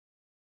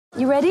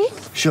You ready?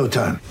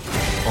 Showtime.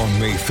 On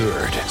May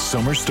 3rd,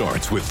 summer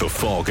starts with The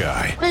Fall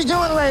Guy. Let's do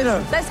it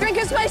later. Let's drink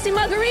a spicy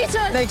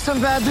margarita. Make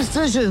some bad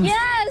decisions.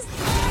 Yes!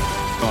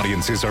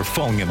 Audiences are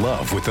falling in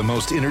love with the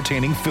most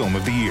entertaining film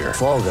of the year.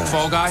 Fall Guy.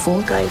 Fall Guy?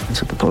 Fall guy.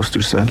 That's what the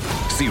poster said.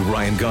 See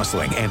Ryan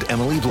Gosling and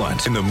Emily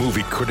Blunt in the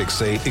movie critics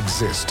say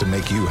exists to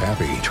make you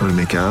happy. Trying to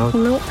make it out?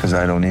 Nope. Because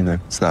I don't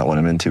either. It's not what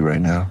I'm into right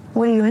now.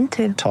 What are you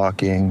into?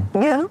 Talking.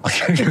 Yeah.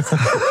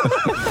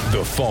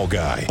 The Fall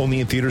Guy.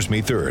 Only in theaters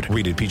May 3rd.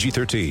 Rated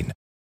PG-13.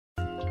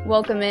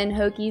 Welcome in,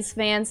 Hokies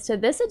fans, to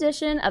this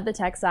edition of the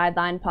Tech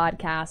Sideline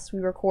Podcast. We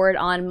record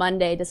on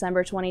Monday,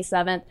 December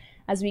 27th,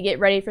 as we get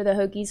ready for the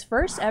Hokies'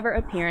 first ever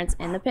appearance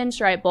in the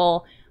Pinstripe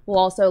Bowl. We'll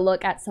also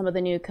look at some of the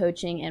new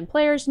coaching and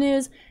players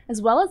news,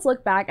 as well as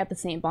look back at the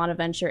St.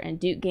 Bonaventure and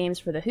Duke games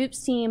for the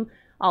Hoops team.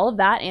 All of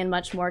that and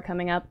much more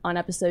coming up on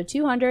episode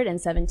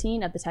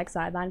 217 of the Tech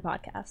Sideline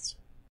Podcast.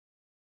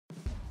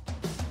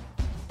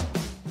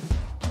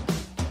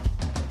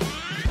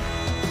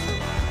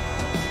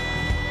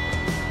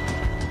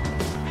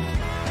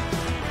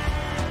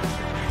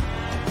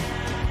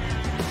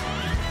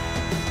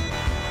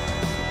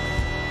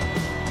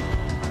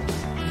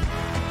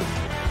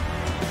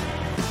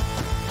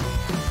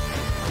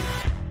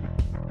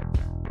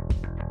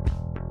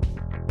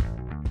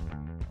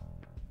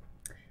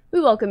 We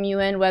welcome you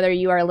in whether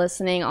you are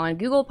listening on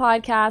Google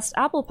Podcasts,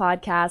 Apple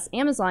Podcasts,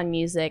 Amazon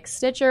Music,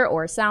 Stitcher,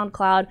 or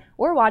SoundCloud,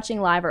 or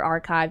watching live or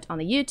archived on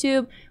the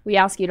YouTube. We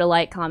ask you to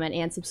like, comment,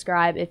 and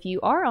subscribe if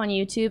you are on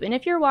YouTube. And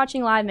if you're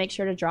watching live, make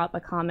sure to drop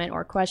a comment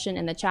or question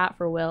in the chat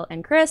for Will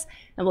and Chris,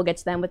 and we'll get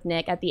to them with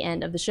Nick at the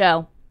end of the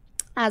show.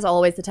 As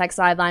always, the Tech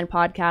Sideline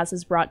Podcast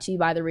is brought to you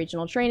by the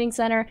Regional Training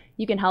Center.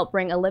 You can help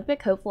bring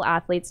Olympic hopeful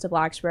athletes to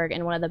Blacksburg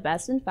in one of the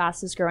best and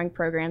fastest growing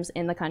programs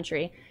in the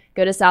country.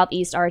 Go to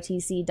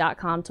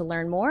southeastrtc.com to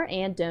learn more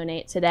and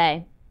donate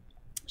today.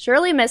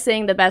 Surely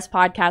missing the best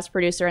podcast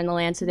producer in the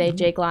land today,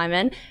 Jake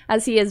Lyman,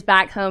 as he is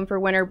back home for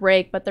winter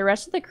break, but the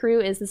rest of the crew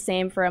is the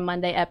same for a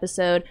Monday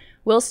episode.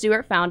 Will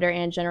Stewart, founder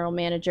and general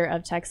manager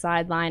of Tech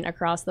Sideline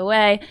across the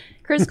way.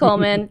 Chris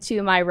Coleman,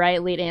 to my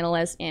right, lead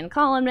analyst and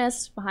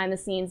columnist. Behind the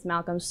scenes,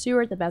 Malcolm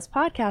Stewart, the best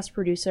podcast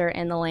producer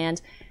in the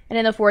land. And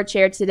in the fourth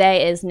chair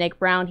today is Nick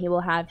Brown. He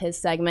will have his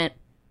segment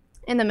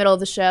in the middle of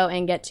the show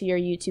and get to your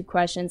YouTube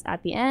questions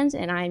at the end.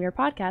 And I am your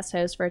podcast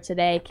host for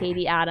today,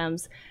 Katie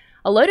Adams.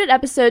 A loaded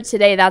episode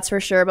today, that's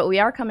for sure, but we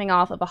are coming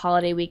off of a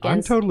holiday weekend.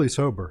 I'm totally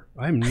sober.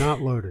 I'm not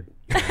loaded.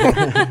 By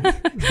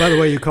the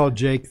way, you called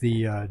Jake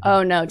the...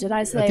 oh, no. Did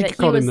I say I think that you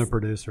called he was... him the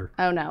producer.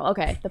 Oh, no.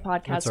 Okay. The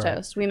podcast right.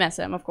 host. We miss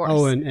him, of course.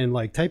 Oh, and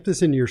like type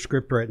this into your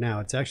script right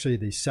now. It's actually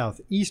the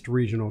Southeast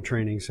Regional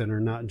Training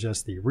Center, not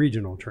just the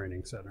Regional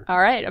Training Center.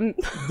 All right.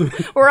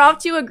 We're off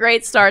to a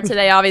great start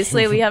today.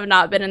 Obviously, we have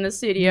not been in the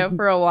studio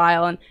for a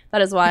while, and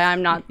that is why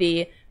I'm not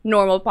the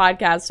normal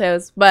podcast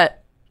host, but...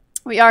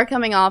 we are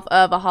coming off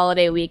of a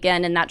holiday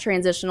weekend and that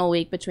transitional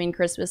week between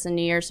Christmas and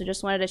New Year, so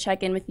just wanted to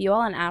check in with you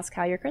all and ask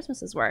how your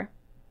Christmases were.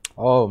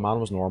 Oh, mine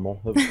was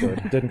normal. It was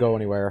good. Didn't go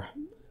anywhere.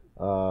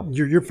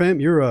 Your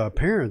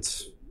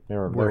parents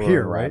were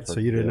here, right? Radford, So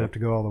you didn't yeah. have to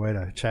go all the way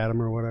to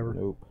Chatham or whatever?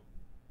 Nope.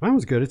 Mine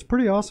was good. It's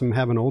pretty awesome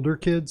having older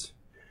kids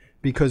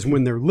because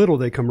when they're little,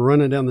 they come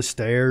running down the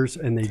stairs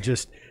and they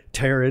just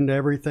tear into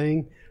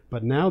everything.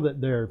 But now that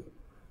they're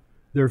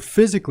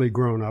physically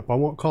grown up. I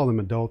won't call them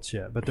adults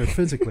yet, but they're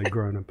physically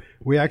grown up.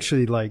 We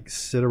actually like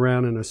sit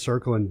around in a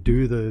circle and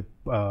do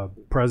the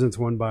presents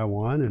one by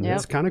one, and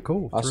It's kind of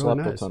cool. It's I really slept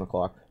nice. till 10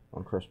 o'clock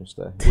on Christmas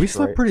Day. We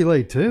slept pretty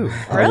late too.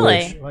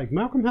 Really? Like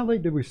Malcolm, how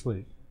late did we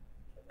sleep?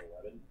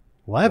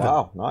 11.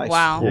 Wow, nice.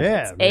 Wow.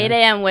 Yeah, It's 8 man.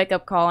 a.m. wake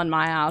up call in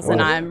my house,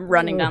 and I'm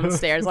running down the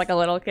stairs like a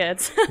little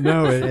kid.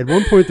 No, at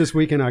one point this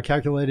weekend, I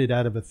calculated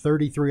out of a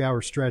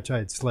 33-hour stretch, I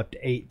had slept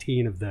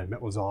 18 of them.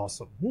 It was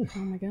awesome. Oh,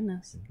 my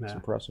goodness. That's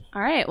impressive.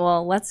 All right,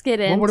 well, let's get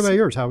in. Well, what about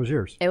yours? How was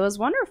yours? It was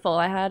wonderful.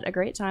 I had a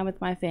great time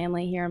with my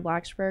family here in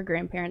Blacksburg.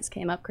 Grandparents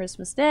came up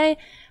Christmas Day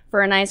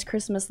for a nice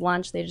Christmas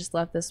lunch. They just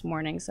left this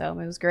morning, so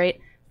it was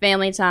great.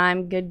 Family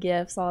time, good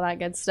gifts, all that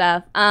good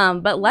stuff.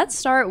 But let's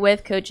start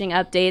with coaching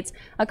updates.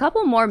 A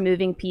couple more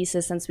moving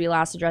pieces since we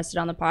last addressed it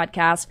on the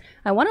podcast.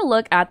 I want to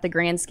look at the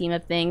grand scheme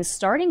of things,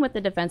 starting with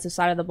the defensive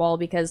side of the ball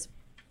because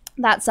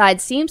that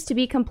side seems to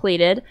be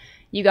completed.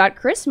 You got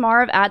Chris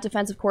Marv at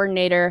defensive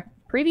coordinator,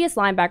 previous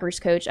linebackers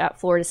coach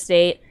at Florida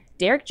State.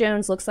 Derek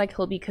Jones looks like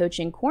he'll be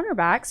coaching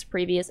cornerbacks,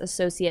 previous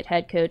associate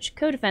head coach,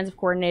 co-defensive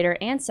coordinator,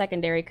 and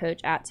secondary coach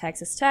at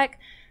Texas Tech.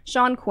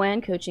 Sean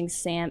Quinn coaching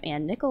Sam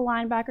and nickel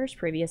linebackers,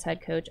 previous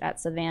head coach at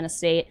Savannah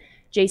State.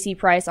 J.C.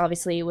 Price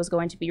obviously was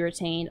going to be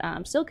retained,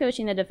 still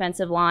coaching the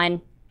defensive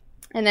line.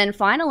 And then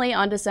finally,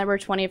 on December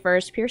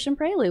 21st, Pearson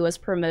Praley was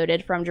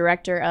promoted from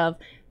director of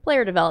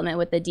player development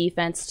with the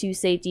defense to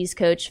safeties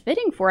coach,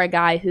 fitting for a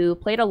guy who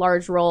played a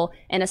large role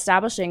in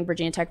establishing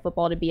Virginia Tech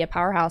football to be a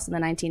powerhouse in the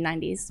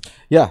 1990s.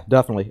 Yeah,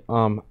 definitely.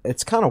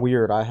 It's kind of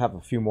weird. I have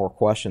a few more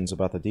questions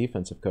about the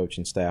defensive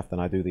coaching staff than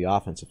I do the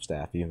offensive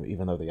staff,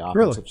 even though the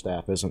offensive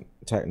staff isn't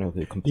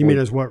technically complete. You mean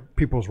as what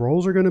people's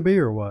roles are going to be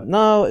or what?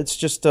 No, it's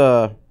just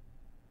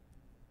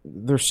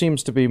there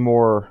seems to be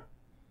more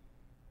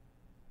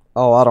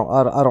Oh, I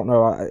don't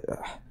know.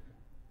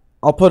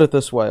 I'll put it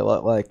this way: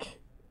 like,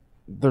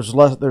 there's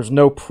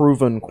no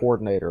proven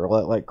coordinator.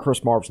 Like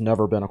Chris Marv's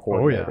never been a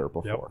coordinator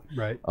before.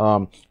 Yep.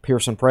 Right.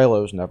 Pearson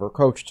Prelow's never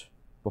coached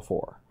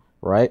before.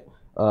 Right.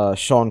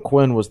 Sean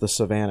Quinn was the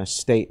Savannah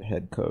State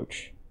head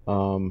coach.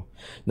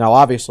 Now,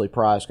 obviously,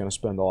 Pry's going to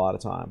spend a lot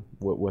of time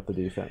with the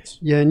defense.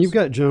 Yeah, and you've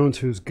got Jones,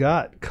 who's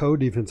got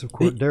co-defensive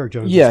coordinator. Derek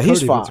Jones, yeah,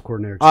 he's fine.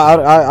 Coordinator.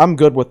 I'm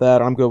good with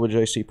that. I'm good with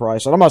J.C.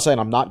 Price. And I'm not saying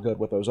I'm not good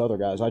with those other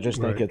guys. I just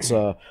think it's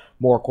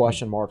more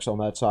question marks on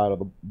that side of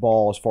the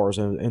ball as far as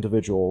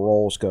individual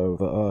roles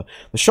go.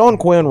 The Sean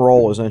Quinn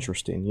role is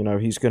interesting. You know,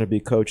 he's going to be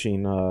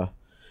coaching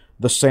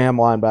the Sam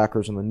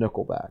linebackers and the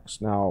nickelbacks.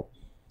 Now,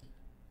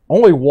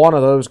 only one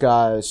of those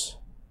guys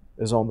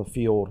is on the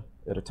field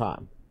at a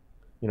time.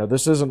 You know,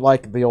 this isn't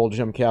like the old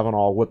Jim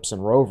Cavanaugh Whips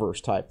and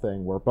Rovers type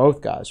thing where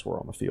both guys were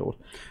on the field.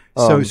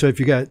 So if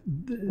you got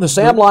the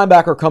Sam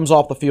linebacker comes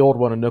off the field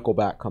when a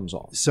nickelback comes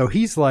on. So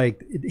he's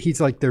like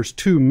there's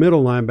two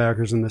middle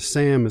linebackers and the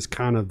Sam is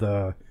kind of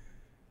the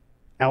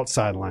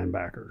outside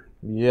linebacker.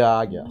 Yeah,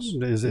 I guess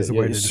is the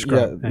way to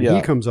describe it. And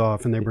he comes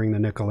off and they bring the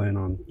nickel in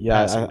on.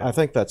 Yeah, I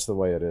think that's the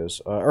way it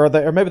is, or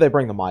maybe they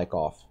bring the mic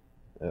off.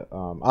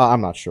 I'm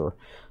not sure,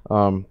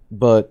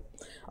 but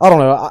I don't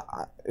know.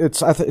 It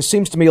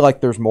seems to me like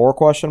there's more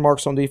question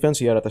marks on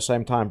defense, yet at the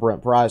same time,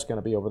 Brent Pry is going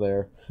to be over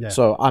there. Yeah.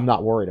 So I'm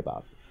not worried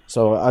about it.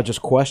 So I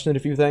just questioned a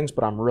few things,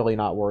 but I'm really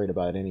not worried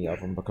about any of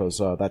them because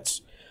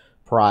that's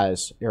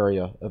Pry's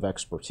area of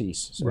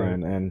expertise. Right.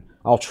 And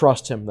I'll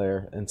trust him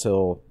there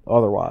until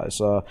otherwise.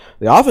 The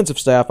offensive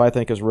staff, I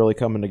think, is really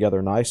coming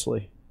together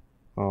nicely.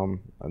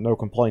 No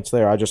complaints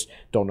there. I just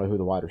don't know who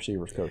the wide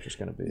receivers coach is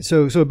going to be.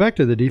 So back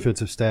to the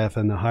defensive staff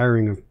and the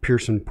hiring of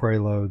Pearson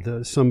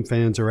Prellow. Some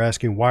fans are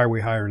asking, why are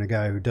we hiring a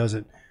guy who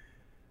doesn't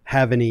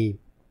have any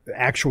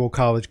actual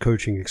college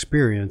coaching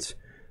experience?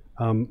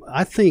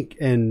 I think,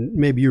 and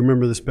maybe you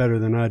remember this better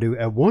than I do,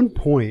 at one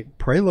point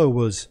Prellow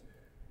was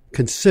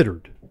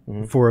considered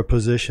for a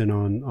position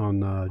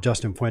on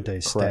Justin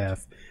Fuente's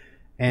staff.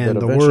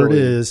 And the word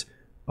is,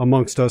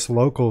 amongst us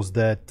locals,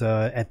 that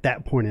at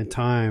that point in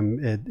time,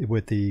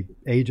 with the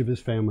age of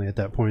his family at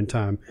that point in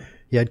time,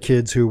 he had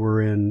kids who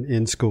were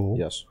in school.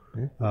 Yes.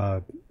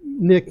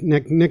 Nick,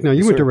 now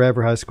you went to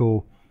Radford High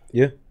School.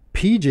 Yeah.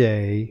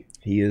 PJ,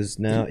 he is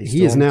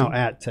now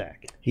at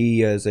Tech.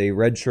 He is a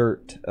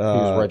redshirt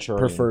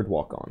preferred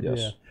walk-on. Yes.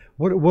 Yeah.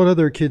 What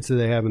other kids do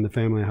they have in the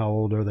family? How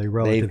old are they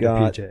relative to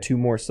PJ? They've got two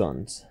more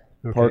sons.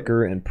 Okay.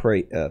 Parker and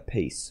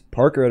Pace.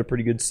 Parker had a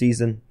pretty good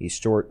season. He's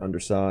short,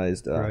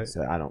 undersized. Right.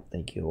 So I don't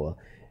think he'll.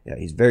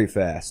 He's very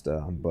fast,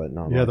 but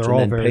not much. Yeah, they're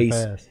all very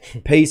fast.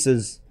 Pace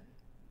is,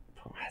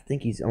 I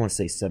think I want to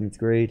say 7th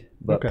grade,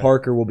 but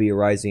Parker will be a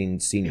rising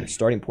senior,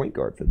 starting point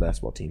guard for the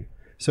basketball team.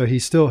 So he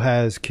still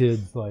has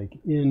kids like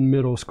in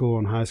middle school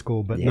and high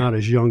school, but not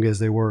as young as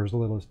they were as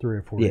little as 3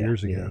 or 4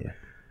 years ago.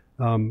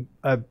 Yeah.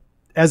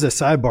 As a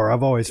sidebar,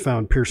 I've always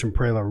found Pearson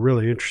Prellow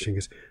really interesting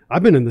because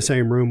I've been in the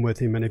same room with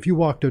him, and if you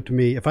walked up to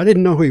me, if I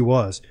didn't know who he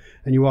was,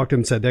 and you walked up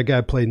and said, that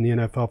guy played in the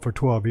NFL for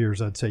 12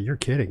 years, I'd say, you're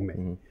kidding me.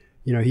 Mm-hmm.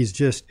 You know, he's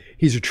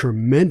a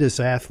tremendous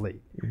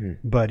athlete,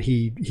 but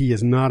he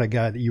is not a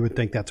guy that you would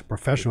think that's a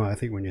professional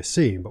athlete when you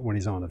see him, but when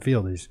he's on the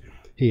field,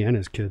 he and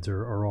his kids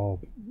are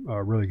all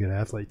really good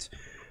athletes.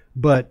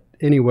 But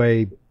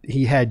anyway,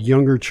 he had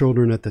younger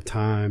children at the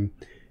time.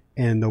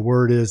 And the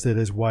word is that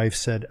his wife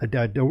said,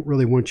 I don't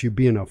really want you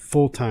being a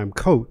full-time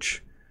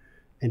coach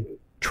and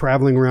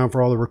traveling around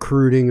for all the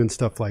recruiting and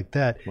stuff like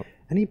that.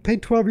 And he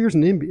played 12 years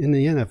in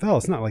the NFL.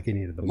 It's not like he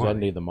needed the money. He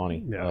didn't need the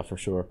money, for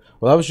sure.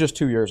 Well, that was just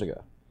 2 years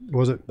ago.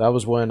 Was it? That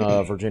was when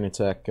Virginia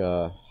Tech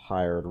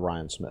hired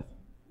Ryan Smith.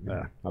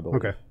 Yeah, I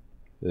believe.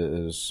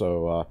 Okay.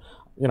 So,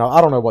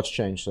 I don't know what's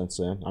changed since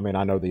then. I mean,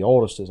 I know the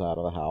oldest is out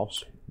of the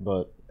house,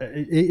 but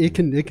it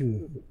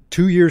can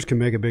 2 years can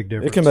make a big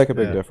difference. It can make a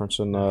big difference,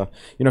 and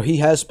he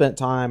has spent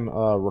time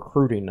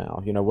recruiting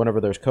now.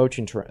 Whenever there's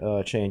coaching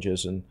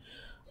changes, and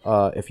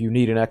if you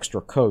need an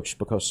extra coach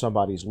because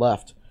somebody's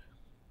left,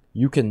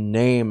 you can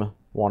name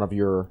one of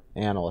your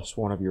analysts,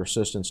 one of your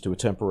assistants to a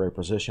temporary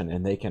position,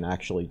 and they can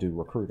actually do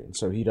recruiting.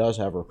 So he does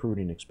have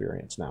recruiting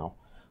experience now.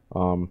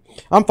 I'm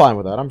fine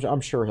with that.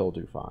 I'm sure he'll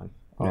do fine.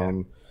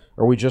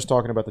 Are we just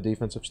talking about the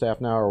defensive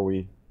staff now, or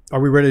are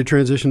we ready to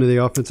transition to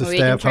the offensive staff? We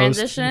can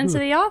transition into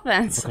the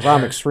offense. Because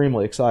I'm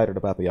extremely excited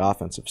about the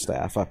offensive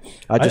staff.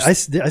 I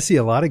see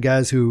a lot of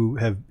guys who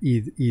have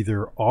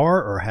either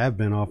are or have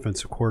been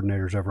offensive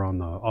coordinators ever on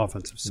the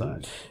offensive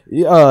side.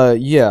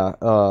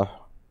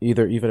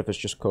 Even if it's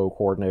just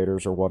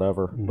co-coordinators or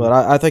whatever. Mm-hmm. But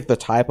I think the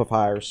type of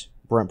hires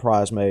Brent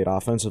Pry's made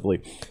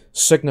offensively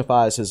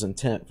signifies his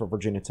intent for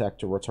Virginia Tech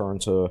to return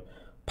to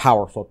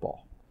power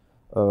football.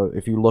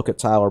 If you look at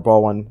Tyler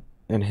Bowen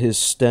and his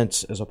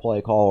stints as a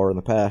play caller in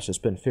the past, it's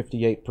been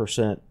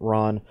 58%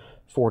 run,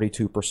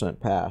 42%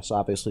 pass.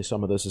 Obviously,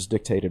 some of this is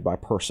dictated by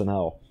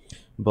personnel.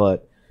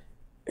 But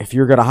if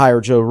you're going to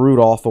hire Joe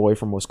Rudolph away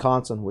from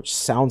Wisconsin, which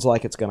sounds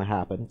like it's going to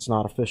happen, it's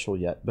not official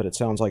yet, but it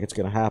sounds like it's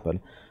going to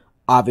happen,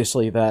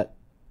 obviously that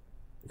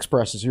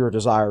expresses your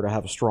desire to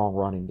have a strong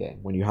running game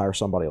when you hire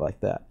somebody like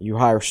that. You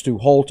hire Stu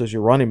Holt as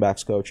your running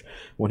backs coach.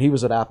 When he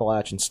was at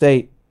Appalachian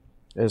State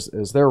as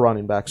their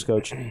running backs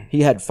coach,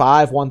 he had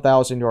 5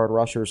 1,000-yard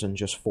rushers in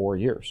just 4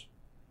 years.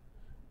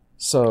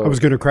 So I was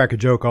going to crack a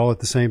joke all at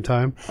the same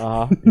time.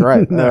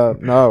 Right.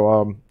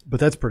 But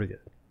that's pretty good.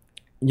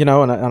 You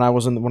know, and when I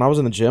was in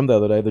the gym the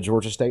other day, the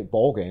Georgia State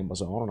bowl game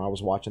was on, and I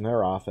was watching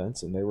their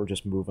offense, and they were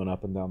just moving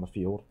up and down the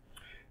field.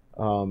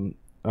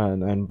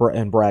 And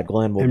Brad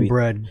Glenn will be.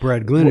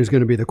 Brad Glenn is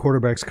going to be the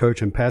quarterback's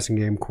coach and passing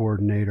game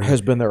coordinator. Has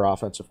been their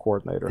offensive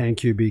coordinator and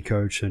QB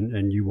coach,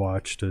 and you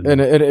watched.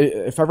 And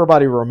if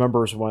everybody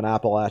remembers when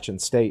Appalachian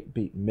State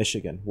beat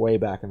Michigan way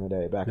back in the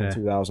day, in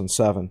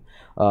 2007,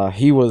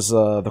 he was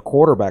the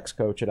quarterback's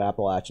coach at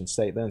Appalachian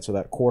State then. So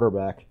that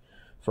quarterback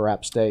for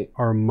App State,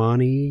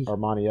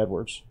 Armani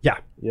Edwards, yeah,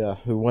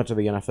 who went to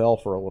the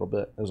NFL for a little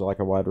bit as like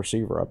a wide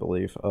receiver, I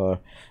believe.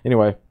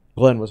 Anyway.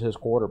 Glenn was his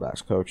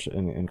quarterback's coach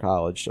in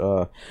college.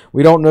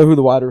 We don't know who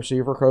the wide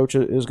receiver coach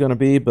is going to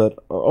be, but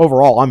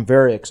overall, I'm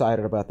very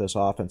excited about this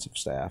offensive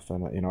staff.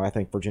 And I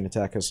think Virginia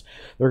Tech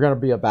they're going to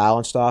be a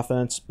balanced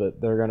offense, but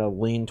they're going to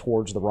lean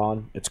towards the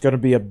run. It's going to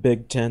be a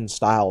Big Ten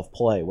style of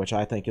play, which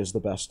I think is the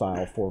best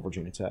style for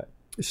Virginia Tech.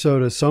 So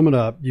to sum it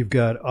up, you've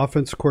got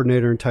offensive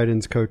coordinator and tight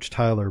ends coach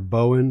Tyler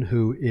Bowen,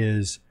 who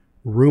is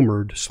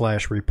rumored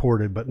 /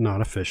 reported but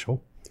not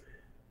official.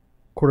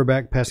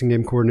 Quarterback, passing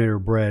game coordinator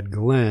Brad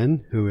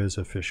Glenn, who is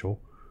official.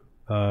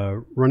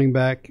 Running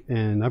back,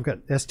 and I've got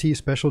ST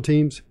special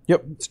teams.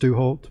 Yep. Stu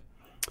Holt.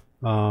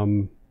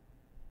 And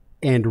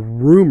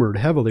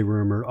heavily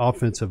rumored,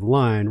 offensive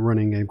line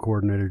running game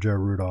coordinator Joe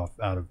Rudolph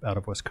out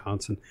of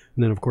Wisconsin.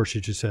 And then, of course, you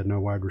just said no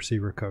wide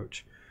receiver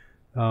coach.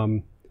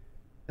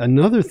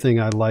 Another thing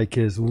I like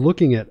is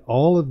looking at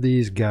all of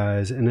these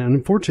guys, and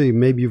unfortunately,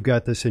 maybe you've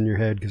got this in your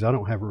head because I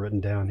don't have it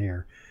written down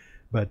here.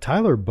 But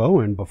Tyler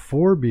Bowen,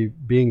 before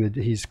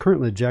he's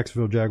currently the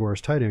Jacksonville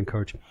Jaguars tight end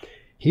coach,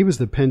 he was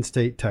the Penn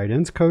State tight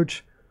ends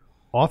coach,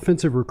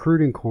 offensive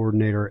recruiting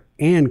coordinator,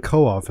 and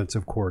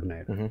co-offensive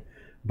coordinator. Mm-hmm.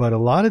 But a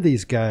lot of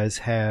these guys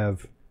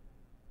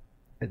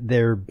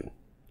they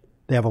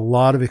have a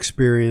lot of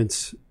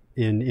experience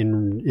in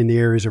the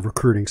areas of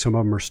recruiting. Some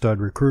of them are stud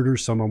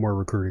recruiters, some of them are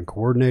recruiting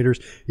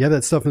coordinators. You have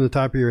that stuff in the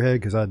top of your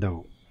head? Because I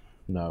don't.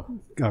 No.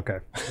 Okay.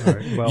 All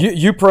right. Well,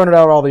 you printed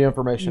out all the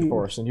information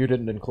for us, and you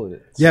didn't include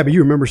it. So. Yeah, but you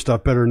remember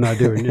stuff better than I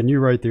do, and you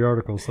write the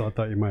articles, so I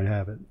thought you might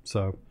have it.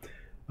 So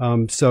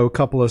a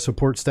couple of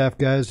support staff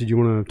guys. Did you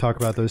want to talk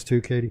about those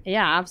too, Katie?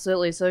 Yeah,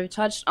 absolutely. So we've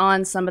touched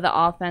on some of the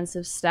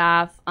offensive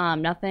staff.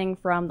 Nothing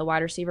from the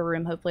wide receiver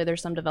room. Hopefully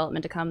there's some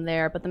development to come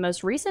there. But the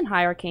most recent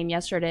hire came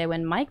yesterday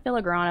when Mike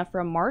Villagrana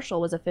from Marshall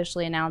was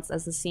officially announced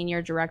as the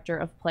Senior Director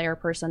of Player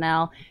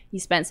Personnel. He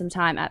spent some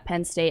time at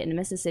Penn State and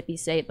Mississippi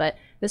State, but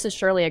this is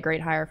surely a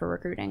great hire for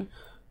recruiting.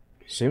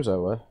 Seems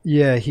that way.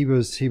 Yeah, he's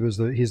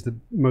the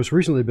most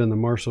recently been the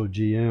Marshall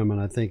GM,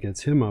 and I think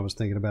it's him I was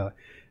thinking about.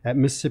 At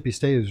Mississippi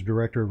State, he was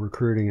director of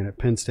recruiting, and at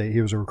Penn State,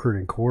 he was a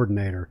recruiting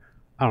coordinator.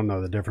 I don't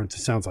know the difference.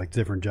 It sounds like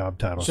different job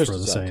titles for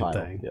the same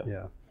thing.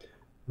 Yeah.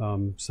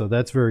 So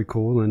that's very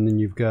cool. And then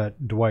you've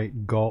got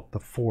Dwight Galt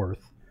IV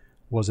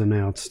was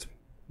announced,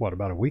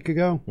 about a week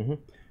ago?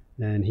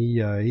 Mm-hmm. And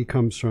he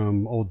comes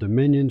from Old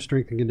Dominion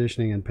Strength and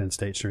Conditioning and Penn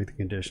State Strength and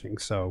Conditioning.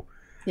 So.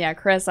 Yeah,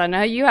 Chris, I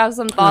know you have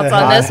some thoughts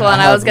on this one.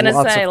 I was going to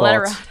say, let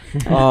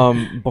it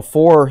ride.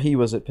 Before he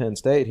was at Penn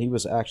State, he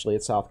was actually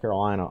at South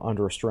Carolina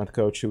under a strength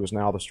coach who is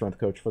now the strength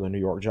coach for the New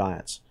York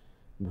Giants.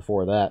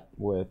 Before that,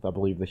 with, I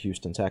believe, the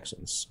Houston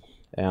Texans.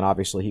 And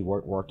obviously he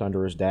worked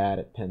under his dad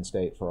at Penn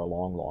State for a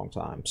long, long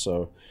time.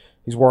 So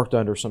he's worked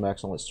under some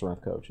excellent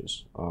strength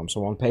coaches.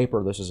 So on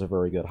paper, this is a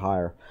very good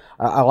hire.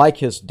 I like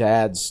his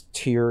dad's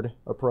tiered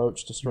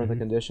approach to strength and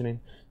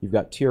conditioning. You've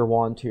got Tier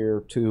 1,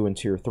 Tier 2, and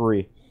Tier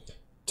 3.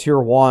 Tier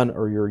 1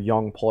 are your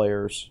young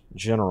players,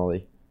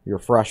 generally, your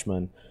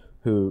freshmen,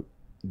 who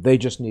they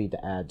just need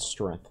to add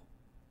strength.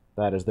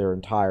 That is their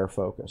entire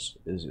focus.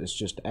 It's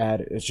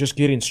just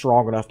getting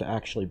strong enough to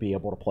actually be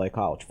able to play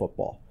college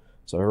football.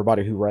 So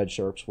everybody who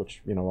redshirts,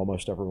 which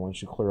almost everyone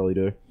should clearly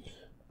do,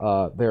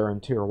 they're in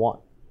Tier 1.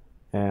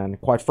 And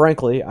quite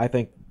frankly, I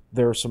think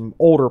there are some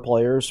older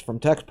players from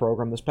Tech's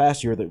program this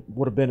past year that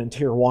would have been in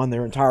Tier 1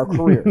 their entire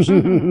careers.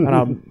 And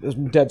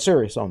I'm dead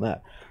serious on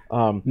that.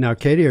 Now,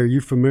 Katie, are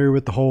you familiar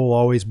with the whole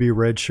always be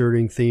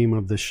redshirting theme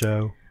of the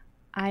show?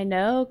 I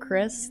know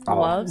Chris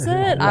loves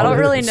it. I don't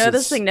really know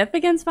the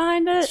significance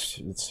behind it.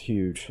 It's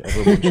huge.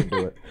 Everyone should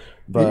do it.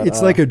 But,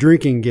 it's like a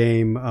drinking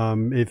game.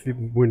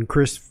 When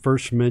Chris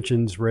first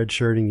mentions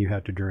redshirting, you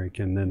have to drink,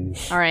 and then.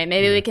 All right,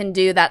 maybe we can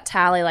do that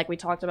tally like we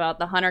talked about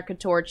the Hunter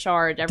Couture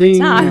charge every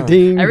time.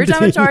 Every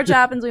time a charge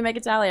happens, we make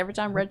a tally. Every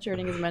time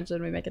redshirting is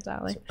mentioned, we make a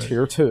tally. So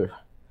Tier 2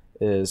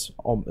 is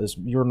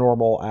your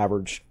normal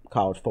average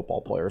college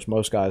football players.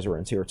 Most guys are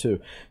in Tier 2.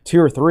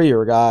 Tier 3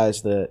 are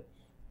guys that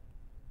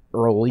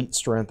are elite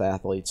strength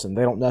athletes, and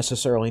they don't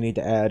necessarily need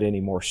to add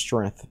any more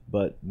strength,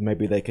 but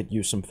maybe they could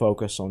use some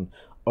focus on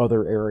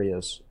other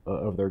areas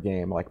of their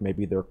game, like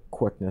maybe their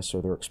quickness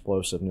or their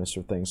explosiveness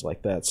or things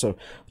like that. So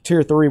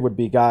Tier 3 would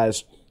be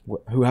guys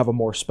who have a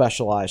more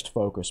specialized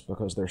focus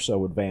because they're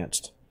so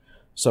advanced.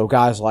 So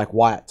guys like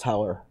Wyatt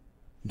Teller,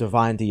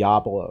 Divine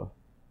Diablo,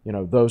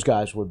 those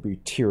guys would be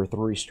tier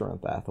 3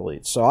 strength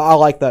athletes. So I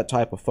like that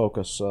type of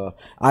focus.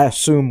 I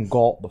assume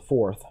Galt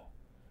IV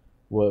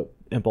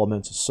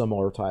implements a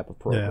similar type of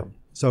program.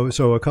 Yeah.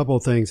 So a couple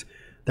of things.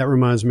 That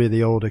reminds me of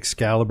the old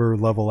Excalibur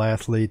level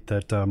athlete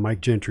that Mike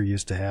Gentry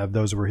used to have.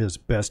 Those were his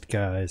best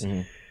guys.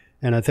 Mm-hmm.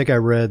 And I think I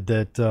read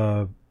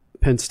that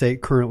Penn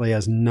State currently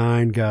has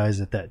 9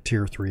 guys at that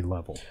tier 3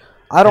 level.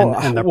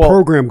 And the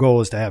program goal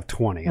is to have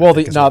 20.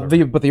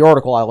 But the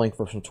article I linked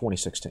was from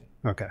 2016.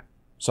 Okay.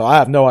 So I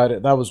have no idea.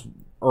 That was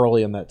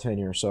early in that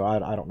tenure, so I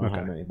don't know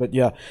how many. But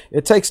yeah,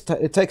 it takes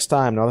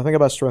time. Now the thing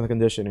about strength and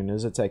conditioning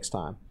is it takes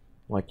time.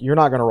 Like you're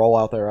not going to roll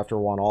out there after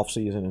one off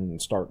season and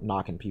start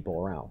knocking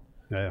people around.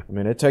 Yeah. I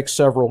mean, it takes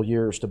several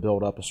years to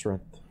build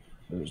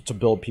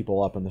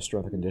people up in the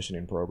strength and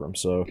conditioning program.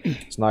 So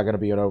it's not going to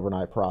be an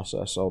overnight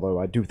process, although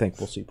I do think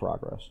we'll see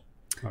progress.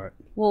 All right.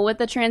 Well, with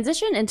the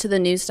transition into the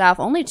new staff,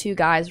 only 2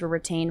 guys were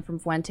retained from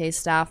Fuente's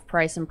staff,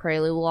 Price and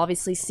Prelude. We'll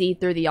obviously see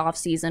through the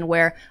offseason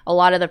where a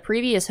lot of the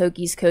previous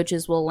Hokies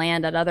coaches will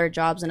land at other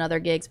jobs and other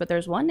gigs, but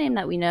there's one name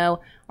that we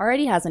know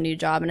already has a new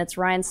job, and it's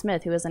Ryan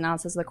Smith, who was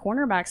announced as the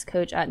cornerbacks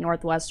coach at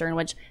Northwestern,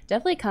 which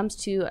definitely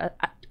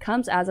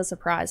comes as a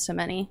surprise to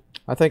many.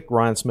 I think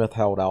Ryan Smith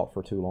held out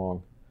for too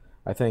long.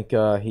 I think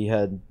he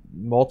had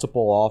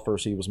multiple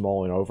offers he was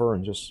mulling over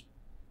and just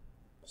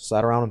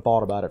sat around and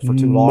thought about it for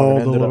too long.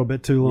 Mulled a little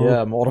bit too long.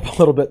 Yeah, mulled a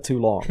little bit too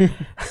long.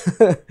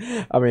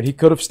 I mean, he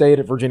could have stayed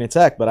at Virginia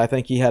Tech, but I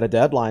think he had a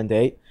deadline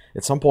date.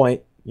 At some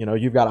point,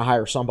 you've got to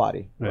hire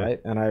somebody, right?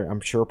 And I'm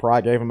sure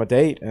Pry gave him a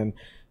date, and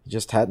he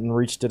just hadn't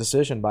reached a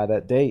decision by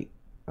that date.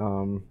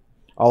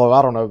 Although,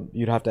 I don't know,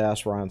 you'd have to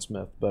ask Ryan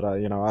Smith. But,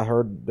 I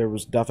heard there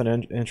was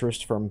definite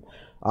interest from,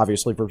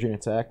 obviously, Virginia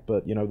Tech,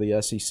 but,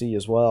 the SEC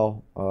as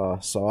well.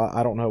 So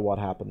I don't know what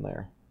happened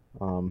there.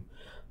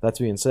 That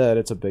being said,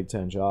 it's a Big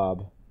Ten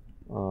job.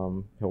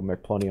 He'll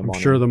make plenty of money.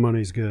 I'm sure the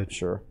money's good.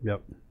 Sure.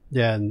 Yep.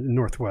 Yeah, and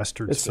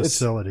Northwestern's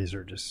facilities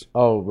are just...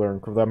 Oh, they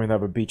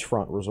have a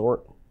beachfront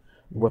resort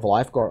with a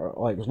lifeguard.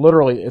 Like,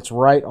 literally, it's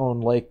right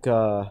on Lake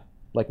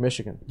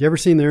Michigan. You ever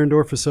seen their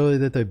indoor facility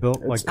that they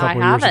built like a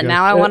couple years ago? I haven't.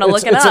 Now I want to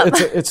look it up.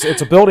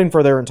 It's a building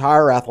for their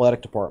entire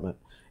athletic department.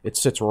 It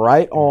sits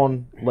right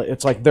on...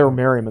 It's like their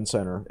Merriman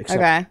Center,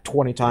 except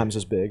 20 times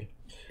as big.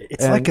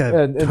 It's like a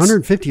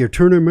 $150 or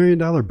 $200 million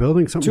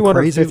building, something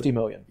crazy. $250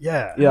 million.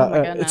 Yeah.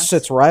 Yeah, it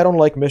sits right on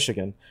Lake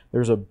Michigan.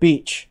 There's a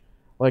beach,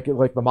 like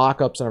the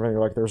mock-ups and everything.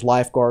 Like there's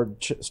lifeguard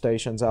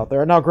stations out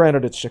there. Now,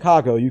 granted, it's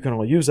Chicago. You can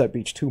only use that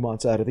beach 2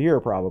 months out of the year,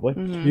 probably.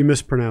 Mm-hmm. You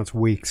mispronounce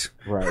weeks.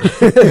 Right.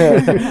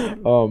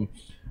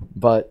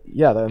 But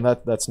yeah, then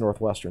that's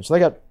Northwestern. So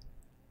they got.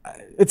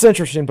 It's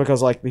interesting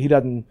because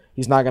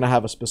he's not going to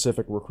have a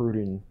specific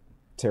recruiting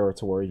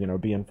territory,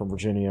 being from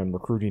Virginia and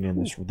recruiting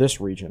in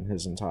this region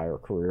his entire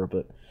career,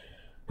 but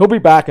he'll be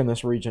back in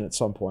this region at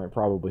some point,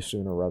 probably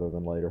sooner rather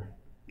than later.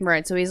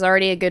 Right, so he's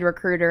already a good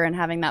recruiter, and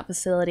having that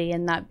facility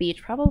and that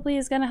beach probably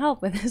is going to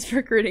help with his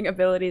recruiting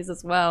abilities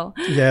as well.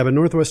 Yeah, but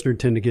Northwestern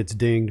tend to get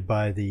dinged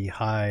by the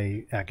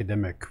high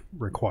academic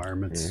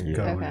requirements.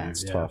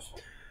 It's tough.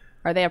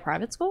 Are they a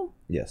private school?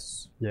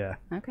 Yes. Yeah.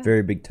 Okay.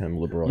 Very Big Ten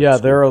liberal. Yeah,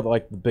 they're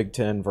like the Big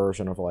Ten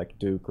version of like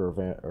Duke or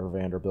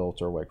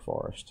Vanderbilt or Wake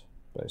Forest,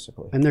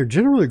 basically. And they're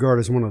generally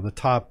regarded as one of the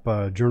top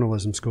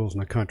journalism schools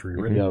in the country,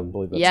 right? Yeah, I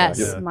believe that's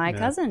yes, right. my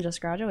cousin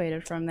just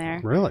graduated from there.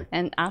 Really?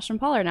 And Ashton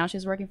Pollard, now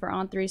she's working for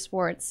On3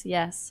 Sports,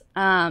 yes.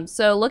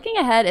 So looking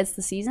ahead, it's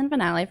the season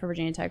finale for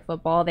Virginia Tech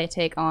football. They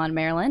take on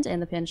Maryland in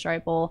the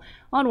Pinstripe Bowl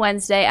on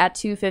Wednesday at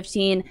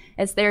 2:15.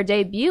 It's their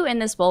debut in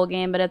this bowl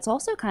game, but it's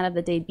also kind of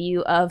the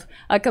debut of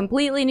a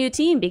completely new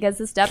team because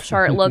this depth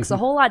chart looks a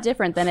whole lot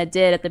different than it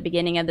did at the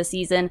beginning of the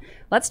season.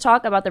 Let's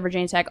talk about the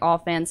Virginia Tech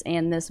offense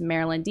and this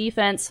Maryland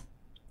defense.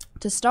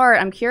 To start,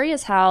 I'm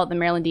curious how the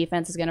Maryland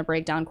defense is going to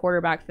break down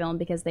quarterback film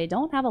because they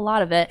don't have a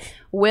lot of it.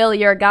 Will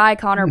your guy,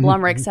 Connor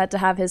Blumrick, set to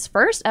have his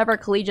first ever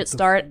collegiate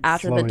start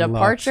after the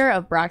departure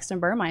of Braxton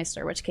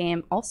Burmeister, which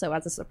came also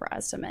as a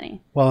surprise to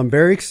many? Well, I'm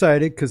very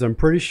excited because I'm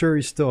pretty sure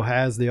he still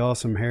has the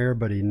awesome hair,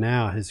 but he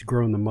now has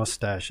grown the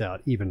mustache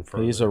out even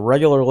further. He's a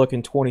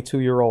regular-looking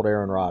 22-year-old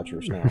Aaron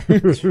Rodgers now.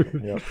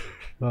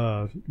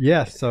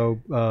 Yep. So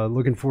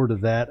looking forward to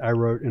that. I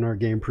wrote in our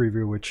game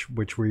preview,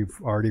 which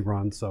we've already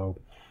run, so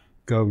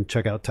go and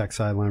check out Tech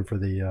Sideline for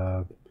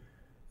the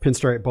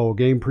Pinstripe Bowl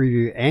game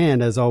preview.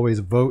 And as always,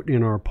 vote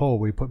in our poll.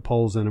 We put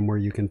polls in them where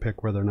you can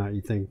pick whether or not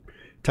you think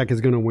Tech is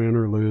going to win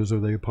or lose, or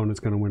the opponent's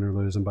going to win or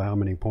lose, and by how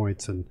many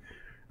points. And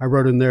I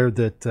wrote in there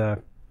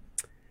that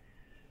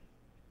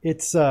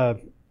it's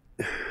so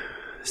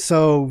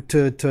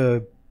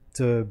to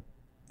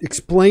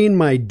explain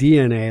my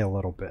DNA a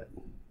little bit.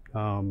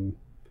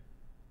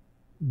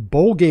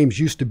 Bowl games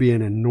used to be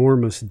an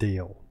enormous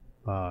deal.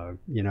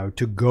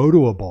 To go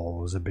to a bowl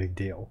was a big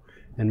deal.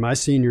 And my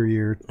senior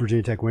year,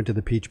 Virginia Tech went to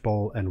the Peach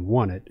Bowl and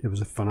won it. It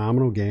was a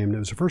phenomenal game. It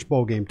was the first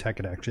bowl game Tech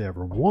had actually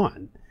ever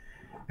won.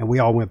 And we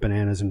all went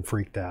bananas and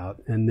freaked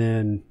out. And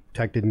then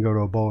Tech didn't go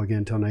to a bowl again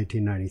until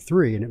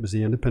 1993, and it was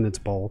the Independence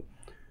Bowl.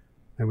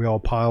 And we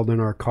all piled in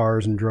our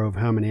cars and drove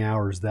how many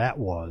hours that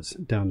was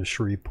down to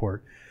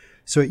Shreveport.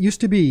 So it used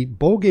to be,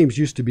 bowl games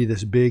used to be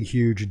this big,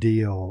 huge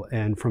deal.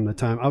 And from the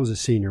time, I was a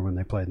senior when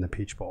they played in the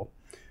Peach Bowl.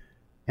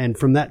 And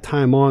from that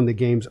time on, the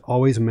games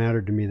always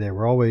mattered to me. They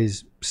were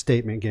always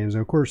statement games.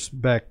 And of course,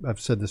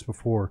 I've said this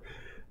before,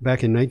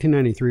 back in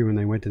 1993 when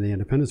they went to the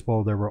Independence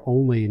Bowl, there were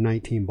only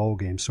 19 bowl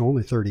games. So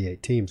only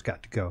 38 teams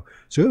got to go.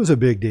 So it was a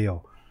big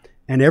deal.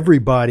 And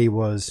everybody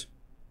was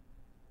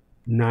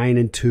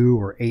 9-2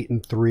 or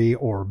 8-3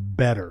 or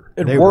better.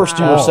 At worst,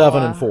 you were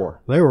 7-4.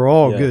 They were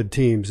all good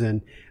teams,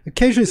 and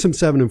occasionally some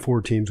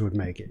 7-4 teams would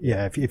make it.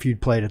 Yeah, if you'd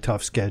played a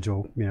tough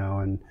schedule,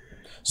 and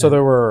so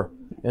there were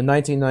in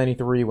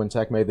 1993 when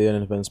Tech made the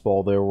Independence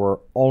Bowl, there were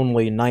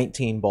only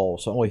 19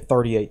 bowls, so only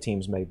 38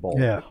 teams made bowls.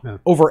 Yeah.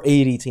 Over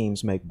 80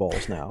 teams make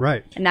bowls now.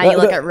 Right. And now you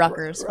look at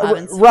Rutgers.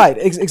 Right.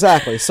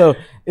 Exactly. So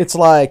it's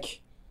like.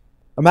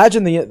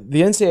 Imagine the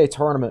NCAA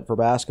tournament for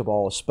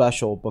basketball is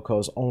special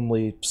because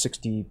only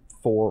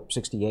 64,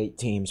 68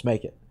 teams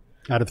make it.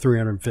 Out of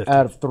 350.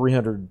 Out of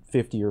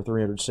 350 or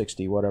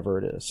 360, whatever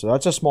it is. So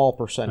that's a small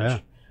percentage. Yeah.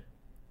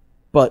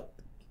 But,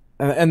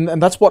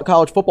 and that's what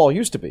college football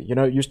used to be.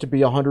 It used to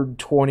be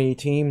 120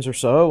 teams or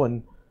so,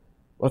 and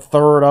a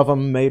third of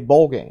them made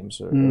bowl games,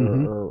 or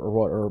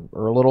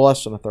a little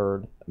less than a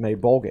third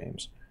made bowl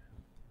games.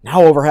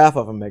 Now over half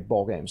of them make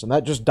bowl games, and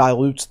that just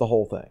dilutes the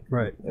whole thing.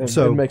 Right.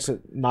 So it makes it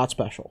not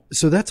special.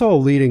 So that's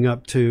all leading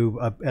up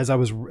to as I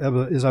was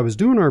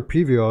doing our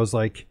preview, I was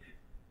like,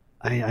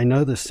 I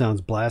know this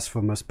sounds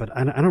blasphemous, but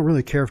I don't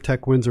really care if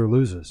Tech wins or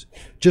loses.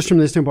 Just from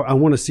this standpoint, I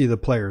want to see the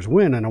players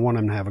win, and I want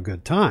them to have a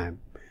good time.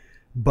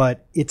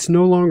 But it's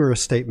no longer a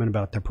statement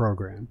about the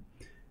program.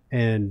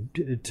 And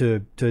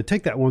to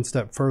take that one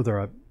step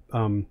further,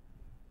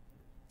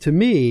 to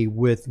me,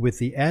 with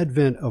the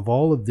advent of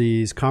all of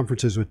these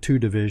conferences with two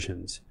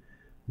divisions,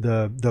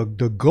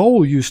 the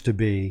goal used to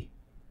be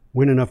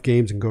win enough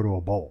games and go to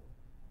a bowl.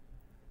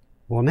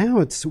 Well, now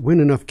it's win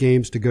enough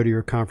games to go to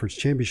your conference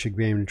championship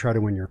game and try to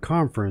win your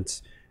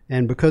conference.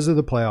 And because of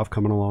the playoff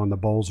coming along, the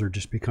bowls are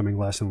just becoming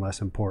less and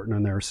less important,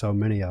 and there are so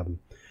many of them.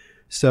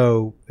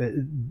 So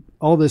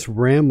all this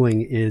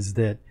rambling is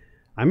that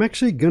I'm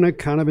actually going to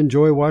kind of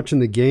enjoy watching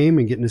the game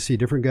and getting to see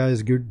different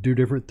guys do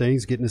different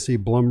things, getting to see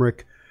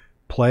Blumrick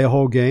play a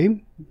whole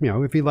game.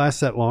 If he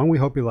lasts that long, we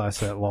hope he lasts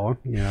that long.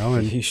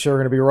 And he's sure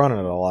going to be running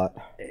it a lot.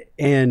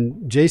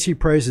 And J.C.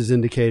 Price has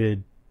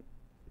indicated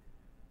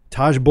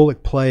Taj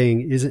Bullock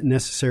playing isn't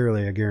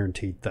necessarily a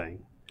guaranteed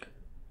thing.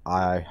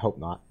 I hope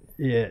not.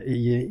 Yeah.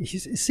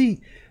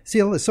 See.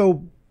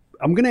 So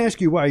I'm going to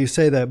ask you why you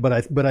say that, but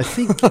I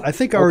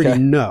think I already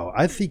know.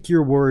 I think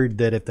you're worried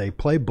that if they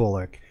play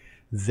Bullock,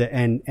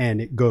 and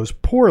it goes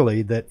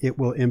poorly, that it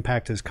will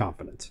impact his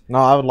confidence. No,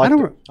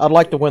 I'd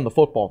like to win the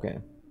football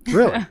game.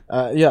 Really?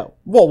 Yeah.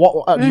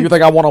 Well, do you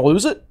think I want to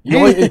lose it?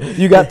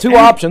 You got two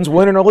options,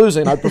 winning or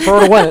losing. I'd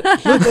prefer to win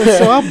it.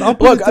 So I'll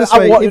put it this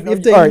way.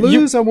 If they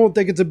lose, I won't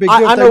think it's a big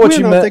deal. I know what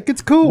you meant. I think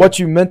it's cool. What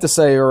you meant to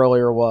say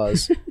earlier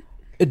was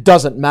it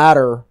doesn't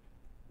matter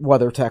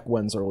whether Tech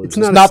wins or loses.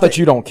 It's not that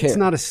you don't care. It's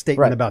not a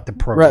statement about the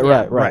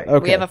program. Right.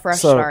 Okay. We have a fresh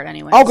start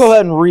anyway. I'll go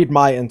ahead and read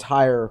my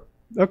entire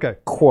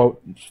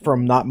quote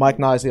from Mike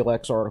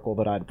Nizielek's article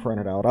that I'd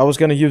printed out. I was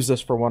going to use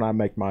this for when I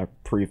make my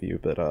preview,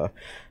 but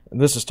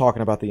this is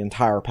talking about the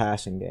entire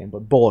passing game,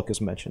 but Bullock is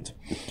mentioned.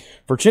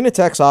 Virginia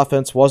Tech's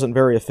offense wasn't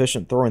very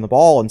efficient throwing the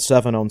ball in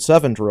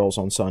 7-on-7 drills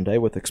on Sunday,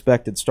 with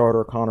expected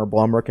starter Connor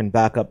Blumrick and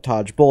backup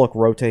Taj Bullock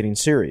rotating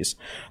series.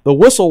 The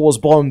whistle was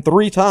blown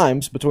 3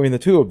 times between the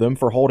two of them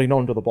for holding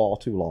on to the ball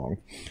too long.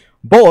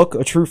 Bullock,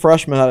 a true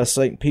freshman out of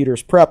St.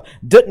 Peter's Prep,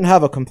 didn't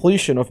have a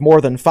completion of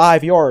more than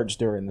 5 yards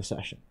during the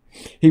session.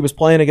 He was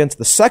playing against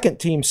the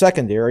second-team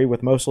secondary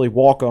with mostly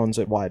walk-ons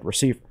at wide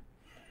receiver.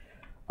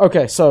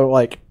 Okay, so,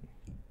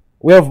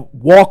 we have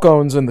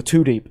walk-ons in the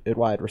 2-deep at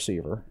wide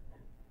receiver.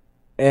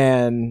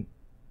 And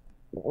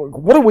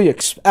what do we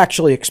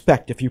actually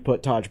expect if you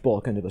put Taj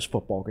Bullock into this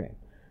football game?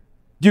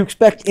 Do you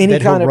expect any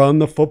that kind of run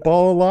the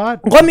football a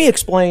lot? Let me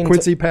explain.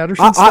 Quincy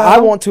Patterson style? I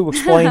want to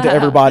explain to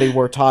everybody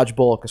where Taj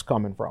Bullock is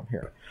coming from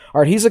here.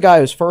 All right, he's a guy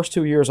whose first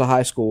 2 years of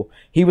high school,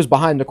 he was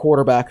behind a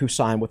quarterback who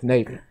signed with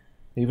Navy.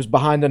 He was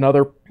behind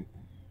another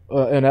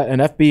an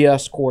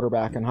FBS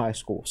quarterback in high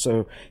school.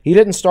 So he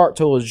didn't start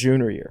till his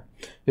junior year.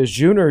 His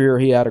junior year,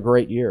 he had a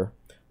great year.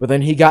 But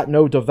then he got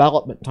no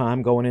development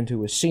time going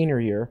into his senior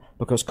year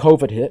because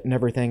COVID hit and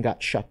everything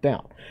got shut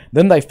down.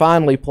 Then they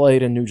finally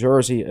played in New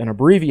Jersey an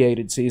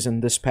abbreviated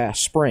season this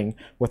past spring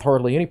with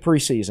hardly any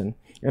preseason,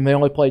 and they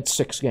only played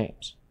 6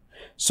 games.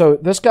 So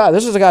this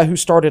is a guy who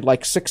started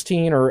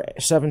 16 or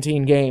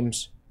 17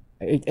 games,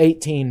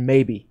 18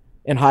 maybe,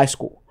 in high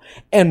school.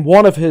 And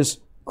one of his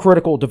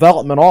critical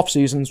development off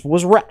seasons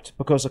was wrecked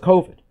because of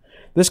COVID.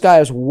 This guy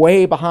is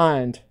way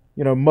behind,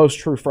 most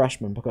true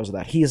freshmen because of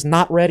that. He is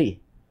not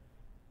ready.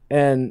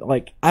 And,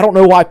 I don't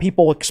know why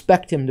people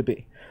expect him to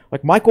be.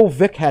 Michael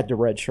Vick had to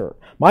redshirt.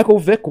 Michael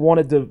Vick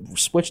wanted to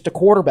switch to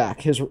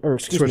quarterback,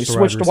 switch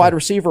to wide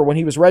receiver when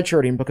he was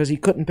redshirting because he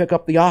couldn't pick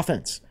up the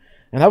offense.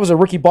 And that was a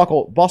Ricky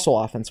Bustle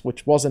offense,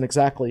 which wasn't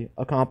exactly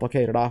a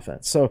complicated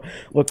offense. So,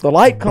 look, the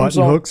light comes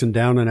Button on. hooks and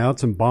down and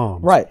outs and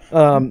bombs. Right.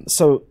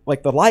 So,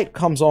 like, the light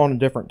comes on in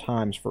different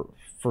times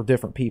for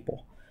different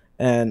people.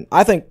 And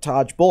I think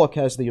Taj Bullock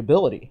has the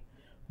ability,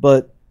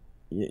 but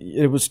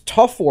it was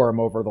tough for him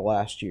over the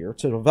last year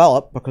to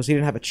develop because he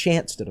didn't have a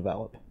chance to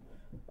develop.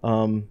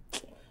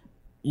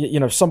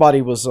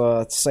 Somebody was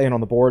saying on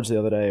the boards the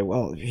other day,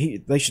 well,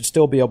 they should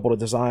still be able to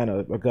design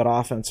a good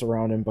offense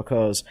around him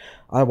because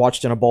I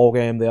watched in a bowl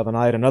game the other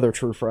night, another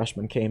true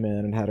freshman came in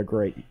and had a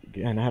great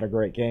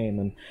game,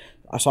 and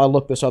so I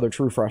looked this other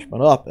true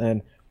freshman up,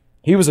 and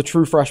he was a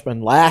true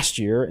freshman last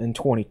year in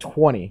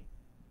 2020.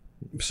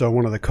 So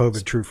one of the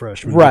COVID true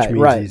freshmen,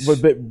 right,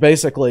 but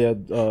basically a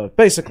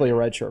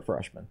redshirt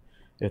freshman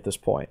at this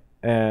point,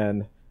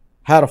 and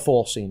had a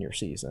full senior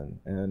season,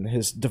 and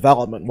his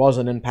development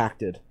wasn't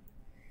impacted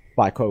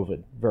by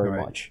COVID very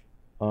much.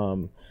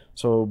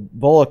 So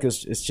Bullock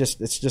it's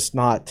just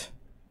not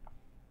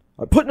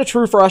putting a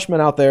true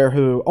freshman out there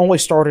who only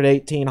started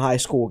 18 high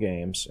school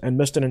games and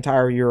missed an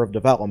entire year of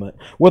development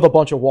with a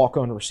bunch of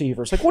walk-on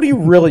receivers. Like, what do you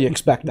really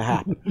expect to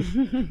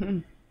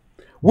happen?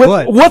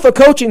 With a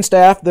coaching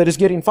staff that is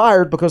getting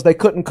fired because they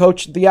couldn't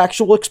coach the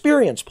actual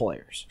experienced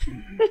players.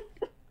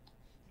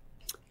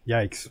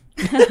 Yikes.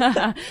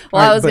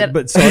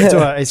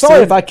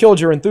 Sorry if I killed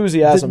your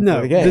enthusiasm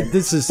for the game.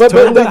 This is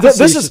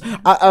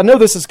I know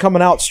this is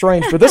coming out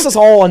strange, but this is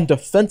all in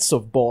defense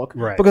of Bullock,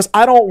 right? Because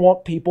I don't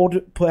want people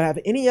to have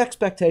any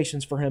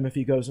expectations for him if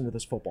he goes into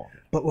this football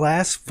game. But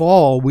last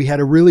fall, we had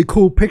a really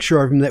cool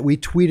picture of him that we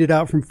tweeted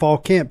out from fall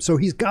camp, so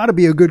he's got to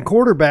be a good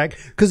quarterback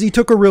because he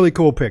took a really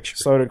cool picture.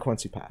 So did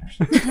Quincy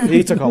Patterson.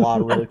 He took a lot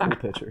of really cool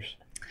pictures.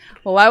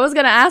 Well, I was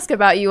going to ask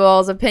about you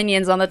all's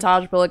opinions on the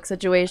Taj Bullock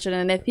situation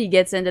and if he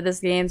gets into this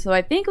game, so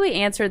I think we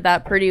answered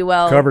that pretty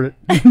well. Covered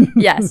it.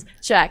 Yes,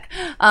 check.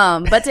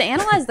 But to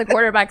analyze the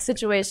quarterback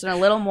situation a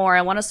little more,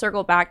 I want to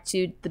circle back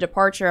to the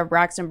departure of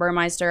Braxton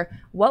Burmeister.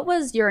 What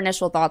was your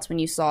initial thoughts when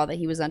you saw that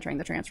he was entering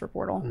the transfer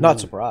portal? Not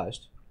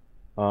surprised.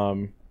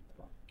 I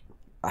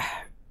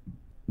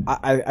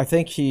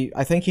think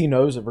he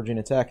knows at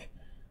Virginia Tech,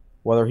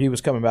 whether he was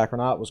coming back or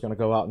not, was going to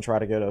go out and try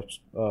to get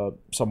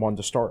someone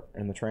to start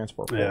in the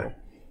transfer portal. Yeah.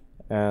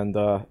 And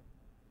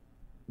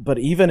but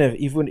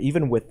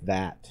even with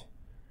that,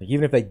 like,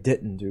 even if they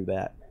didn't do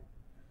that,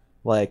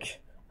 like,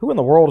 who in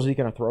the world is he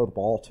going to throw the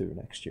ball to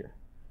next year?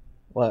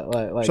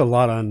 There's a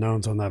lot of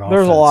unknowns on that offense.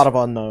 There's a lot of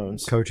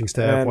unknowns. Coaching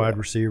staff, wide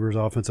receivers,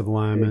 offensive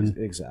linemen.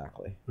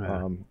 Exactly.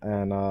 Yeah.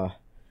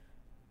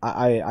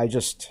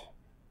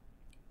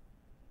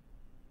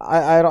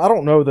 I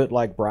don't know that,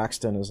 like,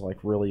 Braxton has, like,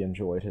 really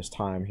enjoyed his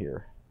time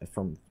here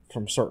from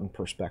certain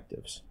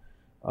perspectives.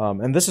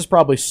 And this is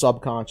probably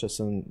subconscious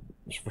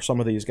for some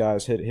of these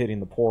guys hitting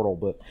the portal,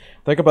 but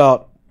think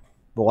about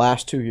the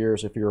last 2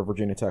 years if you're a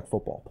Virginia Tech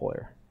football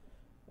player.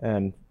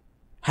 And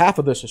half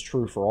of this is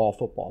true for all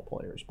football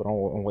players, but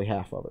only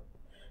half of it.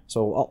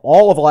 So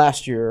all of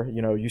last year,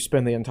 you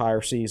spend the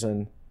entire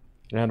season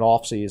and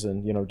off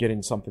season,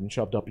 getting something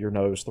shoved up your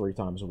nose 3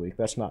 times a week.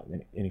 That's not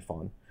any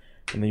fun.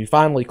 And then you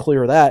finally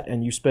clear that,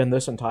 and you spend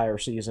this entire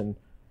season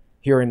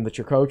hearing that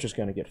your coach is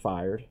going to get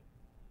fired.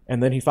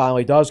 And then he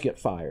finally does get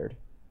fired.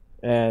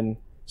 And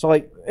so,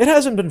 like, it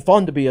hasn't been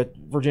fun to be a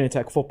Virginia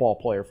Tech football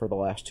player for the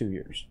last 2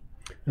 years.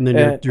 And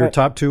then your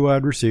top 2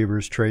 wide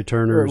receivers, Trey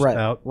Turner's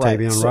out,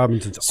 Tavion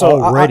Robinson's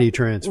already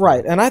transferred.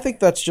 Right, and I think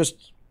that's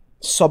just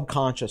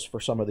subconscious for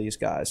some of these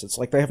guys. It's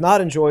like they have not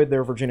enjoyed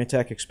their Virginia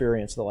Tech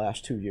experience the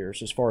last 2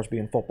 years as far as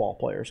being football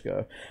players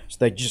go. So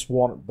they just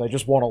want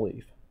to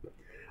leave.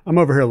 I'm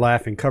over here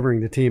laughing, covering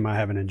the team I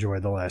haven't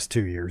enjoyed the last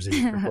 2 years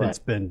either. Right. It's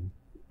been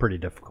pretty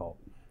difficult.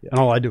 Yeah. And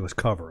all I do is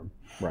cover them.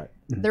 Right.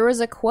 There was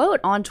a quote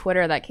on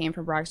Twitter that came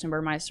from Braxton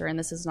Burmeister, and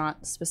this is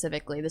not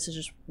specifically. This is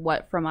just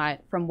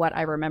from what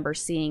I remember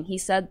seeing. He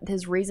said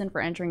his reason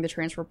for entering the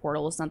transfer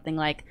portal was something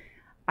like,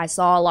 I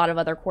saw a lot of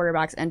other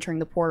quarterbacks entering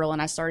the portal,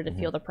 and I started to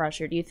feel the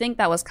pressure. Do you think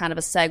that was kind of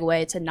a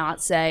segue to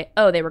not say,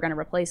 oh, they were going to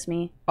replace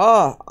me?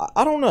 I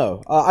don't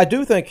know. I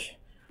do think,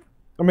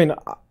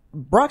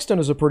 Braxton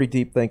is a pretty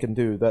deep thinking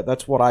dude.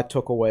 That's what I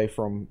took away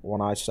from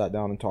when I sat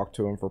down and talked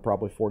to him for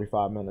probably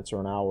 45 minutes or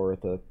an hour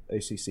at the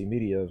ACC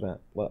media event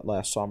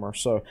last summer.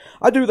 So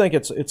I do think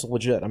it's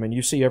legit.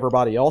 You see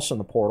everybody else in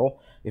the portal.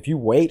 If you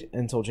wait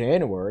until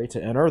January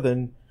to enter,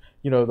 then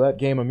that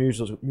game of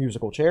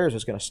musical chairs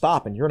is going to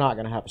stop, and you're not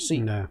going to have a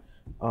seat. No.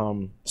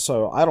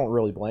 So I don't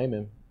really blame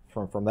him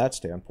from that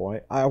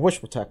standpoint. I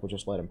wish Tech would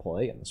just let him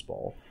play in this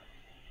bowl.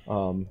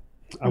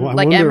 I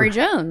wonder, Emory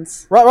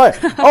Jones. Right.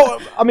 Oh,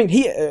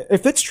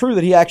 if it's true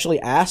that he actually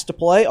asked to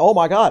play, oh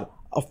my God,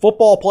 a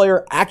football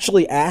player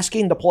actually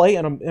asking to play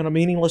in a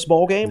meaningless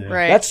bowl game,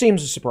 Right. That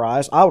seems a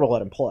surprise. I would have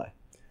let him play.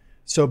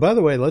 So, by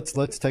the way, let's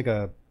take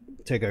a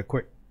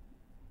quick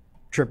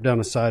trip down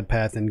a side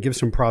path and give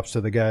some props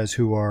to the guys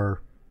who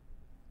are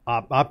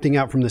opting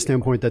out from the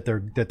standpoint that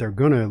they're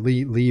going to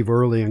leave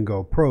early and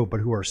go pro,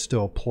 but who are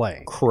still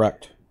playing.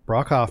 Correct.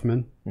 Brock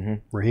Hoffman,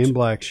 Raheem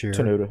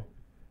Blackshear,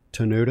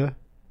 Tenuta.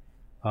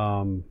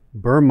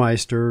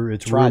 Burmeister,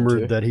 it's Tried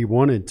rumored to. that he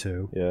wanted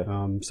to.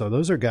 Yeah. So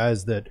those are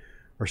guys that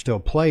are still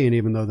playing,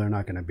 even though they're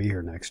not going to be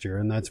here next year,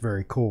 and that's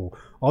very cool.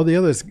 All the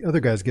other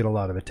guys get a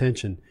lot of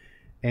attention,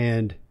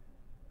 and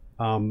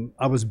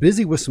I was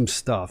busy with some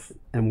stuff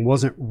and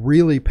wasn't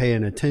really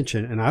paying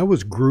attention, and I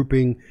was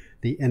grouping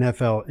the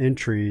NFL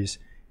entries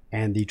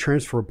and the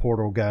transfer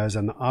portal guys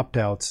and the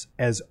opt-outs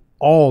as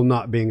all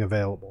not being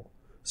available.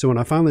 So when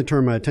I finally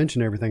turned my attention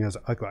to everything, I was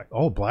like,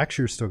 oh,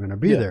 Blackshear's still going to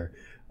be there.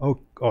 Oh,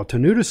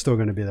 Tenuda's still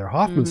going to be there.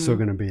 Hoffman's still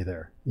going to be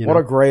there. What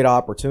a great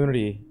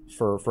opportunity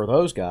for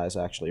those guys,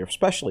 actually,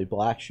 especially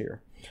Blackshear,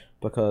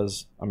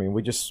 because, I mean,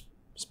 we just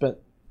spent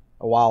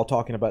a while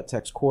talking about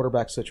Tech's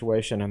quarterback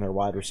situation and their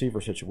wide receiver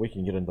situation. We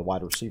can get into the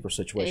wide receiver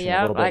situation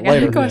a little bit I got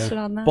later. a question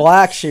on that.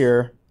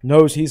 Blackshear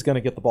knows he's going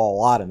to get the ball a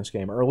lot in this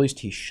game, or at least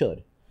he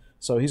should.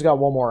 So he's got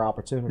one more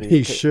opportunity.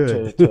 He should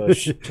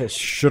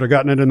have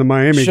gotten it in the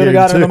Miami game. Should have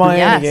gotten in the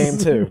Miami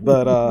Yes. game too.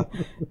 But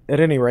at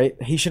any rate,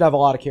 he should have a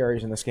lot of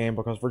carries in this game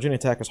because Virginia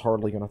Tech is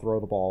hardly going to throw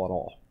the ball at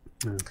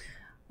all.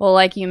 Well,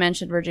 like you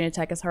mentioned, Virginia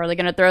Tech is hardly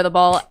going to throw the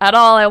ball at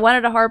all. I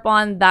wanted to harp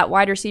on that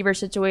wide receiver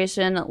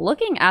situation.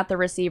 Looking at the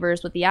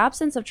receivers, with the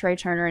absence of Trey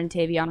Turner and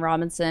Tavion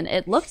Robinson,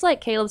 it looks like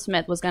Caleb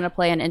Smith was going to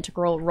play an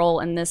integral role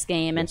in this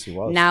game. And Yes, he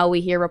was. now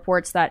we hear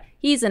reports that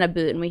he's in a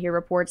boot, and we hear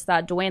reports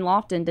that Dwayne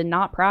Lofton did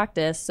not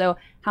practice. So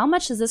how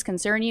much does this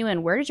concern you,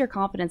 and where does your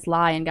confidence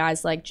lie in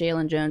guys like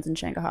Jalen Jones and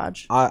Shanka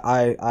Hodge?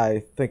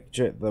 I think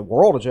the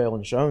world of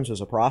Jalen Jones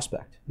is a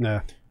prospect.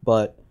 Yeah.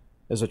 But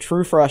as a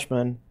true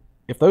freshman,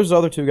 if those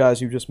other two guys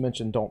you just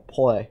mentioned don't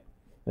play,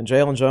 then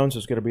Jalen Jones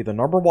is going to be the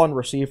number one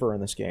receiver in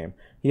this game.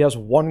 He has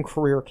one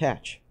career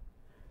catch.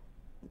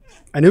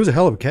 And it was a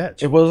hell of a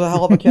catch. It was a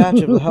hell of a catch.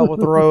 It was a hell of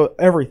a throw,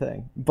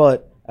 everything.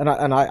 But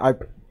I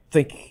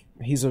think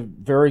he's a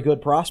very good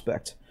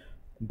prospect.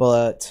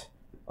 But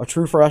a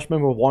true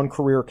freshman with one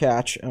career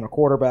catch and a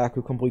quarterback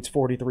who completes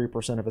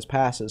 43% of his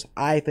passes,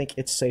 I think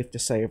it's safe to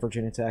say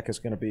Virginia Tech is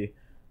going to be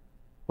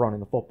running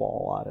the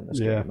football a lot in this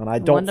game. And I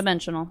don't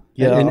One-dimensional.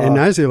 Yeah, and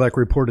Isaac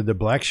reported that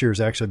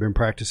Blackshear's actually been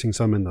practicing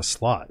some in the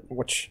slot.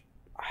 which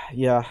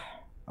yeah.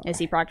 Is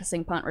he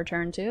practicing punt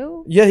return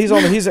too? Yeah, he's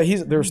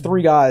there's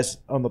three guys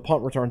on the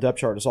punt return depth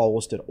chart. It's all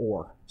listed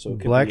or. So it could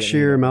be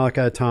Blackshear, any-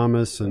 Malachi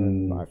Thomas,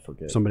 and I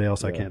forget. somebody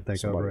else I Yeah, can't think of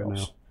somebody right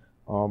else.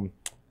 now.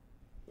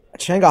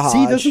 Chenga Hodge.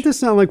 See, doesn't this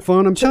sound like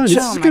fun? I'm telling you,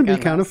 this Oh is my going to be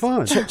goodness. kind of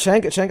fun.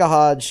 Chenga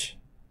Hodge,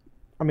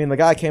 I mean, the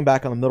guy came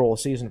back in the middle of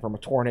the season from a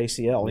torn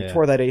ACL. He Yeah.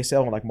 tore that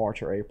ACL in like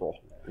March or April.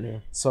 Yeah.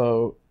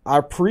 So I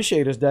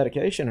appreciate his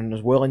dedication and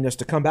his willingness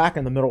to come back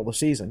in the middle of the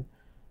season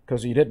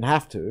because he didn't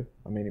have to.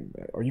 I mean,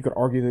 or you could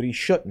argue that he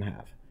shouldn't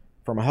have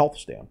from a health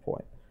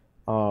standpoint.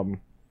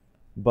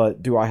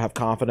 But do I have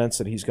confidence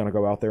that he's going to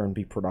go out there and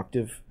be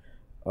productive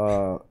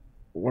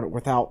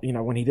without,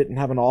 when he didn't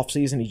have an off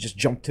season, he just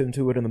jumped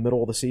into it in the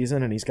middle of the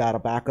season and he's got a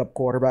backup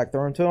quarterback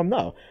throwing to him?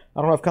 No,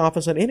 I don't have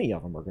confidence that any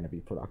of them are going to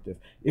be productive.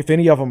 If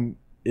any of them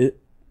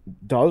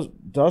does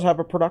have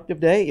a productive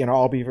day,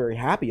 I'll be very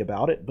happy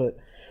about it. But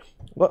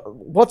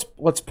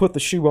let's put the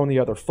shoe on the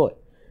other foot.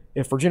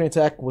 If Virginia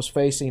Tech was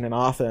facing an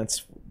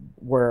offense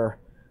where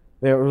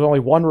there was only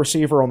one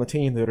receiver on the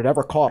team that had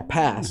ever caught a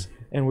pass,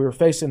 and we were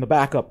facing the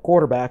backup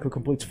quarterback who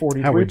completes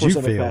 43%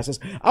 of feel? passes,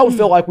 I would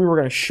feel like we were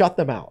going to shut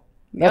them out.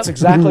 That's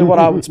exactly what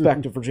I would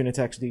expect of Virginia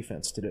Tech's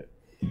defense to do.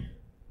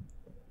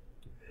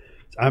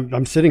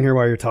 I'm sitting here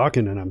while you're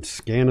talking, and I'm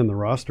scanning the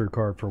roster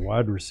card for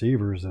wide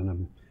receivers, and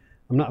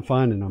I'm not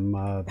finding them.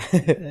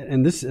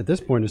 And this at this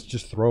point, it's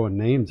just throwing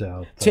names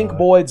out. Tink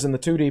Boyd's in the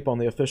two deep on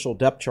the official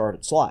depth chart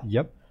at slot.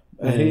 Yep.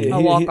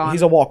 A walk-on.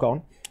 He's a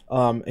walk-on.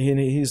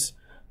 He's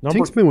number.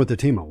 Tink's been with the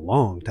team a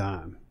long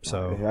time,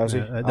 so Has he?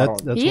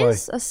 that's He why.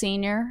 is a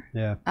senior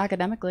Yeah,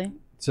 academically.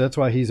 so that's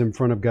why he's in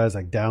front of guys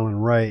like Dallin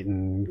Wright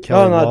and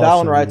Kelly No,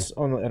 Lawson. Dallin Wright's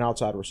an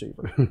outside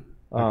receiver.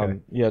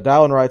 Yeah,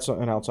 Dallin Wright's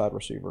an outside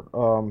receiver.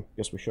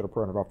 Guess we should have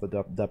printed off the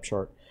depth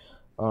chart.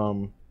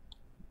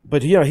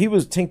 But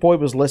Tink Boyd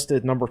was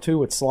listed number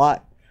 2 at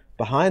slot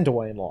behind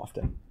Dwayne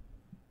Lofton.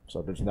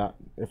 So there's not.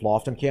 If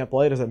Lofton can't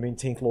play, does that mean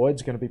Tink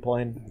Lloyd's going to be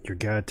playing? Your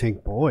guy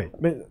Tink Boyd. I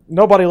mean,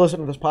 nobody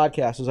listening to this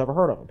podcast has ever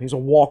heard of him. He's a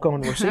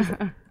walk-on receiver.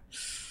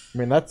 I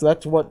mean, that's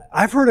what.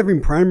 I've heard of him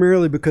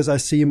primarily because I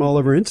see him all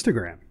over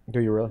Instagram.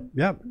 Do you really?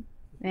 Yep,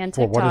 And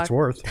for TikTok. what it's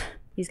worth.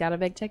 He's got a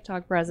big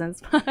TikTok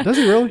presence. Does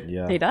he really?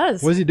 Yeah. He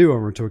does. What does he do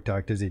over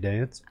TikTok? Does he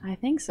dance? I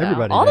think so.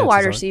 Everybody All the dances wide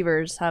on it.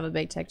 receivers have a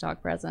big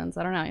TikTok presence.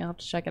 I don't know. You'll have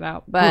to check it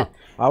out. But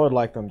I would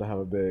like them to have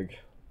a big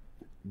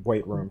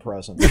weight room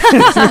presence.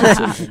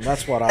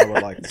 That's what I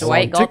would like to see.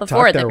 Dwight on TikTok,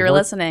 Goldforth, if they're you're work-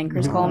 listening,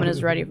 Chris Coleman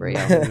is ready for you.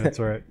 That's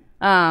right.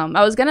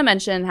 I was going to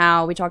mention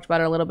how we talked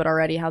about it a little bit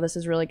already, how this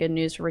is really good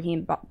news for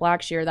Raheem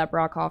Blackshear that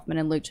Brock Hoffman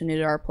and Luke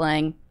Tenuta are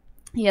playing.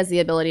 He has the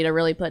ability to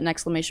really put an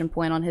exclamation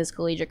point on his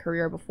collegiate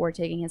career before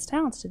taking his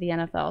talents to the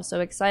NFL. So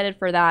excited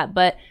for that.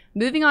 But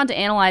moving on to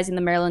analyzing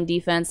the Maryland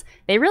defense,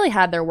 they really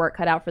had their work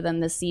cut out for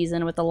them this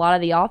season with a lot of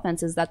the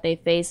offenses that they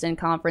faced in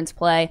conference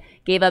play.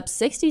 Gave up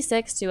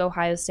 66 to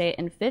Ohio State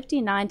and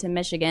 59 to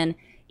Michigan.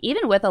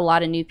 even with a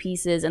lot of new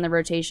pieces in the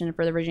rotation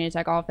for the Virginia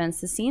Tech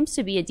offense, this seems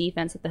to be a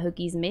defense that the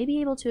Hokies may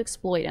be able to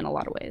exploit in a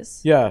lot of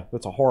ways. Yeah,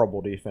 that's a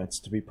horrible defense,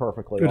 to be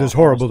perfectly honest. It is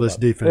horrible, this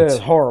defense. It is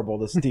horrible,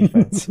 this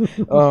defense.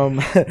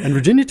 And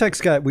Virginia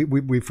Tech's got,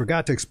 we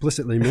forgot to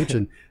explicitly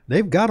mention,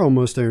 they've got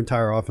almost their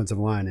entire offensive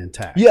line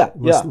intact. Yeah.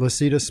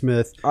 Lacita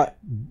Smith,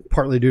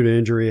 partly due to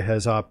injury,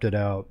 has opted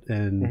out,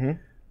 and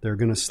they're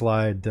going to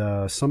slide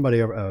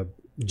somebody,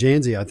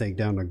 Janzi, I think,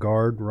 down to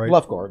guard, right?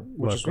 Left guard.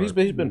 He's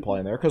been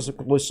playing there because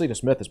Lacita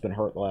Smith has been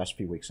hurt the last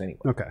few weeks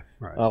anyway. Okay,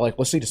 right.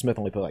 Lacita Smith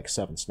only played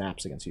 7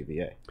 snaps against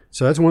UVA.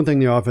 So that's one thing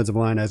the offensive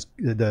line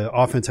the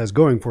offense has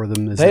going for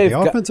them is that the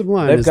offensive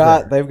line is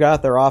there. They've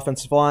got their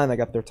offensive line, they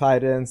got their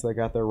tight ends, they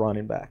got their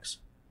running backs,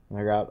 and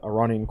they got a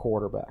running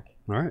quarterback.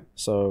 All right.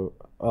 So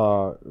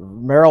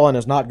Maryland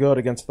is not good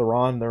against the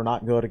run. They're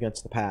not good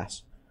against the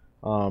pass.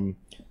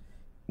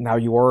 Now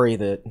you worry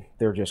that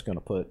they're just going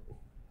to put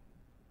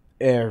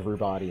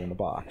everybody in the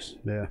box.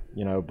 Yeah.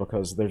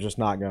 Because they're just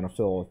not going to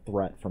feel a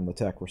threat from the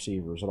Tech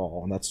receivers at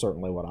all, and that's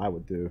certainly what I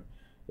would do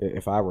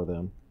if I were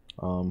them.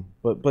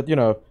 But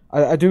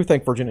I do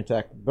think Virginia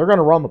Tech, they're going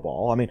to run the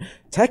ball. I mean,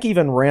 Tech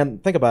even ran.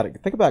 Think about it.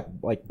 Think about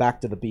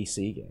back to the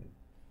BC game.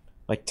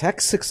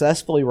 Tech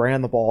successfully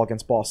ran the ball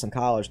against Boston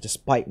College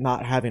despite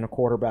not having a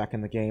quarterback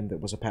in the game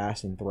that was a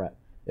passing threat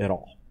at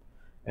all.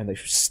 And they're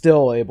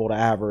still able to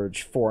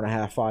average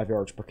 4.5, 5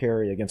 yards per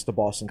carry against a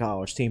Boston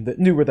College team that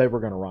knew where they were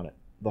going to run it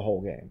the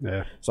whole game.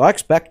 Yeah. So I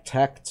expect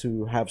Tech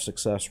to have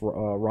success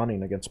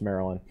running against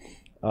Maryland.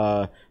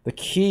 The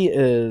key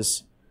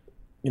is,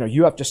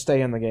 you have to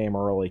stay in the game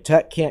early.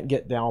 Tech can't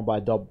get down by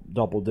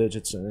double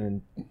digits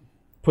and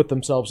put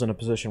themselves in a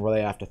position where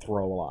they have to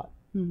throw a lot.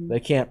 Mm-hmm. They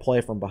can't play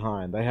from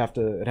behind.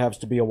 It has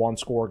to be a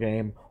one-score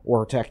game,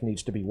 or Tech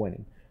needs to be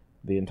winning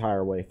the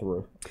entire way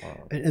through.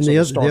 And so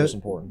the start is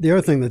important. The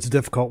other thing that's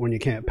difficult when you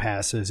can't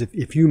pass is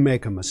if you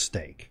make a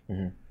mistake,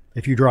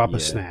 if you drop a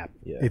snap,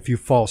 if you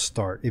false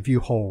start, if you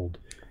hold,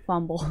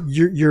 fumble,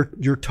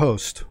 you're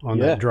toast on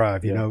that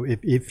drive.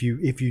 If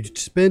you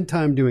spend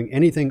time doing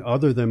anything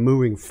other than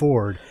moving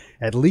forward,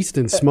 at least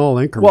in small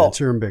increments,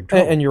 you're in big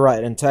trouble. And you're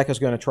right. And Tech is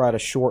going to try to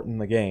shorten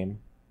the game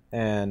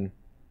and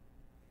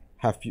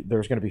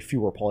there's going to be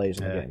fewer plays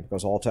in the game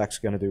because all Tech's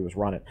going to do is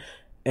run it.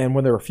 And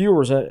when there are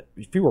fewer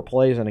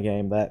plays in a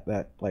game,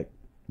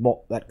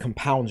 that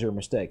compounds your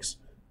mistakes.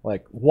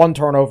 One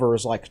turnover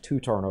is like 2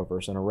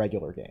 turnovers in a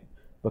regular game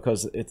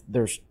because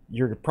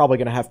you're probably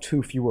going to have 2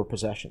 or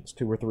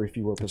 3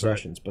 fewer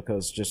possessions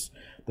because just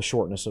the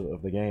shortness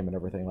of the game and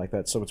everything like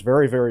that. So it's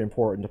very, very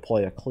important to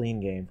play a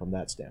clean game from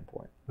that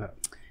standpoint. Yeah.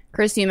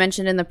 Chris, you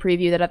mentioned in the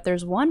preview that if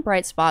there's one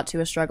bright spot to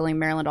a struggling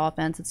Maryland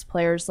offense, it's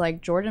players like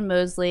Jordan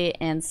Mosley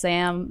and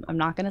Sam. I'm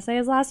not going to say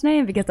his last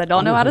name because I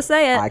don't know how to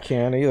say it. I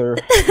can't either.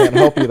 Can't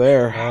help you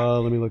there.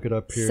 Let me look it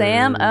up here.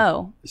 Sam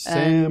O.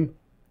 Sam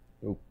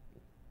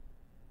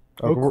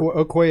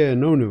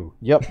Okoye-Enonu.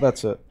 Yep,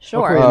 that's it.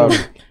 Sure.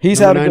 He's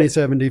had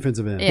 97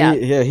 defensive end.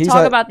 Yeah.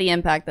 Talk about the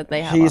impact that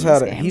they have on this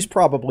game. He's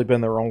probably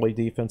been their only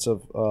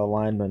defensive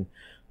lineman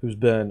who's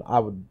been, I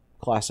would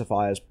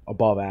classify as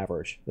above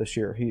average this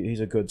year. He's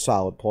a good,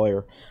 solid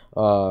player.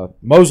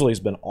 Mosley's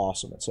been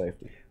awesome at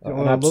safety.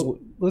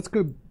 Let's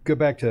go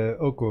back to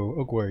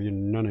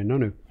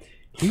Okoye-Enonu.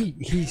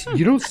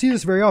 You don't see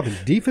this very often.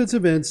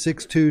 Defensive end,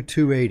 6'2",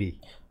 280.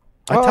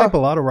 I type a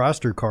lot of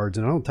roster cards,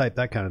 and I don't type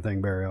that kind of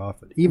thing very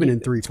often, even in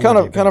 3-4. It's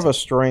kind of a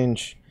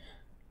strange.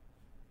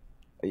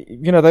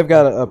 They've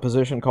got a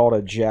position called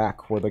a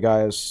jack where the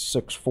guy is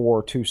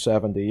 6'4",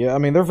 270. Yeah, I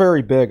mean, they're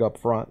very big up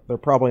front. They're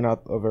probably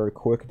not a very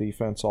quick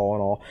defense all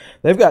in all.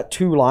 They've got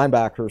 2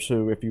 linebackers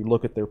who, if you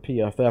look at their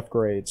PFF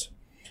grades,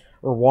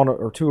 are 1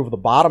 or 2 of the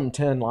bottom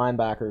 10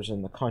 linebackers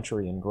in the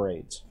country in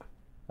grades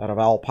out of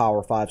all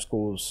Power 5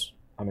 schools.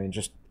 I mean,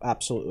 just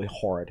absolutely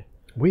horrid.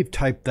 We've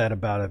typed that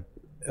about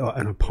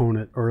an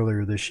opponent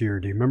earlier this year.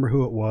 Do you remember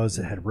who it was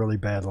that had really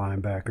bad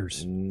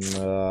linebackers?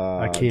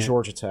 I can't.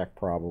 Georgia Tech,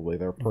 probably.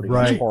 They're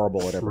pretty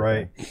horrible at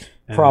everything. Right.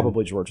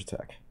 Probably Georgia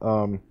Tech.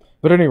 But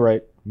at any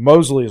rate,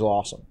 Mosley is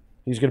awesome.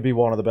 He's going to be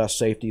one of the best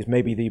safeties,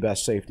 maybe the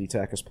best safety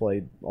Tech has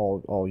played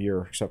all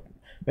year, except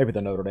maybe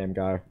the Notre Dame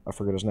guy. I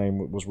forget his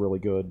name. Was really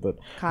good. But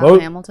Kyle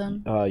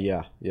Hamilton?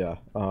 Yeah.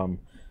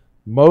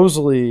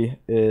 Mosley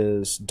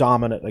is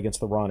dominant against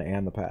the run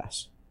and the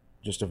pass.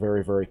 Just a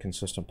very, very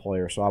consistent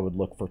player. So I would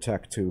look for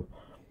Tech to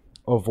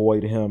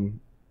avoid him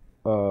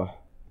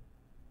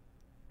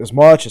as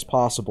much as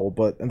possible.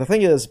 And the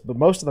thing is,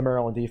 most of the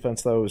Maryland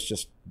defense, though, is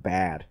just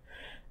bad.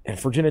 And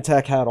if Virginia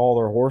Tech had all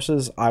their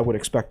horses, I would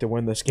expect to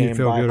win this game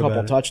by a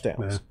couple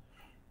touchdowns. Yeah.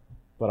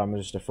 But I'm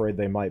just afraid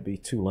they might be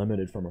too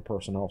limited from a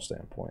personnel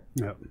standpoint.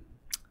 Yep.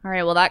 All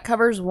right, well, that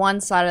covers one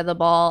side of the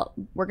ball.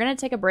 We're going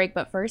to take a break,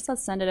 but first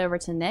let's send it over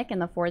to Nick in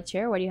the 4th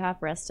chair. What do you have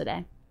for us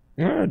today?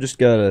 I just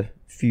got a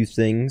few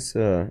things.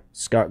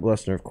 Scott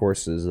Glessner, of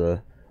course, is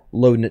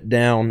loading it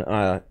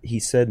down. He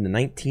said in the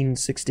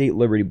 1968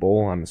 Liberty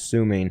Bowl, I'm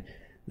assuming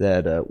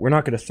that we're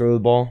not going to throw the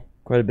ball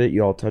quite a bit.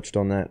 You all touched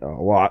on that a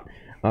lot.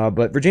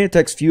 But Virginia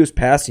Tech's fewest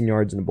passing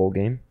yards in a bowl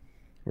game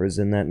was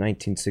in that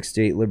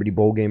 1968 Liberty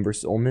Bowl game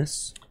versus Ole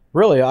Miss.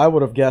 Really, I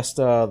would have guessed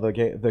the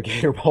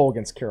Gator Bowl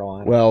against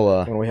Carolina.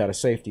 Well, when we had a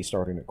safety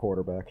starting at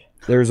quarterback.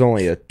 there's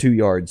only a 2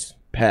 yards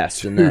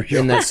pass in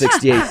that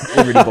 68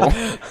 Liberty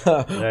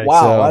Bowl.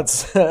 Wow,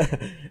 that's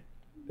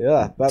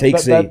yeah.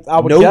 Takes I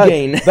would no guess,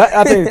 gain.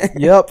 I think.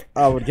 Yep,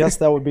 I would guess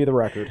that would be the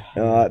record.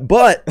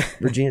 But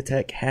Virginia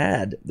Tech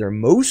had their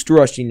most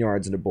rushing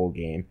yards in a bowl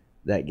game.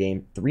 That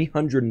game,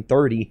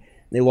 330.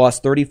 They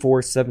lost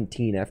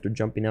 34-17 after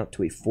jumping out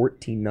to a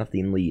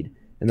 14-0 lead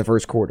in the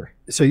first quarter.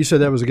 So you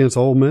said that was against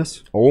Ole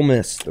Miss? Ole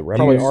Miss, the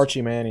Probably Rebels.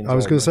 Archie Manning. I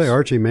was going to say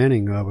Archie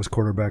Manning was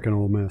quarterback in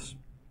Ole Miss.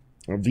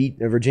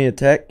 Virginia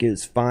Tech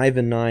is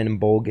 5-9 in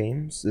bowl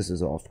games. This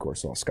is all, of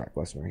course, all Scott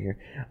Glessner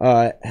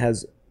right here.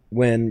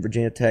 When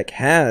Virginia Tech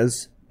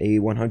has a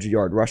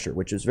 100-yard rusher,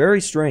 which is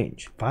very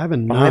strange.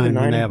 5-9 5-9 when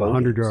they in have a bowl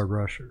 100-yard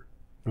rusher.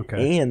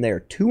 Okay. And they're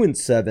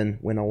 2-7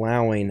 when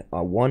allowing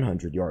a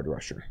 100-yard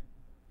rusher.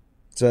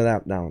 So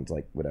that one's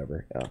like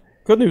whatever.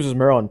 Good news is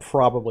Maryland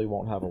probably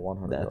won't have a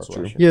 100-yard That's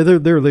true. rusher. Yeah,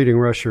 their leading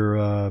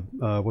rusher,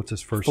 what's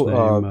his first name?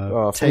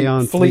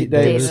 Tayon Fleet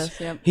Davis.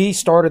 Yep. He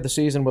started the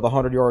season with a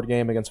 100-yard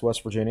game against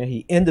West Virginia.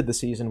 He ended the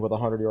season with a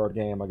 100-yard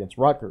game against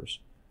Rutgers.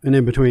 And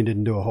in between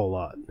didn't do a whole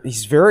lot.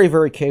 He's very,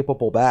 very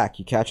capable back.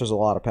 He catches a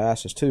lot of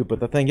passes, too.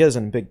 But the thing is,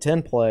 in Big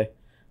Ten play,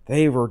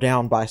 they were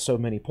down by so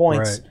many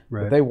points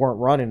Right. that they weren't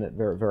running it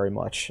very, very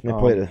much. They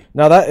played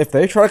now, that if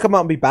they try to come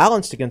out and be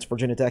balanced against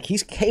Virginia Tech,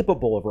 he's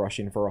capable of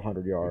rushing for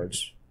 100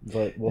 yards.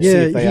 But we'll see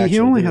if they he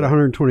only do had that.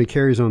 120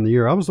 carries on the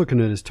year. I was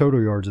looking at his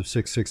total yards of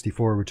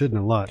 664, which isn't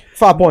a lot.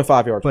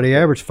 5.5 yards. But he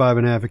averaged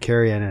 5.5 a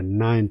carry and had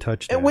 9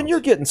 touchdowns. And when you're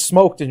getting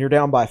smoked and you're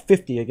down by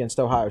 50 against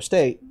Ohio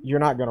State, you're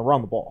not going to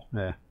run the ball.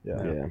 Yeah.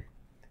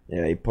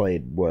 Yeah, he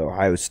played well.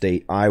 Ohio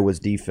State, Iowa's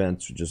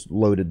defense just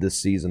loaded this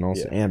season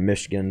also, and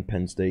Michigan,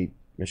 Penn State,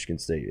 Michigan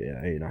State.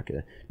 Yeah, you're not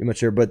going to do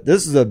much here. But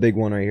this is a big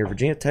one right here.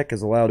 Virginia Tech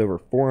has allowed over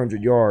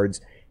 400 yards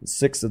in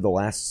 6 of the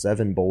last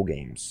 7 bowl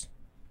games.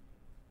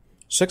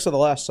 6 of the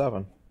last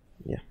 7.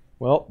 Yeah.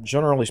 Well,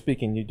 generally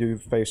speaking, you do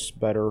face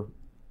better.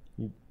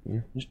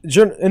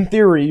 In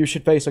theory, you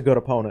should face a good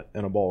opponent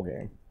in a bowl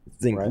game. I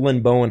think Right.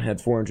 Lynn Bowen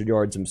had 400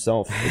 yards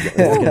himself against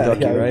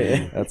Kentucky,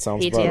 right? That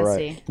sounds about PTSD.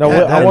 right. No,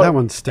 that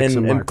one sticks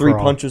in my And 3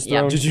 craw. punches Yeah.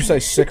 thrown. Did you say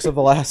 6 of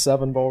the last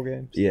 7 bowl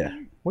games? Yeah.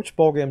 Which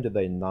bowl game did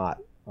they not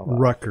allow?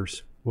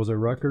 Rutgers. Was it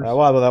Rutgers?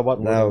 Well, that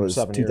wasn't That within was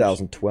 7 years.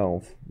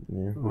 2012.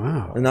 Yeah.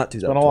 Wow. Not 2012.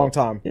 It's been a long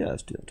time. Yeah,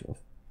 it's 2012.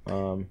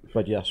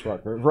 But yes,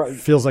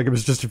 Rutgers. Feels like it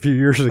was just a few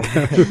years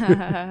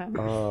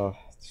ago.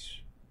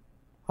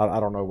 I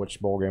don't know which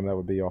bowl game that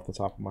would be off the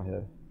top of my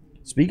head.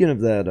 Speaking of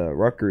that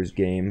Rutgers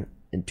game,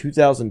 in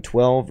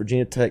 2012,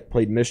 Virginia Tech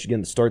played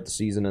Michigan to start the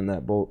season in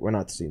that bowl, or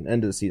not the season,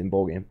 end of the season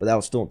bowl game, but that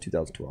was still in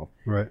 2012.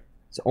 Right.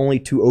 It's only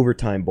 2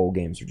 overtime bowl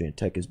games Virginia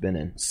Tech has been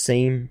in.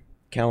 Same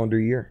calendar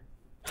year.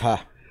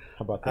 Ha.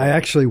 How about that? I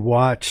actually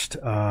watched.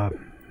 I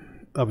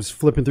was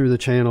flipping through the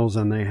channels,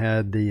 and they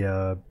had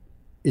the.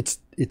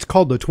 It's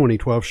called the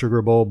 2012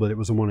 Sugar Bowl, but it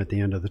was the one at the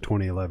end of the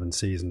 2011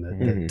 season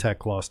that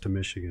Tech lost to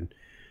Michigan,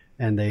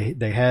 and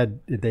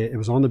it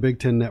was on the Big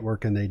Ten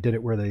Network, and they did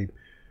it where they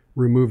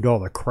removed all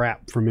the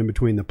crap from in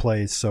between the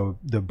plays, so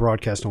the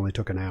broadcast only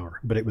took an hour,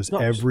 but it was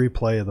every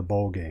play of the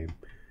bowl game.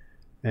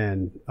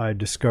 And I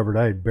discovered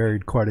I had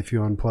buried quite a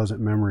few unpleasant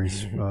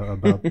memories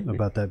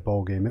about that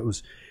bowl game.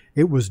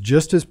 It was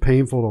just as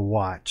painful to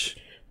watch.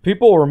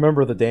 People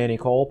remember the Danny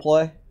Cole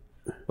play,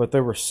 but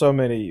there were so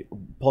many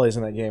plays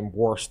in that game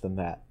worse than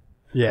that.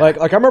 Yeah,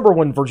 Like I remember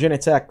when Virginia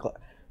Tech,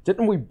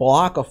 didn't we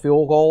block a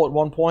field goal at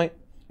one point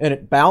and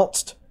it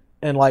bounced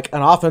and like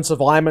an offensive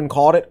lineman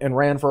caught it and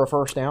ran for a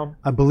first down?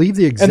 I believe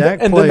the And,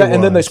 exact and, play then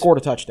they was- scored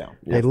a touchdown.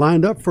 They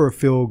lined up for a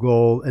field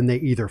goal, and they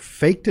either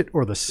faked it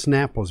or the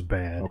snap was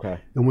bad. Okay.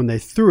 And when they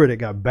threw it, it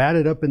got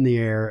batted up in the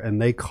air,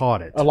 and they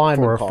caught it A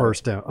lineman for a caught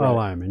first it. down. Right. A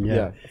lineman,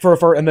 yeah.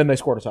 And then they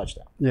scored a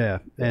touchdown. Yeah.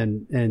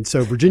 And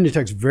so Virginia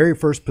Tech's very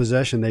first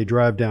possession, they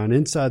drive down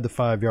inside the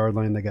 5-yard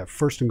line. They got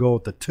first and goal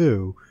at the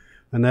 2,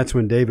 and that's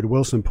when David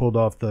Wilson pulled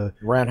off the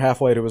 – Ran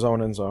halfway to his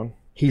own end zone.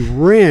 he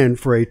ran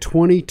for a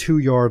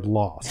 22-yard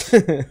loss.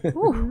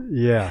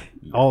 Yeah.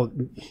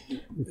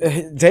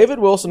 David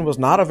Wilson was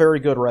not a very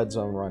good red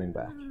zone running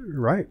back.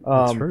 Right.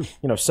 That's true.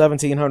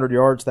 1,700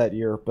 yards that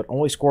year, but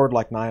only scored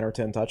like 9 or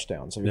 10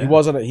 touchdowns. I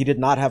mean, he did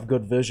not have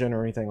good vision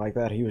or anything like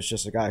that. He was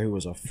just a guy who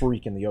was a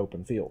freak in the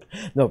open field.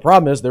 No, the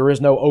problem is there is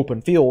no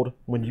open field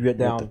when you get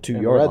down the to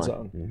 2-yard red line.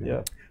 zone. Mm-hmm.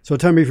 Yeah. So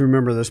tell me if you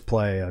remember this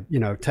play.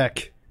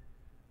 Tech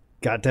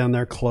got down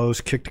there close,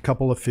 kicked a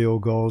couple of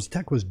field goals.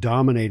 Tech was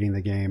dominating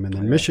the game, and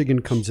then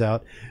Michigan comes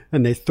out,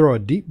 and they throw a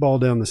deep ball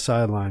down the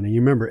sideline. And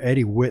you remember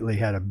Eddie Whitley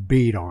had a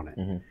beat on it.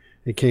 Mm-hmm.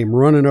 It came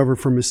running over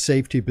from his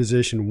safety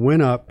position,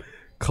 went up,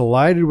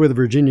 collided with a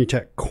Virginia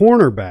Tech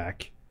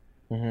cornerback,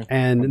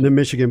 and the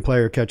Michigan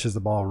player catches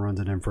the ball and runs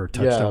it in for a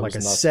touchdown, it like a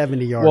was nuts.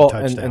 70-yard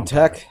touchdown. And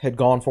Tech had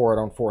gone for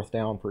it on 4th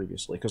down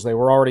previously because they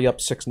were already up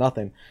 6-0.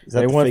 that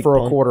They the went fake for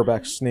a punt?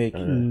 quarterback sneak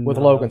with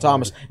Logan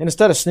Thomas. And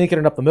instead of sneaking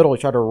it up the middle, he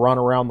tried to run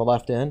around the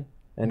left end.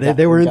 And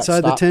They were got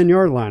inside the stopped.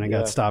 10-yard line and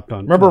got stopped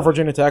on. Remember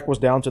Virginia Tech was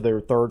down to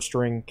their 3rd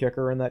string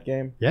kicker in that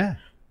game? Yeah.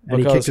 And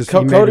he because kicked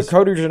his,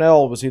 Cody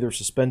Janelle was either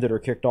suspended or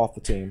kicked off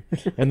the team,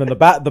 and then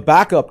the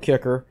backup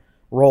kicker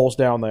rolls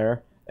down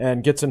there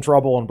and gets in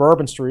trouble on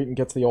Bourbon Street and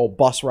gets the old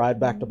bus ride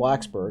back to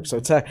Blacksburg. So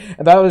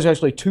and that was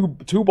actually two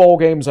bowl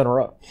games in a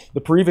row.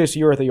 The previous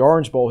year at the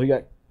Orange Bowl, he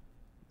got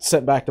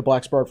sent back to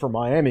Blacksburg from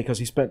Miami because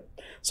he spent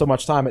so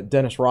much time at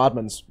Dennis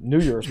Rodman's New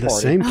Year's party.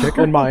 The same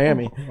kicker in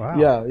Miami.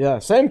 Wow. Yeah,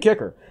 same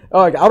kicker.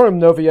 I don't even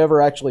know if he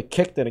ever actually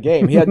kicked in a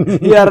game. He had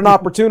an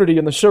opportunity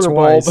in the Sugar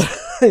Bowl,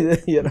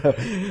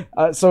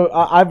 but, so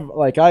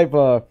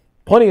I've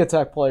plenty of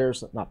Tech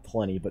players, not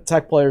plenty, but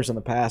Tech players in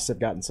the past have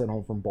gotten sent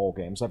home from bowl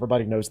games.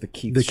 Everybody knows the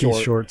Keith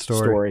Short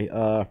story.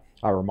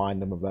 I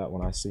remind them of that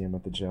when I see him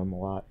at the gym a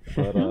lot.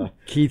 But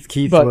Keith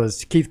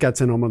got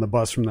sent home on the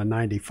bus from the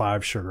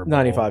 95 Sugar Bowl.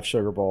 95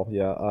 Sugar Bowl,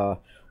 yeah.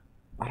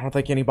 I don't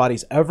think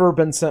anybody's ever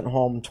been sent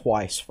home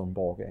twice from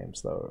bowl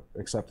games, though,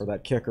 except for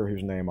that kicker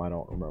whose name I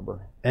don't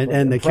remember.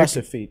 And the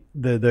impressive feat.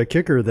 The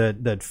kicker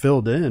that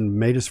filled in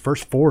made his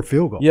first 4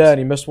 field goals. Yeah, and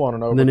he missed one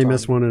in overtime. And then he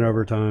missed one in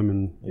overtime.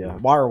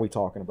 And why are we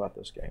talking about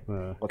this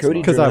game?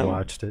 Because I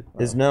watched it.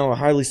 Is now a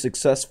highly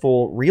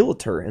successful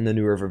realtor in the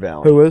New River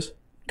Valley. Who is?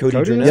 Cody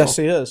Janelle. Yes,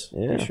 he is.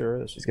 Yeah. He sure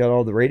is. He's got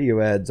all the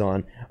radio ads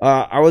on.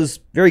 I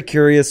was very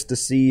curious to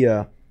see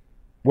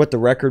what the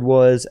record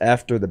was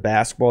after the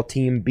basketball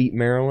team beat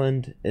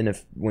Maryland and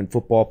when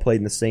football played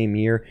in the same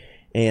year.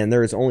 And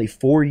there was only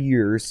 4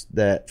 years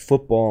that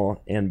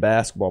football and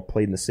basketball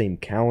played in the same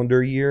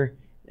calendar year,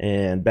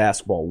 and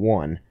basketball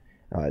won.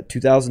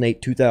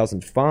 2008,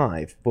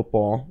 2005,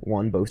 football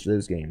won both of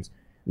those games.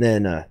 And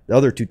then the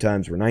other 2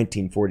 times were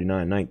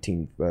 1949,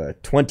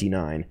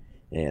 1929,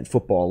 and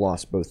football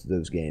lost both of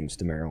those games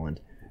to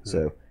Maryland.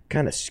 So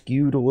kind of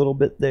skewed a little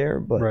bit there,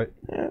 but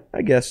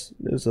I guess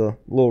it was a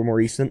little more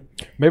recent.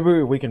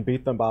 Maybe we can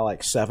beat them by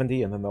like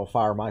 70, and then they'll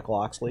fire Mike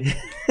Loxley,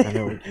 and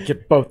then we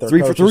get both their 3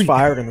 for coaches 3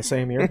 fired in the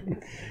same year.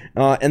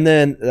 And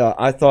then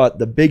I thought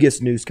the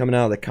biggest news coming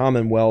out of the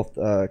Commonwealth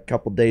a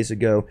couple days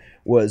ago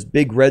was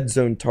big red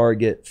zone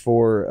target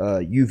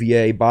for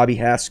UVA. Bobby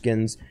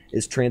Haskins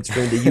is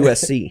transferring to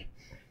USC.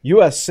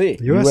 USC.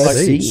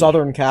 Like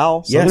Southern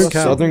Cal? Yes,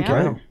 Cal. Southern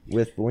Cal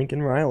with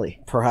Lincoln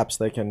Riley. Perhaps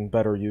they can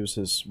better use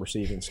his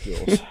receiving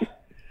skills.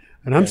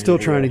 And I'm still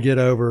trying to get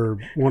over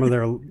one of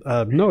their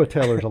Noah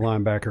Taylor's a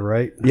linebacker,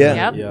 right?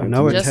 Yeah. Yep.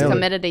 Noah Just Taylor.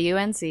 committed to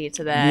UNC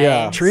today.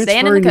 Yeah. Staying in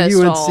the Transferring to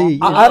Coastal.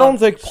 UNC. I don't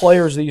think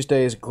players these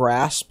days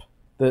grasp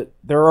that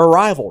there are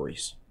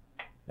rivalries.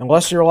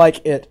 Unless you're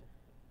like at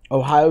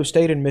Ohio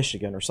State and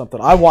Michigan or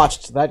something. I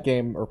watched that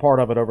game or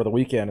part of it over the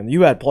weekend, and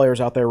you had players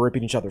out there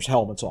ripping each other's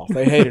helmets off.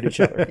 They hated each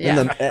other.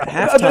 Yeah. At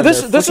halftime,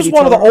 This is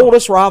one of the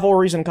oldest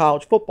rivalries in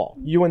college football.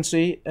 UNC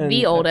and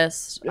The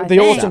oldest. I the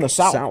oldest think. in the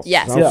South.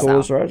 Yes, South yeah.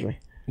 Florida's rivalry.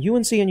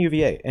 UNC and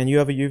UVA, and you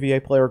have a UVA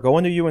player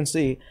going to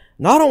UNC.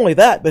 Not only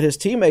that, but his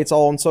teammates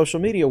all on social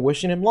media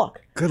wishing him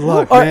luck. Good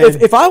luck, All right,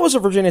 man. if I was a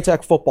Virginia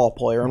Tech football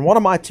player and one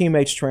of my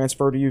teammates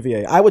transferred to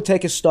UVA, I would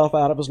take his stuff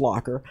out of his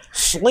locker,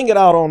 sling it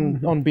out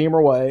on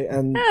Beamer Way,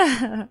 and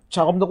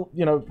tell him to,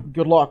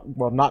 good luck.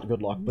 Well, not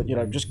good luck, but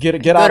just get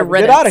out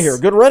of here.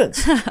 Good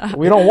riddance.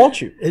 We don't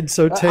want you. And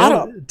so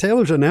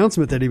Taylor's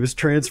announcement that he was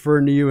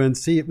transferring to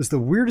UNC, it was the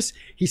weirdest.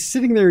 He's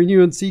sitting there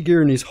in UNC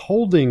gear and he's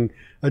holding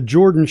a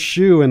Jordan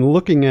shoe and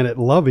looking at it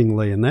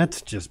lovingly, and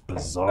that's just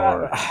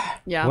bizarre.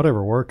 Yeah.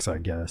 Whatever works, I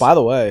guess. By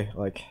the way,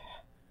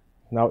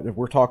 now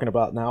we're talking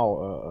about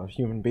a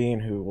human being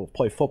who will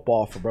play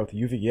football for both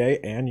UVA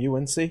and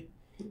UNC.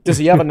 Does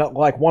he have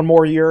one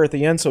more year at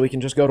the end so he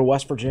can just go to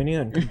West Virginia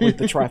and complete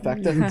the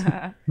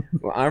trifecta?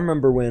 Well, I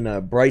remember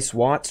when Bryce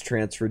Watts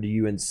transferred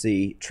to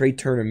UNC, Trey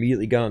Turner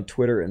immediately got on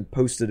Twitter and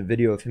posted a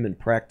video of him in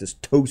practice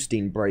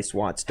toasting Bryce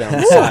Watts down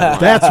the sideline.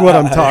 That's what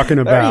I'm talking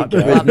about.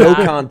 With no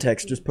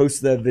context, just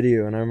posted that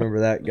video, and I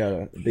remember that got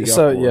a big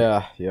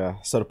uproar. Yeah.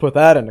 So to put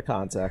that into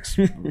context,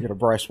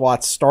 Bryce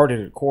Watts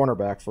started at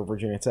cornerback for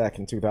Virginia Tech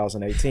in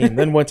 2018,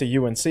 then went to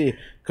UNC,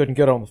 couldn't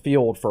get on the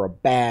field for a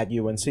bad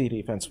UNC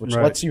defense, which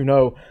lets you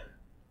know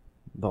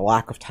the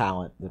lack of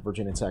talent that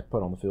Virginia Tech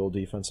put on the field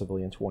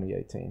defensively in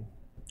 2018.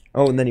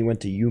 Oh, and then he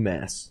went to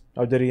UMass.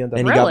 Oh, did he end up?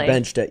 And he got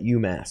benched at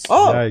UMass.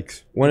 Oh,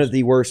 Yikes. One of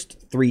the worst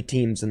 3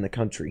 teams in the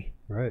country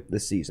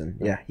this season.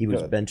 Yeah, he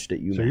was benched at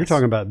UMass. So you're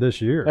talking about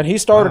this year. and he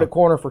started at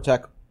corner for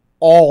Tech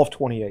all of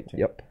 2018.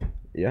 Yep.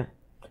 Yeah.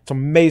 It's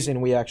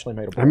amazing we actually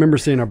made a I remember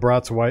seeing a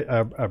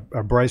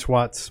Bryce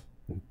Watts,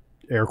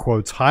 air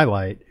quotes,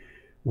 highlight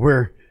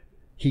where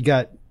he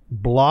got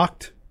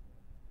blocked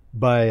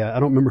by, I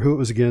don't remember who it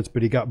was against,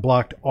 but he got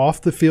blocked off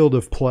the field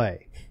of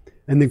play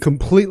and then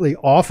completely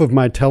off of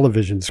my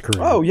television screen.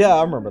 Oh, yeah,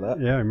 I remember that.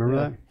 Yeah, I remember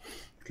that.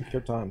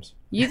 Good times.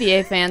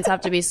 UVA fans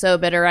have to be so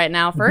bitter right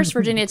now. First,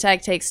 Virginia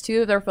Tech takes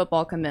 2 of their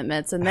football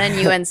commitments, and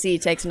then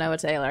UNC takes Noah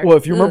Taylor. Well,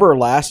 if you remember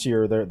last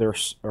year,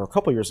 or a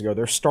couple years ago,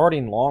 their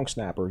starting long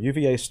snapper,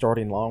 UVA's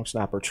starting long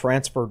snapper,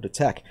 transferred to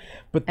Tech.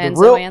 But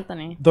Enzo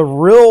Anthony. The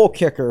real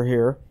kicker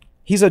here,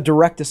 he's a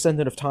direct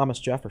descendant of Thomas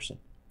Jefferson.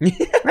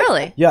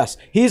 Really? Yes,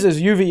 he's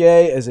as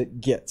UVA as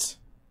it gets.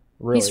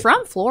 Really. He's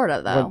from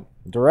Florida, though.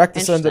 Direct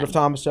descendant of Interesting.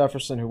 Thomas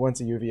Jefferson, who went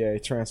to UVA,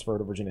 transferred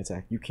to Virginia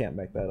Tech. You can't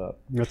make that up.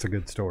 That's a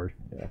good story.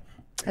 Yeah.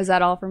 Is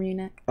that all from you,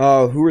 Nick?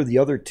 Who are the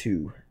other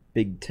two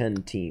Big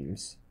Ten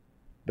teams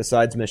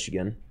besides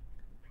Michigan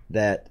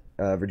that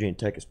Virginia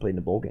Tech has played in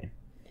a bowl game?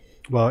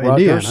 Well,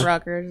 Rutgers. Indiana.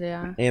 Rutgers,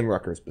 yeah. And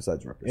Rutgers,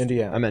 besides Rutgers.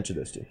 Indiana. I mentioned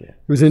those two. Yeah. It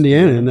was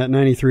Indiana in that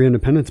 93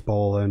 Independence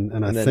Bowl, and I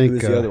And then think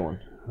who's the other one?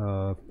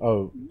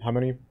 Oh, how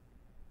many?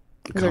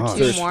 Is there God. So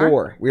two there's more?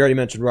 4. We already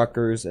mentioned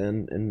Rutgers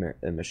and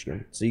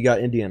Michigan. So you got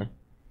Indiana.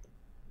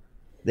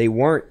 They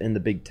weren't in the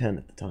Big Ten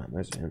at the time.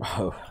 There's a hint.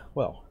 Oh,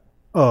 well,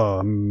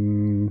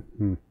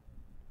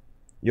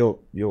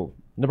 You'll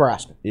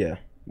Nebraska. yeah,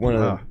 one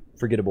of the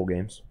forgettable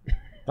games.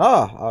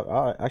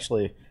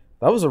 Actually,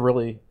 that was a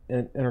really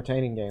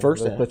entertaining game.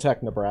 First the half.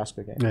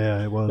 Tech-Nebraska game.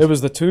 yeah, it was. It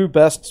was the two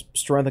best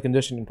strength and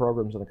conditioning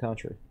programs in the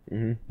country.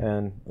 Mm-hmm.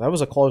 And that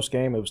was a close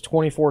game. It was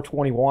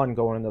 24-21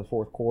 going into the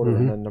fourth quarter,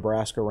 and then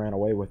Nebraska ran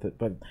away with it.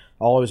 But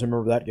I'll always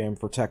remember that game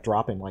for Tech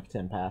dropping like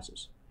 10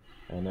 passes.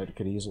 And it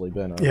could easily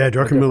been a Yeah,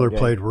 Druckenmiller different game.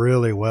 played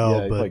really well.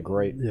 Yeah, he but, played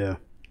great. Yeah.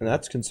 And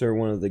that's considered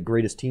one of the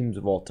greatest teams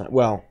of all time.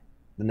 Well,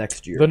 the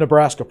next year. The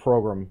Nebraska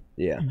program.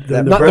 Yeah.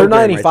 The Their program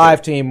right 95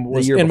 there. team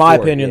was, year in my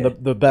before, opinion, yeah.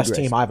 the best Aggressive.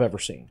 team I've ever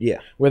seen.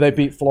 Yeah. Where they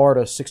beat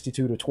Florida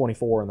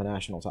 62-24 in the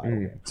national title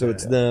game. So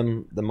it's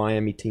them, the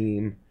Miami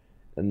team,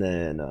 and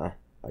then I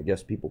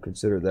guess people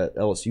consider that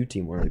LSU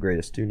team one of the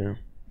greatest too now.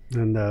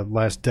 And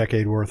last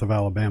decade worth of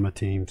Alabama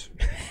teams.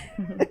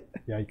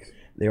 Yikes.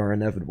 They are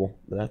inevitable.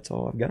 But that's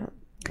all I've got.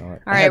 All I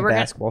right, had we're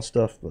gonna, basketball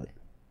stuff, but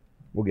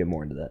we'll get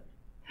more into that.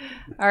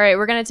 all right,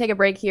 we're going to take a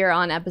break here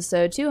on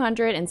episode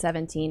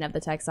 217 of the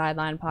Tech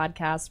Sideline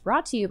podcast,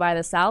 brought to you by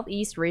the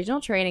Southeast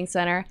Regional Training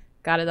Center.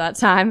 Got it that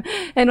time.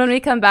 And when we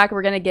come back,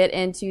 we're going to get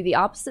into the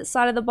opposite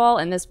side of the ball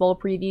in this bowl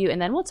preview,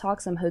 and then we'll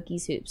talk some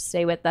Hokies hoops.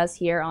 Stay with us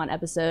here on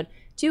episode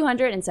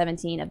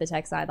 217 of the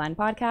Tech Sideline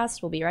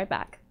podcast. We'll be right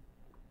back.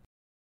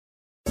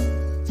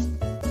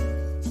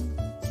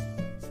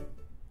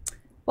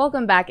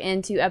 Welcome back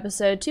into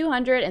episode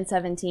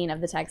 217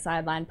 of the Tech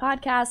Sideline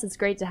podcast. It's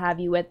great to have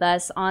you with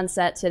us. On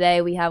set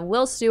today, we have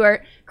Will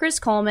Stewart, Chris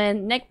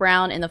Coleman, Nick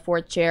Brown in the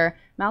fourth chair,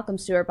 Malcolm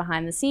Stewart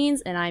behind the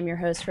scenes, and I'm your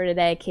host for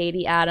today,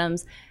 Katie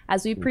Adams.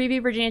 As we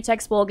preview Virginia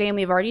Tech's bowl game,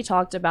 we've already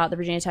talked about the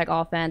Virginia Tech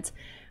offense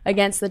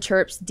against the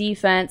Terps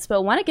defense,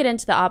 but want to get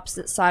into the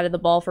opposite side of the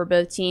ball for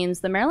both teams.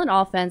 The Maryland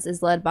offense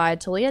is led by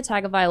Talia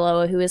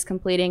Tagovailoa, who is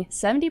completing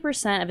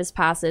 70% of his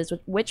passes,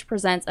 which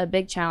presents a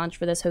big challenge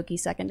for this Hokie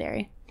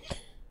secondary.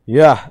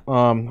 Yeah,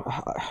 11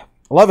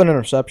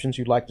 interceptions.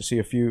 You'd like to see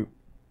a few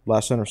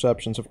less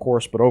interceptions, of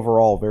course, but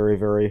overall, very,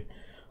 very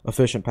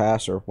efficient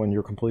passer when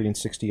you're completing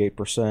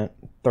 68%,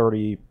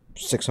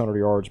 3,600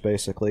 yards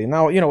basically.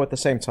 Now, at the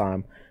same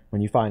time,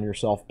 when you find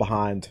yourself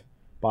behind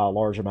by a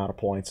large amount of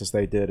points, as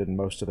they did in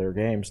most of their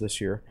games this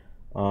year,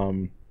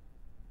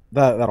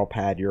 that'll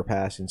pad your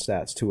passing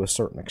stats to a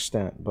certain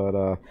extent.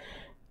 But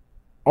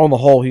on the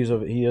whole, he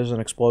is an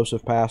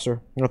explosive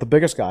passer. The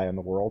biggest guy in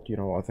the world.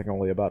 I think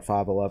only about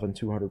 5'11",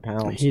 200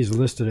 pounds. He's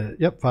listed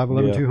at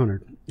 5'11", Yeah.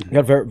 200.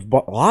 Got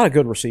a lot of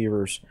good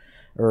receivers,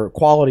 or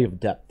quality of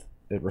depth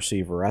at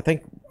receiver. I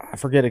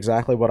forget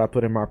exactly what I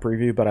put in my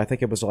preview, but I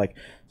think it was like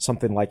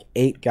something like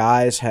 8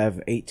 guys have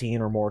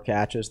 18 or more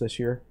catches this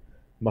year.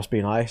 Must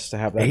be nice to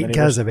have that 8 many.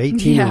 guys of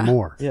 18 Yeah. or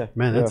more. Yeah,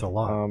 Man, that's yeah. a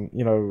lot.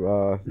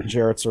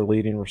 Jarrett's their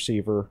leading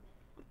receiver.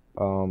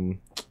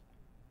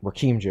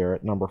 Rakeem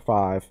Jarrett, number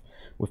 5,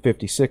 with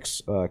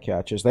 56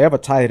 catches. They have a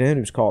tight end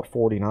who's caught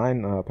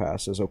 49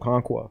 passes,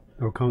 Okonkwo,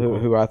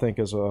 who I think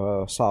is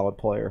a solid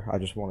player. I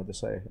just wanted to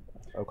say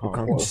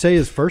Okonkwo. Say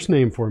his first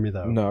name for me,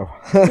 though. No.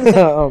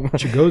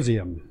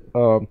 Chigosium.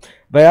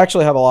 They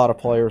actually have a lot of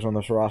players on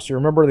this roster.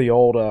 Remember the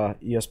old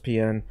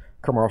ESPN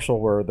commercial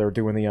where they're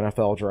doing the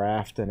NFL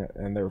draft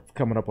and they're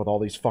coming up with all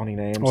these funny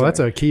names? Oh, that's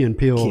a Key and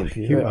Peele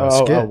skit.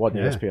 it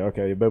wasn't Yeah. ESPN.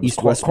 Okay, but it was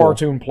East-West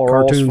cartoon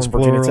plurals Cartoons from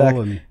Virginia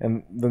plural Tech,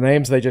 and the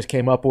names they just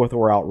came up with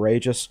were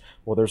outrageous.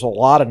 Well, there's a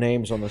lot of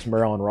names on this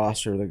Maryland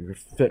roster that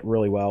fit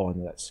really well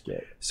into that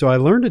skit. So I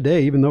learned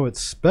today, even though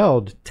it's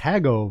spelled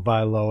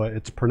Tagovailoa,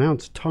 it's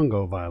pronounced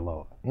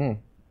Tungovailoa.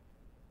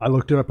 I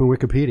looked it up in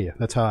Wikipedia.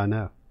 That's how I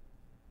know.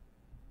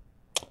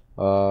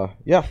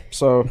 Yeah,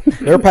 so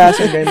their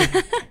passing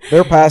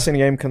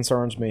game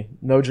concerns me.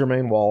 No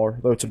Jermaine Waller,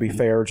 though to be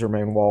fair,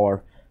 Jermaine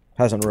Waller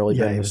hasn't really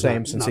Yeah, been he the was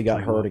same not- since not he got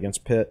playing hurt well.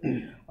 against Pitt.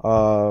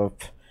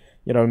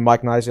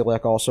 Mike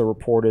Nizialek also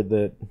reported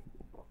that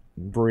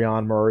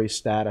Breon Murray's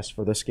status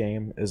for this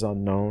game is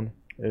unknown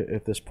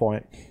at this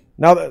point.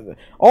 Now,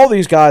 all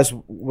these guys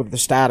with the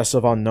status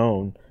of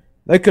unknown,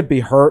 they could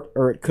be hurt,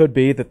 or it could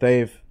be that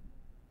they've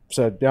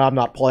said, "Yeah, I'm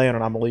not playing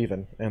and I'm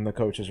leaving," and the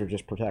coaches are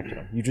just protecting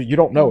them. You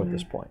don't know at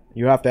this point.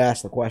 You have to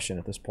ask the question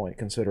at this point,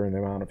 considering the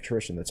amount of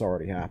attrition that's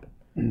already happened.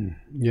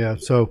 Yeah,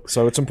 so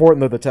So it's important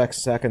that the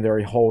Texas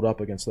secondary hold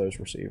up against those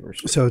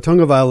receivers.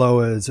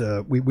 Tungovailoa is,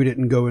 we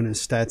didn't go into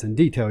his stats in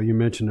detail. You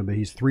mentioned him, but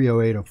he's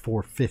 308 of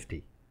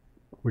 450,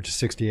 which is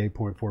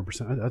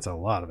 68.4%. That's a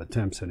lot of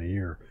attempts in a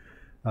year.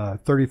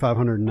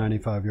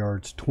 3,595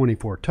 yards,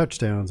 24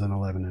 touchdowns, and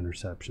 11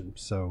 interceptions.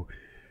 So,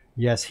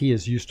 yes, he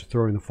is used to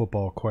throwing the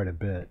football quite a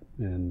bit.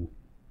 And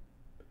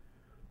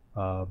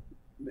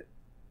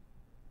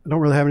I don't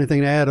really have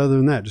anything to add other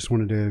than that. Just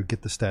wanted to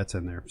get the stats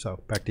in there.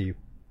 So back to you.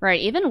 Right,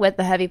 even with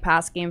the heavy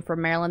pass game for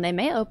Maryland, they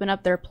may open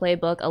up their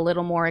playbook a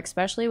little more,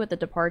 especially with the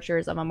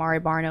departures of Amari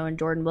Barno and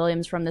Jordan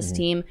Williams from this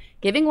team,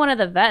 giving one of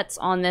the vets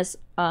on this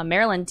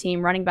Maryland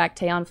team, running back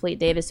Tayon Fleet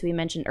Davis, who we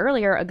mentioned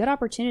earlier, a good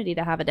opportunity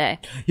to have a day.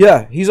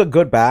 Yeah, he's a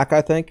good back,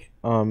 I think.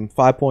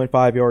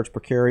 5.5 yards per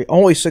carry,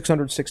 only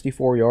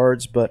 664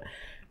 yards, but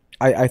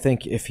I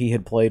think if he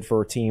had played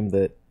for a team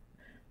that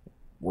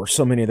where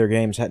so many of their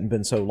games hadn't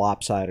been so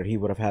lopsided, he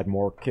would have had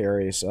more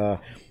carries.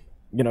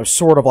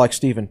 Sort of like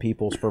Stephen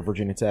Peoples for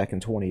Virginia Tech in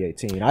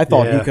 2018. I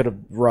thought he could have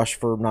rushed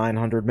for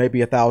 900,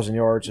 maybe 1,000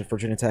 yards if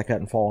Virginia Tech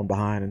hadn't fallen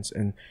behind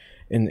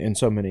in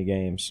so many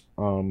games.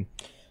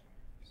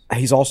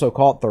 He's also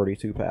caught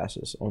 32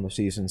 passes on the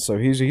season, so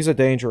he's a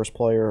dangerous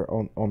player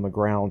on the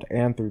ground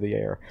and through the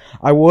air.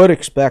 I would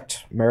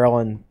expect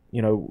Maryland,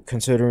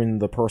 considering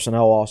the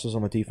personnel losses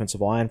on the defensive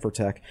line for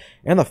Tech,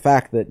 and the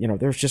fact that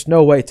there's just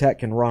no way Tech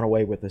can run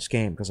away with this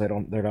game because they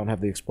don't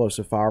have the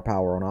explosive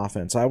firepower on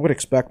offense. I would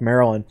expect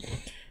Maryland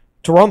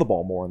to run the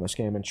ball more in this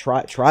game and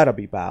try to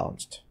be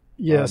balanced.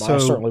 Yeah, I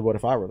certainly would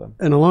if I were them.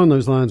 And along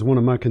those lines, one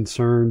of my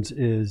concerns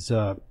is,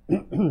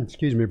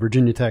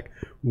 Virginia Tech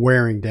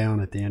wearing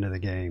down at the end of the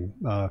game.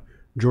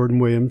 Jordan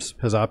Williams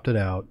has opted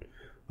out.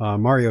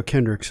 Mario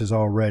Kendricks is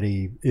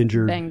already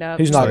injured. Banged up.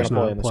 He's not So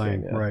going to play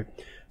in this game. Yeah. Right.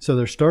 So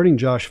they're starting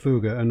Josh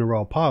Fuga and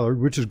Narelle Pollard,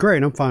 which is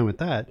great. I'm fine with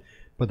that.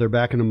 But they're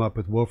backing him up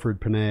with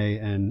Wilfred Panay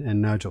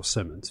and Nigel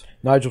Simmons.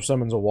 Nigel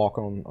Simmons will walk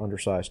on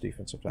undersized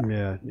defensive tackle.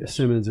 Yeah. Yes.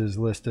 Simmons is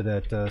listed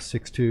at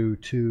 6'2",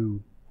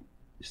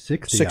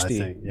 260, 60,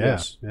 I think. Yeah.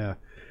 yes. Yeah.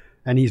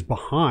 And he's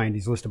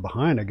listed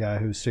behind a guy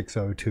who's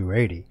 6'0",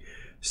 280.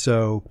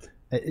 So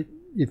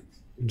if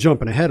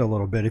jumping ahead a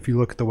little bit, if you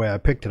look at the way I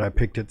picked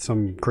it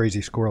some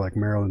crazy score like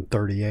Maryland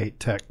 38,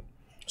 Tech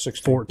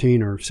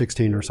 14 or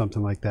 16 or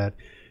something like that.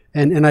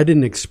 And I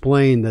didn't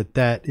explain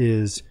that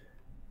is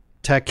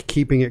Tech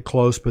keeping it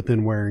close but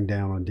then wearing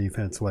down on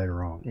defense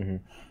later on. Mm-hmm.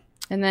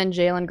 And then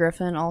Jalen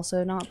Griffin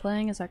also not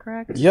playing, is that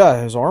correct?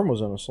 Yeah, his arm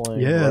was in a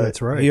sling. Yeah,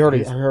 that's right. He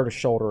hurt his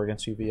shoulder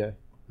against UVA.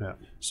 Yeah.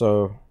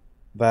 So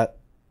that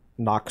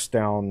knocks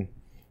down.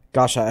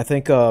 Gosh, I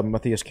think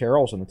Matthias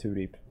Carroll's in the 2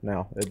 deep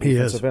now at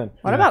defensive end.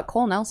 What about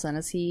Cole Nelson?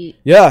 Is he?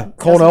 Yeah,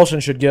 Cole Nelson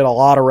should get a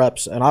lot of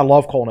reps, and I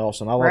love Cole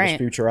Nelson. I love his Right.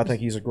 future. I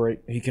think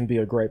he can be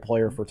a great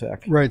player for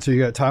Tech. Right, so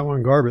you got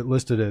Tywan Garbett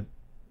listed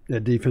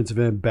at defensive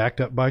end, backed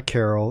up by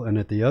Carroll, and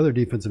at the other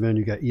defensive end,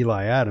 you got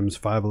Eli Adams,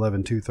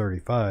 5'11",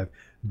 235,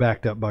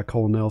 backed up by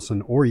Cole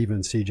Nelson or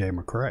even C.J.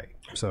 McCray.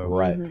 So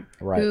Right.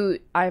 Who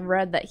I've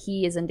read that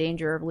he is in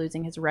danger of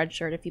losing his red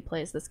shirt if he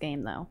plays this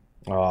game, though.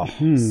 Oh. So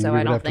we I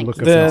would don't have to think look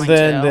he's up going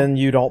to. Then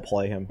you don't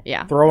play him.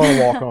 Yeah. Throw in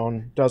a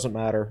walk-on. Doesn't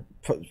matter.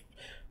 Put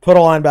a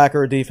linebacker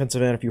or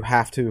defensive end if you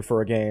have to for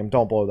a game.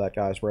 Don't blow that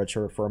guy's red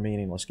shirt for a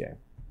meaningless game.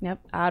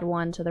 Yep, add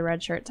 1 to the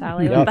red shirt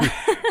tally. Yep.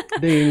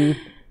 ding.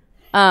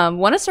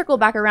 Want to circle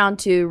back around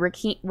to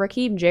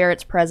Rakeem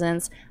Jarrett's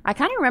presence. I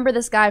kind of remember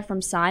this guy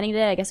from signing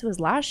day. I guess it was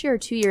last year or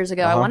 2 years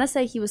ago. I want to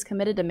say he was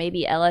committed to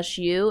maybe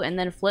LSU and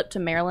then flipped to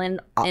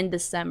Maryland in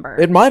December.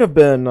 It might have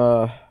been,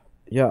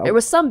 It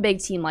was some big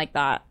team like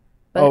that.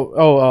 But it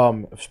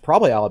was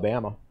probably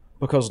Alabama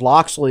because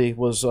Loxley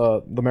was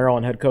the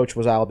Maryland head coach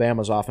was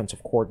Alabama's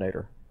offensive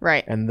coordinator.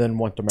 right. And then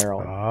went to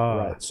Maryland.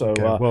 Right. So,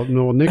 Okay. Well,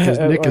 no, Nick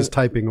is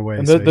typing away.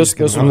 and So this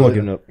I'm was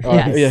looking up.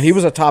 Yes. Yeah, he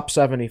was a top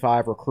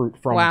 75 recruit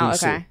from Wow,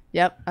 DC. okay.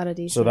 Yep, out of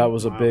DC. So that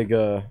was a big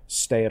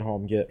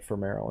stay-at-home get for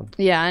Maryland.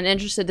 Yeah, and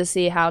interested to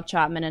see how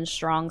Chapman and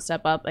Strong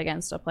step up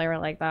against a player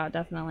like that,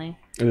 definitely.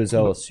 It was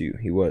LSU.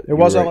 It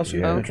was LSU.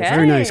 Yeah. Okay.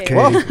 Very nice, Kate.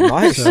 Well,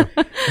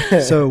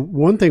 nice. So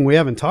one thing we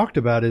haven't talked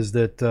about is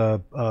that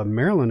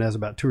Maryland has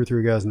about 2 or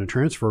 3 guys in the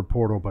transfer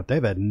portal, but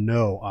they've had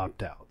no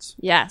opt-outs.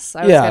 Yes,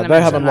 I was Yeah, gonna they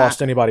mention haven't that.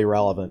 lost anybody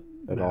relevant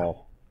at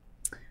all.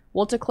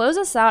 Well, to close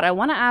us out, I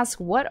want to ask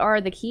what are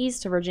the keys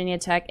to Virginia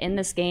Tech in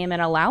this game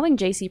and allowing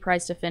J.C.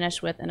 Price to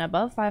finish with an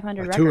above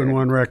 500 record?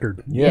 2-1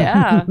 record.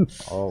 Yeah.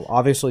 Oh,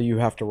 obviously, you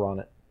have to run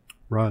it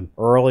Run.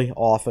 early,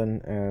 often,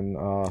 and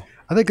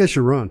I think they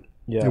should run.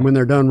 Yeah. And when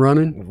they're done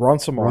running, run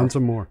some more. run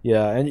some more.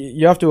 Yeah, and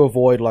you have to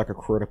avoid like a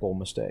critical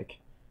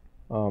mistake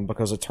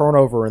because a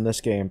turnover in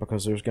this game,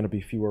 because there's going to be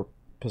fewer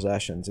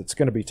possessions, it's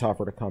going to be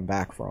tougher to come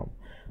back from.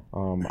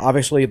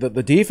 Obviously,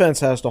 the defense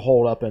has to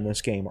hold up in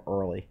this game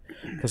early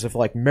because if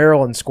like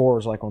Maryland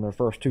scores like on their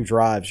first 2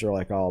 drives, you're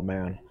like, oh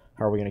man,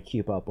 how are we going to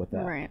keep up with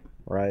that?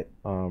 Right.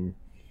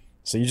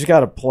 So you just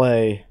got to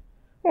play.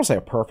 I won't say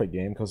a perfect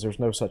game because there's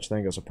no such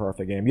thing as a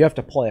perfect game. You have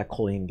to play a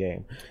clean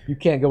game. You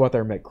can't go out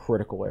there and make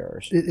critical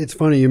errors. It's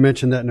funny you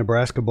mentioned that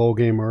Nebraska bowl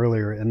game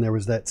earlier, and there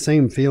was that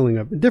same feeling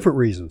of different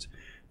reasons,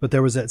 but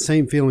there was that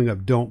same feeling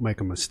of don't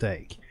make a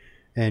mistake.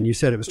 And you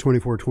said it was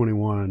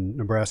 24-21,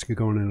 Nebraska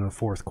going into the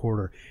fourth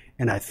quarter.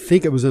 And I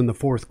think it was in the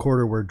fourth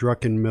quarter where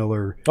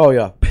Druckenmiller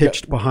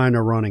pitched behind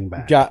a running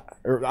back.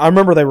 I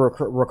remember they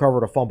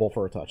recovered a fumble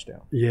for a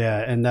touchdown. Yeah,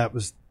 and it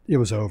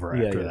was over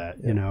after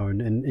that, you know.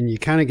 And you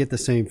kind of get the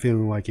same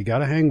feeling like you got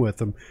to hang with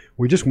them.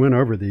 We just went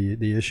over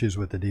the issues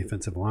with the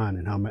defensive line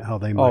and how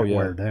they might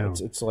wear down.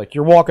 It's like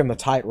you're walking the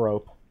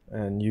tightrope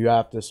and you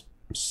have to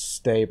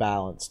stay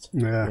balanced.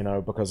 Yeah. You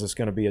know, because it's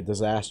going to be a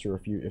disaster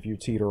if you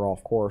teeter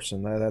off course,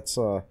 and that's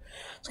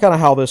it's kind of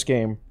how this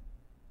game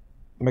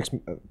makes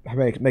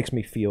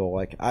me feel.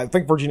 Like I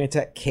think Virginia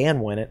Tech can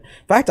win it.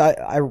 In fact,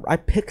 I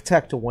picked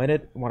Tech to win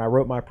it when I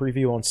wrote my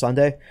preview on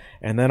Sunday,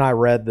 and then I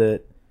read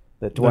that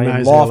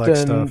Dwayne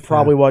Lofton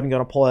probably wasn't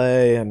going to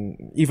play,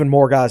 and even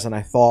more guys than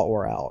I thought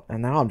were out.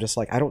 And now I'm just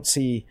like, I don't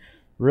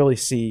really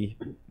see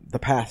the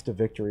path to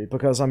victory,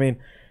 because I mean,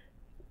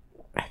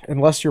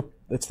 unless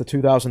it's the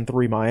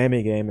 2003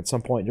 Miami game, at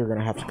some point you're going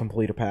to have to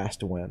complete a pass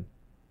to win,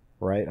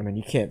 right? I mean,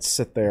 you can't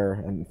sit there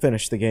and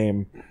finish the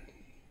game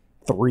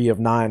 3 of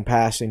 9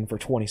 passing for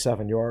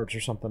 27 yards or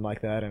something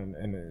like that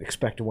and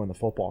expect to win the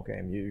football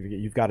game.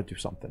 You've got to do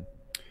something.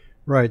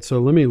 Right. So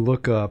let me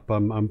look up.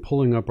 I'm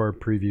pulling up our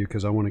preview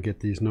because I want to get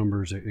these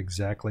numbers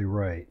exactly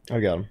right. I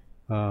got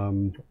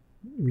them.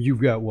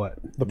 You've got what?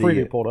 The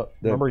preview pulled up.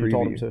 Remember you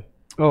told him to.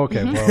 Oh,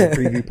 okay. Well,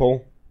 preview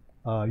poll.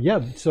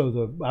 Yeah.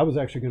 So I was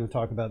actually going to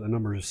talk about the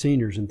numbers of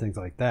seniors and things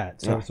like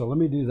that. So let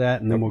me do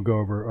that, and then we'll go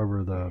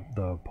over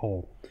the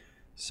poll.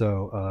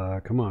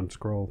 So come on,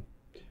 scroll.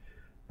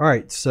 All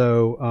right,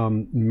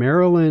 so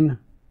Maryland,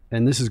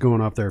 and this is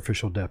going off their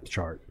official depth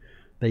chart.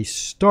 They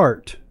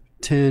start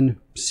 10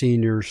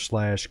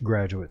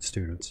 seniors/graduate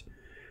students,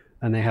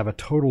 and they have a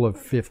total of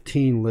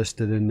 15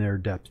 listed in their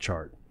depth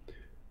chart.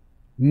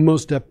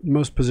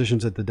 Most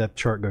positions at the depth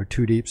chart go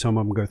 2 deep. Some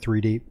of them go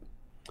 3 deep.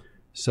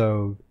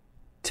 So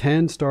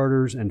 10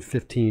 starters and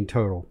 15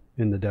 total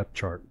in the depth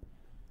chart.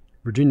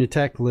 Virginia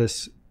Tech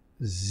lists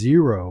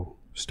 0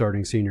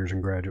 starting seniors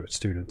and graduate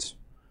students.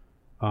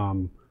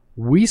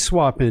 We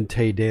swap in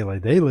Tay Daly.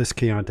 They list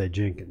Keontae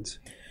Jenkins.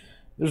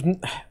 There's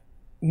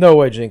no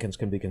way Jenkins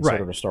can be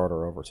considered a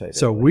starter over Tay Daly.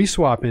 So we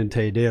swap in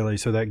Tay Daly,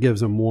 so that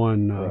gives them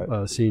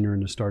one senior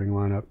in the starting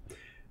lineup.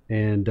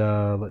 And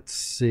let's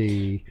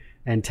see.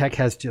 And Tech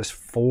has just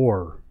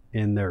 4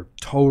 in their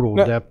total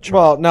depth chart.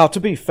 Well, now, to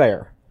be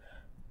fair.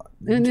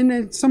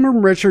 And some of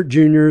them redshirt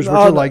juniors, which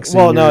are like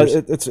seniors. Well, no,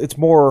 it's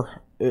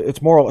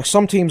more like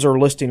some teams are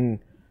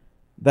listing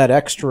that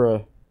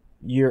extra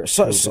year.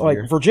 So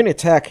like Virginia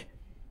Tech,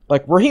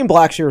 like Raheem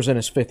Blackshear is in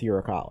his 5th year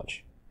of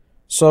college.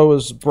 So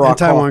is Brock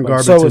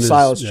Hoffman. So is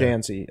Silas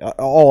Chansey.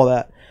 All of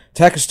that.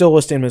 Tech is still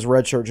listing him as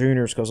redshirt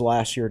juniors because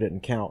last year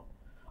didn't count.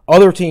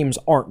 Other teams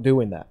aren't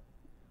doing that.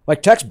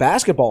 Like Tech's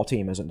basketball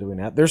team isn't doing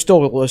that. They're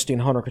still listing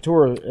Hunter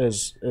Couture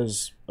as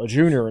a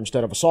junior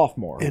instead of a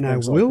sophomore. And I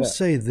will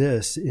say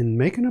this, in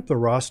making up the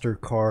roster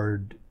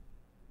card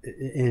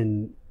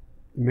in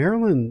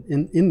Maryland,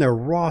 in their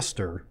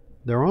roster,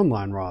 their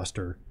online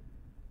roster,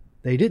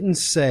 they didn't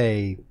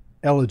say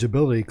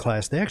eligibility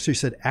class. They actually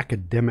said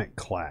academic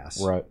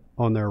class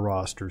on their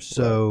roster.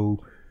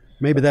 So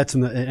maybe that's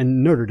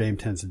and Notre Dame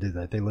tends to do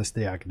that. They list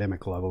the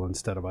academic level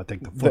instead of, I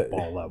think, the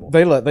football level.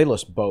 They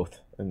list both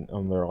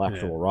on their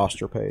actual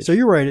roster page. So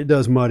you're right. It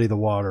does muddy the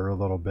water a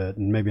little bit,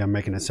 and maybe I'm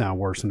making it sound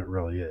worse than it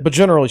really is. But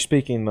generally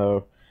speaking,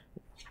 though,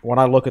 when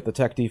I look at the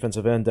Tech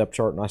defensive end depth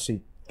chart and I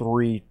see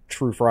 3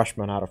 true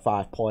freshmen out of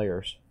 5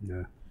 players,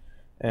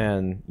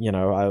 and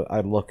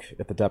I look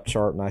at the depth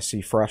chart and I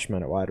see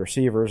freshmen at wide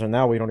receivers, and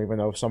now we don't even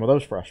know if some of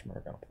those freshmen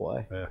are going to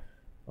play.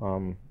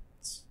 Yeah.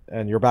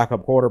 And your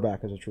backup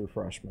quarterback is a true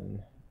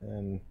freshman.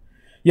 And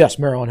yes,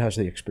 Maryland has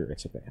the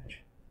experience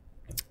advantage.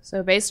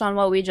 So based on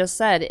what we just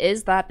said,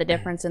 is that the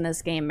difference in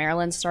this game?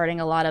 Maryland's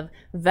starting a lot of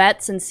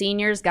vets and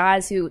seniors,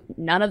 guys who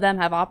none of them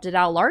have opted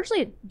out,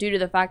 largely due to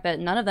the fact that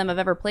none of them have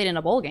ever played in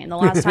a bowl game. The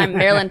last time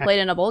Maryland played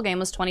in a bowl game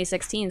was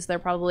 2016, so they're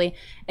probably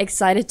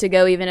excited to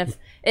go, even if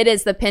it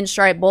is the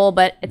Pinstripe Bowl,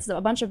 but it's a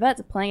bunch of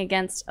vets playing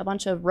against a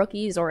bunch of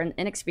rookies or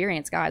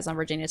inexperienced guys on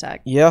Virginia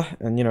Tech. Yeah,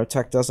 and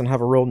Tech doesn't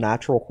have a real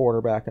natural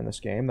quarterback in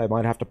this game. They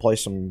might have to play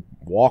some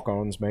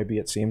walk-ons, maybe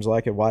it seems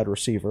like, at wide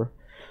receiver.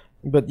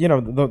 But,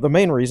 the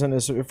main reason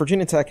is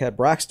Virginia Tech had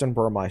Braxton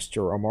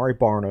Burmeister, Amari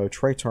Barno,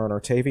 Trey Turner,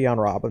 Tavion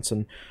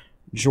Robinson,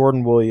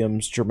 Jordan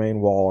Williams, Jermaine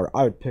Waller.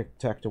 I would pick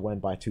Tech to win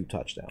by 2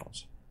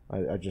 touchdowns.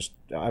 I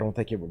don't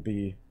think it would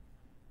be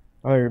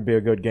 – I think it would be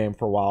a good game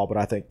for a while, but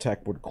I think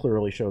Tech would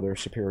clearly show their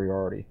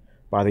superiority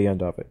by the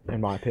end of it, in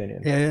my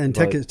opinion. Yeah, and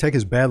Tech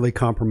is badly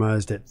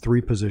compromised at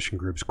 3 position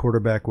groups: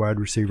 quarterback, wide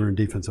receiver, and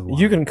defensive line.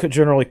 You can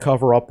generally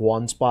cover up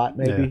one spot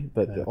maybe,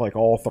 but like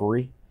all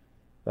 3,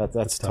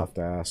 that's tough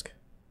to ask.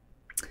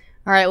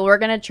 All right, well, we're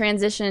going to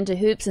transition into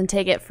hoops and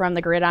take it from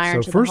the gridiron to the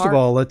heart. So first of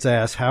all, let's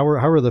ask, how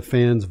are the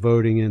fans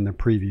voting in the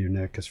preview,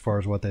 Nick, as far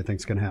as what they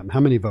think is going to happen? How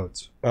many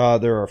votes?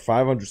 There are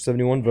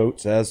 571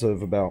 votes as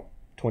of about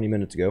 20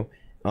 minutes ago.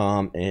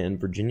 And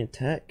Virginia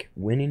Tech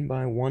winning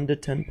by 1 to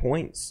 10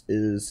 points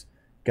is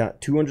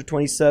got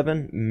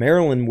 227.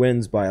 Maryland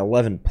wins by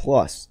 11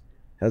 plus,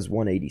 has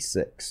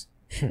 186.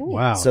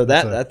 Wow. So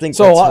I think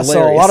so. A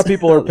lot of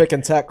people are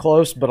picking Tech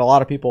close, but a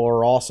lot of people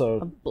are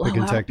also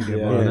picking Tech to get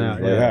blown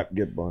out.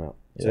 Get blown out.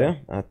 So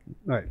all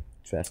right,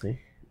 fascinating.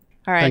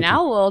 All right, Thank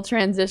now we'll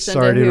transition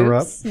Sorry to to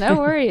hoops. No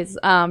worries.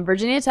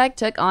 Virginia Tech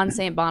took on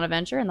St.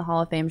 Bonaventure in the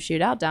Hall of Fame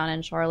shootout down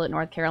in Charlotte,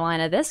 North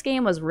Carolina. This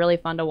game was really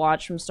fun to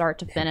watch from start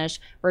to finish.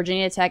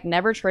 Virginia Tech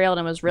never trailed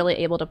and was really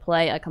able to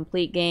play a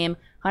complete game.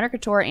 Hunter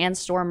Couture and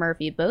Storm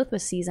Murphy both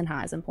with season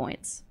highs in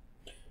points.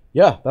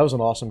 Yeah, that was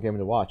an awesome game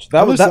to watch.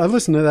 I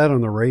listened to that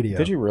on the radio.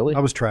 Did you really? I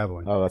was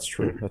traveling. Oh, that's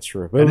true. That's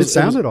true. And it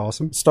sounded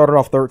awesome. Started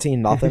off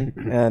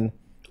 13-0, and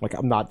like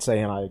I'm not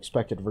saying I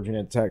expected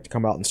Virginia Tech to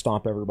come out and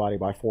stomp everybody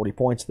by 40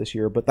 points this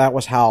year, but that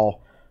was how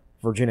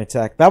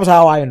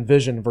I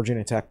envisioned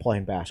Virginia Tech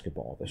playing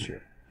basketball this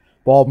year.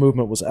 Ball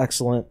movement was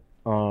excellent.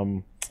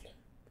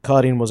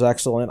 Cutting was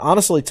excellent.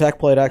 Honestly, Tech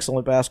played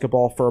excellent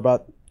basketball for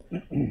about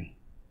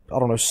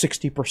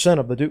 60%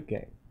 of the Duke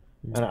game.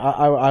 And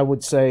I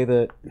would say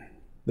that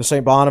the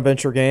St.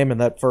 Bonaventure game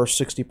and that first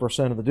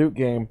 60% of the Duke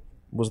game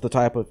was the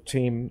type of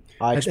team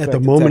I expected.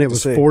 At the moment, Tech it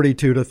was to see.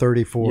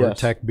 42-34. Yes.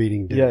 Tech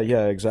beating Duke.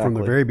 Yeah, exactly. From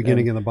the very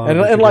beginning of the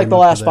Bonaventure and like the game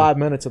last up to 5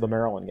 minutes of the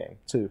Maryland game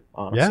too.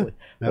 Honestly, Yeah.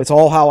 Yep. It's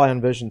all how I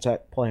envisioned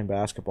Tech playing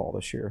basketball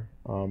this year.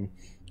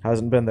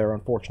 Hasn't been there,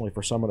 unfortunately,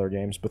 for some of their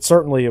games, but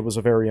certainly it was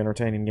a very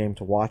entertaining game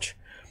to watch.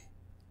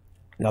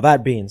 Now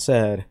that being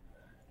said,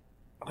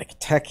 like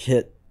Tech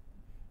hit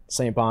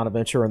St.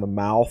 Bonaventure in the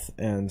mouth,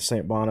 and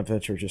St.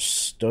 Bonaventure just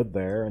stood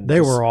there. And They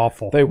were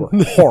awful. They were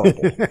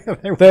horrible.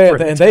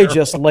 They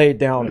just laid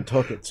down and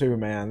took it too,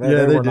 man. They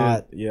they were did.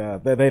 not. Yeah,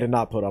 they did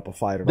not put up a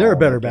fight at all. They're a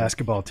better Like,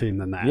 basketball team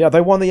than that. Yeah,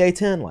 they won the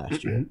A-10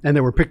 last year. And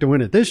they were picked to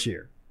win it this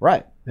year.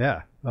 Right.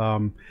 Yeah.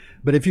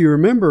 But if you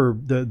remember,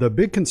 the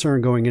big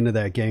concern going into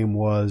that game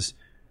was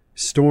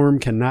Storm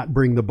cannot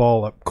bring the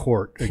ball up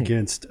court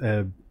against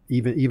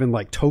even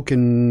like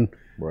token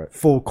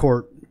full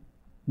court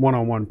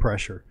one-on-one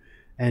pressure.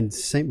 And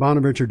St.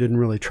 Bonaventure didn't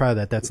really try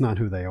that. That's not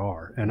who they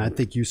are. And I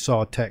think you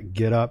saw Tech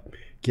get up,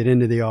 get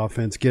into the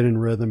offense, get in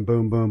rhythm,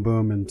 boom, boom,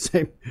 boom, and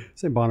St.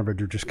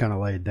 Bonaventure just kind of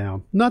laid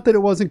down. Not that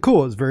it wasn't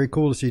cool. It was very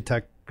cool to see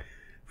Tech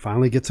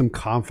finally get some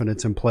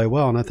confidence and play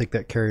well, and I think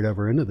that carried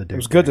over into the Duke. It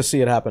was good to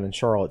see it happen in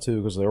Charlotte, too,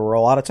 because there were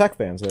a lot of Tech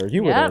fans there.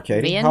 You were there,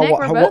 Katie. Me and Nick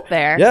were both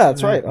there. Yeah,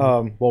 that's right.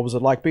 What was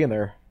it like being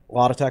there? A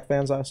lot of Tech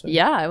fans, I assume?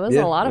 Yeah, it was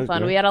a lot of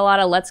fun. Yeah. We had a lot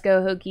of Let's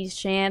Go Hokies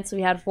chants.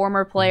 We had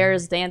former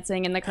players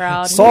dancing in the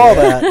crowd. Saw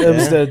that. It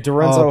was the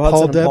Dorenzo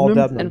Hudson and Paul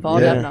Debnam. And Paul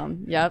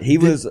Debnam, yep. He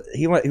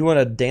went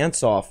a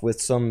dance off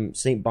with some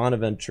St.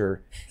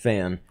 Bonaventure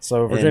fan.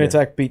 So Virginia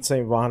Tech beat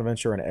St.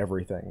 Bonaventure in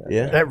everything.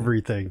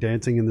 Everything,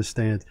 dancing in the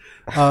stands.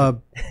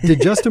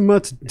 Did Justin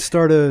Mutz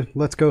start a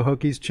Let's Go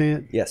Hokies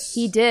chant? Yes.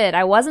 He did.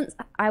 I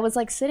was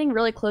like sitting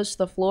really close to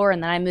the floor,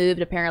 and then I moved.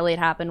 Apparently it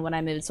happened when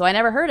I moved, so I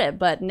never heard it.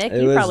 But Nick,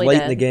 you probably did. It was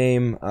late in the game.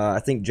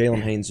 I think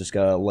Jalen Haynes just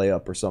got a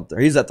layup or something.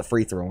 He's at the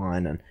free throw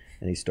line, and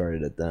he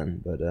started it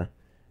then. But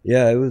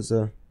yeah, it was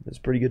a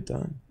pretty good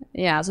time.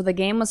 Yeah, so the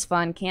game was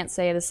fun. Can't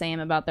say the same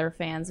about their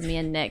fans. Me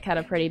and Nick had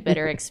a pretty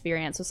bitter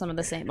experience with some of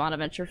the St.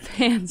 Bonaventure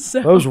fans.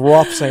 So. Those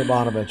rough St.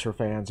 Bonaventure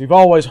fans. You've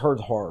always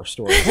heard horror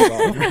stories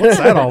about them. What's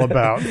that all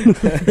about?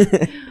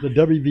 The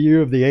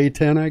WVU of the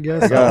A-10, I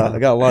guess? I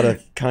got a lot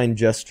of kind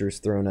gestures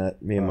thrown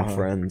at me and my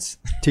friends.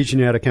 Teaching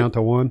you how to count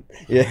to one?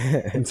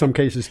 Yeah. In some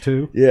cases,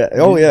 two? Yeah.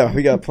 Oh, yeah.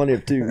 We got plenty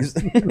of twos.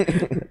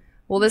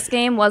 Well, this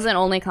game wasn't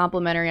only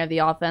complimentary of the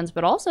offense,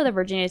 but also the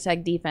Virginia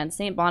Tech defense.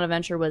 St.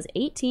 Bonaventure was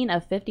 18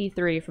 of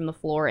 53 from the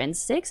floor and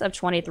 6 of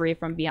 23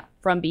 from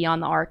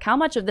beyond the arc. How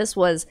much of this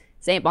was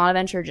St.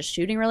 Bonaventure just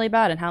shooting really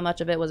bad, and how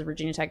much of it was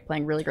Virginia Tech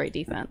playing really great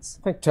defense?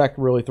 I think Tech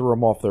really threw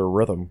them off their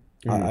rhythm.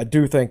 I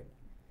do think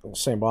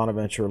St.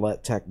 Bonaventure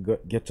let Tech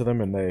get to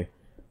them, and they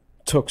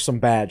took some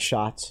bad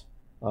shots.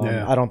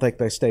 I don't think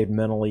they stayed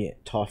mentally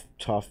tough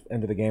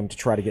into the game to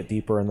try to get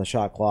deeper in the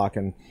shot clock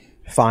and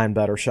find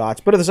better shots.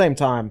 But at the same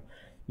time,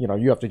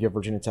 you have to give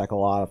Virginia Tech a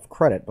lot of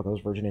credit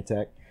because Virginia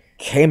Tech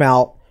came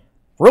out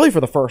really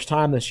for the first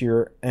time this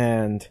year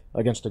and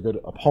against a good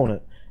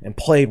opponent and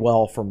played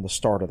well from the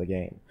start of the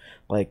game.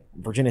 Like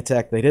Virginia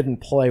Tech, they didn't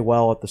play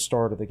well at the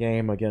start of the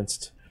game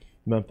against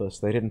Memphis.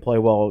 They didn't play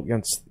well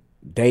against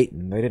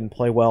Dayton. They didn't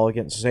play well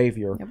against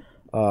Xavier.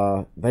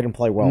 Yep. They didn't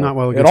play well, Not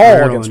well at against all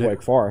Maryland, against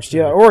Wake Forest.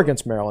 Yeah, or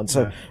against Maryland.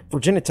 So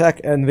Virginia Tech,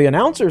 and the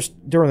announcers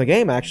during the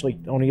game actually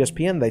on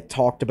ESPN, they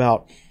talked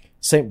about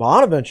St.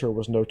 Bonaventure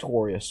was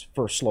notorious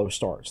for slow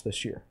starts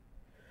this year.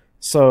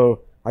 So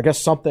I guess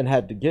something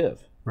had to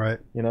give. Right.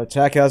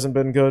 Tech hasn't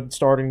been good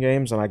starting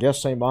games, and I guess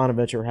St.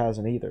 Bonaventure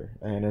hasn't either.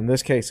 And in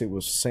this case, it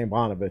was St.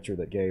 Bonaventure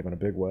that gave in a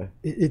big way.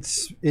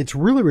 It's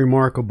really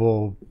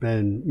remarkable,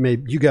 and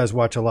maybe you guys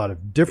watch a lot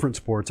of different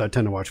sports. I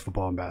tend to watch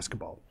football and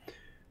basketball.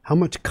 How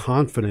much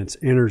confidence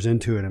enters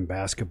into it in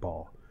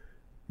basketball.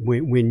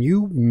 When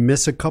you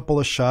miss a couple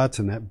of shots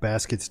and that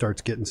basket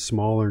starts getting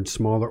smaller and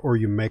smaller, or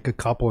you make a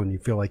couple and you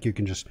feel like you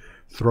can just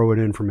throw it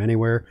in from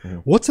anywhere,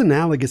 what's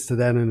analogous to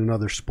that in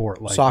another sport?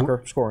 Like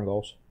soccer, scoring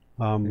goals.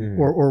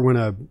 Or when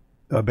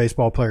a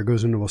baseball player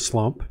goes into a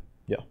slump.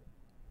 Yeah.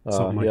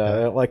 Something like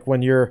that. Like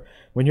when you're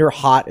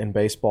hot in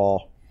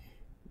baseball,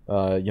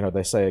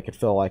 they say it could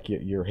feel like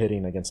you're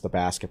hitting against the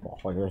basketball.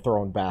 Like they're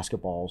throwing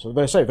basketballs. Or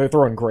they say they're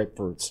throwing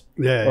grapefruits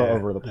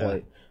over the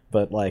plate.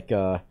 But like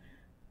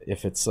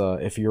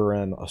if you're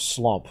in a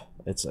slump,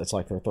 it's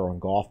like they're throwing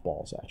golf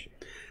balls at you.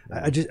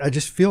 I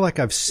just feel like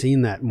I've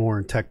seen that more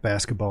in Tech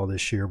basketball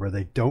this year, where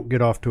they don't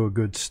get off to a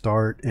good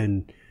start,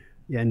 and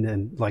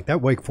like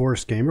that Wake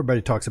Forest game,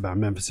 everybody talks about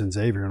Memphis and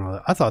Xavier and all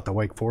that. I thought the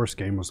Wake Forest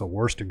game was the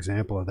worst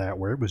example of that,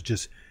 where it was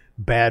just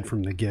bad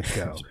from the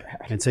get-go.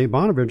 And St.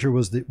 Bonaventure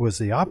was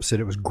the opposite.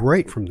 It was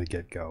great from the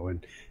get-go,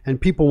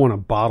 and people want to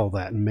bottle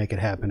that and make it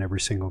happen every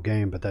single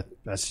game, but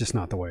that's just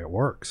not the way it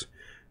works.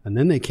 And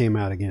then they came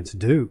out against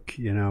Duke,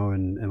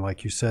 and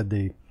like you said,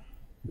 the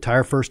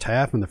entire first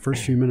half and the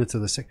first few minutes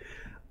of the second.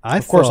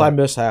 Of course, I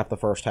missed half the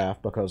first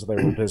half because they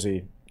were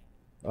busy.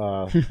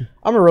 You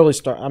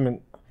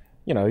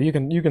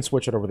can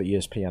switch it over the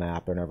ESPN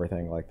app and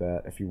everything like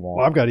that if you want.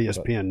 Well, I've got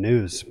ESPN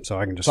News, so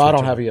I can just. So I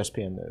don't have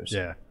ESPN News.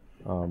 Yeah.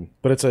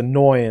 But it's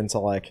annoying to,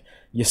 like,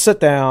 you sit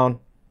down,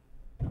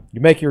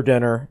 you make your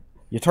dinner,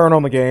 you turn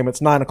on the game,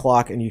 it's 9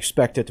 o'clock, and you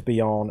expect it to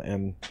be on,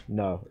 and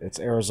no, it's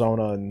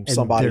Arizona and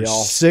somebody there's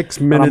else. 6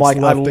 And minutes I'm like,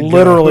 left I to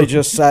literally go.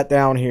 just sat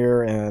down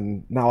here,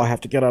 and now I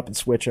have to get up and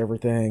switch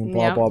everything,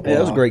 blah, Yeah. blah, blah. Yeah,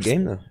 that was a great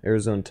game, though.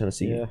 Arizona,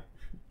 Tennessee. Yeah.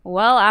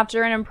 Well,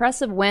 after an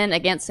impressive win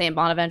against St.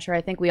 Bonaventure,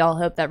 I think we all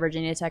hoped that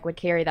Virginia Tech would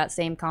carry that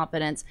same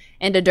confidence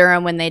into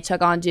Durham when they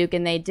took on Duke,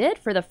 and they did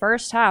for the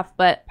first half,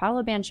 but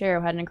Paolo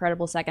Banchero had an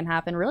incredible second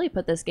half and really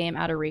put this game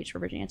out of reach for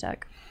Virginia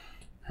Tech.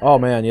 Oh,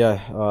 man,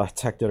 yeah.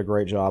 Tech did a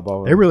great job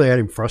of it. They really had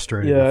him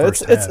frustrated. in the Yeah,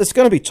 first half. it's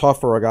going to be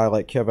tough for a guy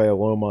like Keve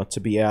Aluma to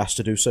be asked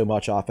to do so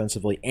much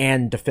offensively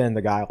and defend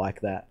a guy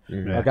like that.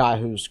 A guy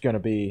who's going to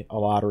be a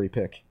lottery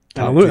pick.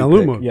 And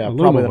Aluma, Yeah, Aluma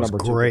probably the was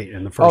number 2 great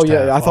in the first half.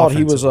 Oh, yeah, I thought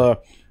he was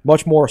offensively.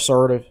 much more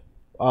assertive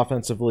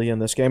offensively in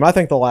this game. I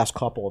think the last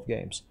couple of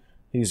games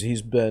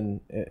he's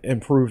been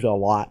improved a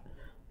lot.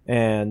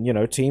 And,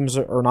 teams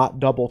are not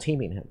double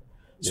teaming him.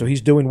 So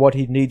he's doing what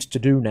he needs to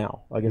do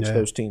now against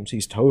those teams.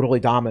 He's totally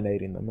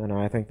dominating them, and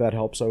I think that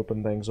helps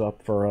open things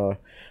up for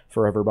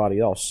everybody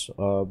else.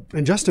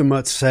 And Justin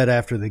Mutt said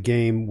after the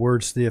game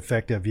words to the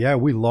effect of, yeah,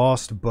 we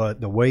lost,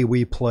 but the way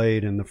we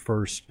played in the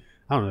first,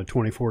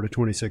 24 to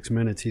 26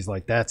 minutes, he's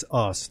like, that's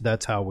us.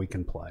 That's how we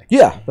can play.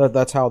 Yeah,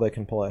 that's how they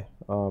can play.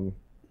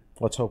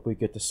 Let's hope we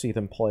get to see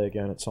them play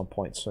again at some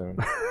point soon.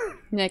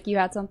 Nick, you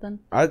had something?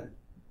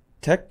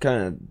 Tech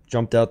kind of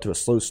jumped out to a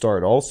slow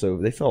start also.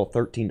 They fell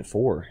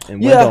 13-4,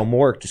 and Yeah. Wendell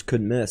Moore just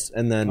couldn't miss.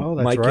 And then Oh,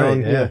 that's Mike right,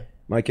 Young, yeah.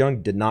 Mike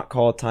Young did not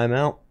call a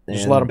timeout and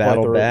Just let him play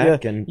battled through.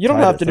 back. Yeah. And You don't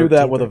tied have at to do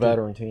that with a 13-13.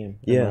 veteran team,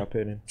 in Yeah. my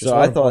opinion. Just So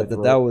let I him play thought that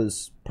through.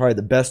 was probably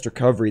the best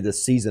recovery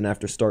this season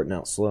after starting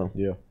out slow.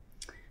 Yeah.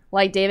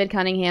 Like David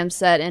Cunningham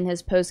said in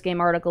his post-game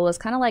article, it was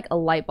kind of like a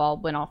light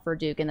bulb went off for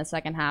Duke in the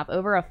second half.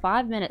 Over a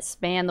 5-minute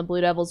span, the Blue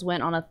Devils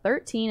went on a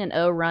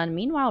 13-0 run.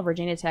 Meanwhile,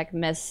 Virginia Tech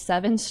missed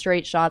 7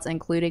 straight shots,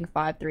 including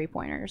 5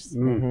 three-pointers.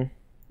 Mm-hmm. That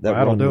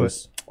That'll run do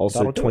was also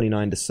That'll do it.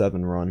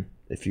 29-7 run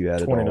if you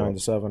added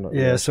 29-7.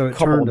 Yeah, so it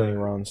couple turned of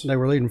runs. They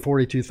were leading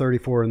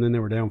 42-34, and then they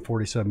were down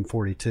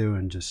 47-42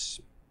 and just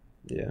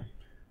Yeah.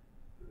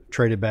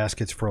 traded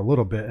baskets for a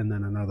little bit, and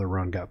then another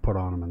run got put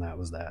on them, and that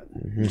was that.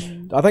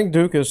 I think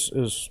Duke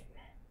is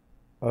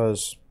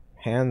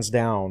hands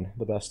down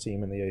the best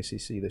team in the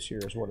ACC this year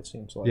is what it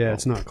seems like. Yeah,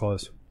 it's not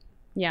close.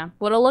 Yeah.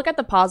 Well, to look at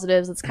the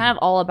positives, it's kind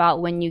of all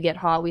about when you get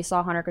hot. We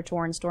saw Hunter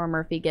Couture and Storm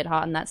Murphy get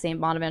hot in that St.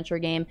 Bonaventure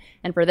game.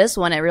 And for this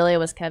one, it really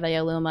was Keve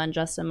Aluma and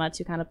Justin Mutz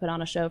who kind of put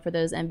on a show for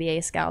those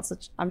NBA scouts,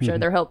 which I'm sure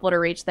they're hopeful to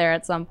reach there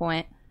at some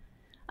point.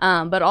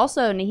 But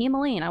also, Naheem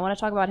Aline, I want to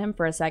talk about him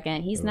for a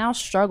second. He's now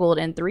struggled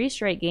in 3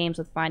 straight games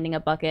with finding a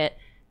bucket.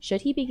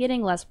 Should he be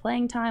getting less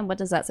playing time? What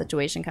does that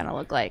situation kind of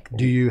look like?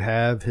 Do you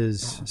have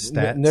his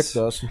stats? Nick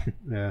does.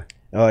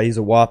 Yeah. He's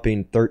a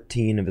whopping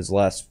 13 of his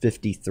last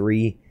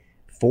 53,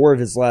 4 of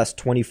his last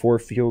 24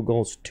 field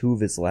goals, 2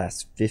 of his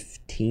last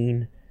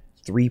 15,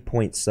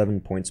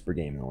 3.7 points per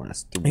game in the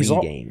last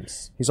 3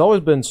 games. He's always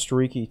been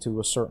streaky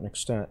to a certain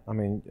extent. I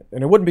mean,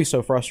 and it wouldn't be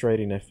so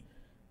frustrating if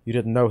you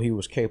didn't know he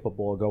was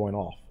capable of going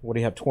off. Would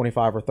he have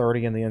 25 or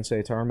 30 in the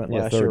NCAA tournament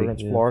last year 30,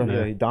 against yeah. Florida? Yeah.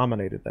 Yeah, he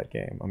dominated that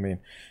game. I mean,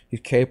 he's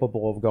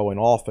capable of going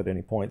off at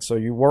any point. So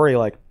you worry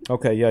like,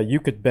 okay, yeah,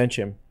 you could bench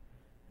him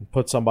and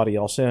put somebody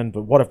else in,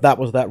 but what if that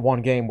was that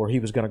one game where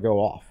he was going to go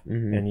off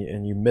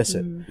and you miss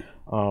it?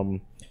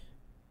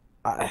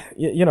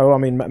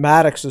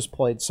 Maddox has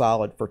played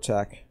solid for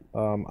Tech.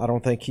 I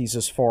don't think he's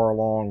as far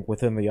along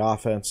within the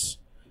offense.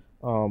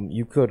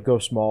 You could go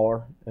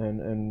smaller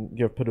and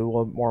give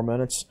Padula more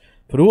minutes.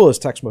 Padula is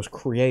Tech's most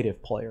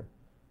creative player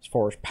as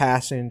far as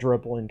passing,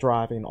 dribbling,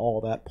 driving, all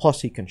of that.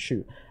 Plus, he can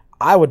shoot.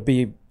 I would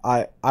be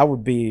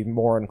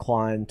more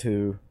inclined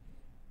to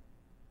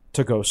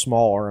go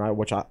smaller, and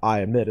which I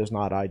admit is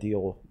not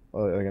ideal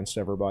against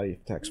everybody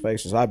Tech's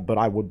faces. But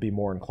I would be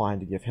more inclined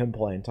to give him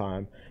playing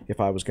time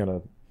if I was going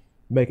to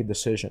make a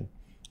decision.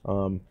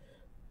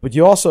 But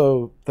you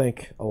also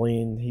think,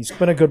 Aline, he's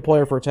been a good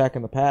player for Tech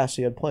in the past.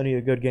 He had plenty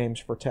of good games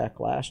for Tech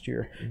last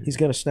year. He's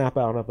going to snap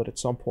out of it at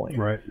some point.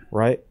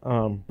 Right?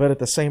 But at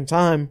the same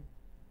time,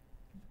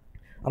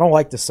 I don't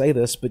like to say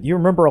this, but you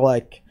remember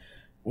like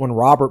when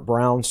Robert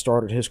Brown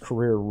started his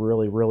career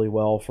really, really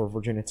well for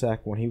Virginia Tech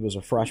when he was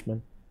a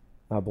freshman?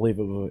 I believe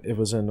it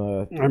was in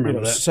I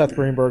remember that. Seth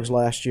Greenberg's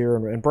last year,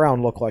 and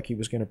Brown looked like he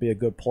was going to be a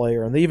good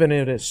player. And even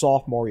in his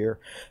sophomore year,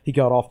 he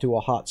got off to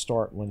a hot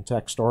start when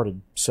Tech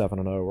started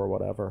 7-0 or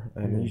whatever.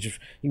 And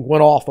he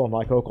went off on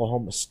like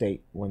Oklahoma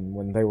State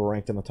when they were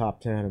ranked in the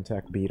top 10 and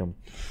Tech beat them.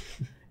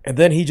 And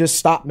then he just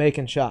stopped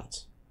making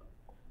shots.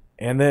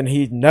 And then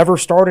he never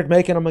started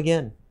making them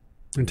again.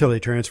 Until he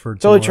transferred.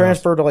 Until he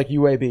transferred to like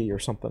UAB or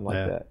something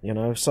like that, you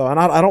know. So, and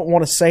I don't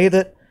want to say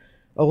that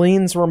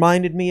Aleen's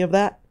reminded me of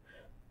that,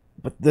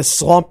 but the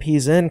slump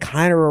he's in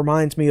kind of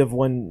reminds me of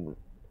when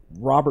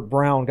Robert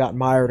Brown got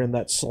mired in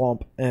that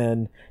slump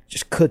and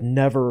just could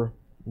never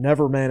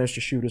manage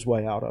to shoot his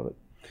way out of it.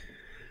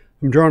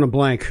 I'm drawing a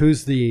blank.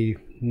 Who's the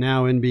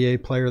now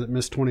NBA player that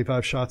missed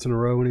 25 shots in a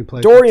row when he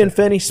played? Dorian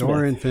Finney-Smith.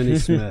 Dorian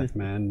Finney-Smith,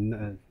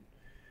 man.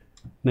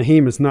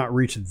 Naheem has not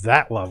reached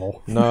that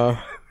level. No.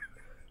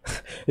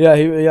 Yeah,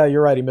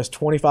 you're right. He missed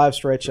 25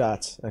 straight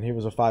shots, and he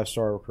was a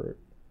 5-star recruit.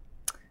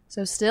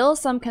 So still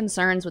some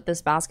concerns with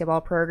this basketball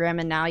program,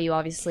 and now you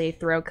obviously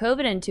throw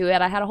COVID into it.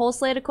 I had a whole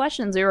slate of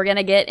questions we were going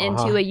to get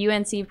into a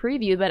UNC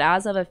preview, but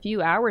as of a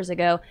few hours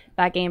ago,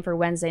 that game for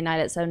Wednesday night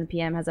at 7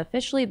 p.m. has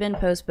officially been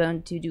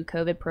postponed due to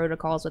COVID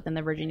protocols within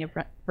the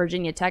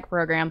Virginia Tech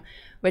program,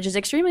 which is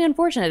extremely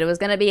unfortunate. It was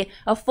going to be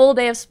a full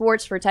day of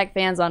sports for Tech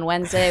fans on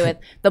Wednesday with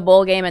the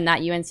bowl game and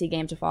that UNC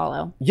game to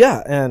follow.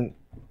 Yeah, and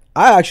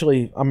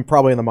I'm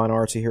probably in the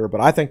minority here, but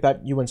I think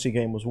that UNC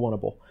game was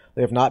winnable.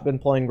 They have not been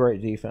playing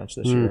great defense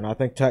this year, and I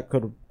think Tech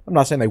could have – I'm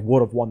not saying they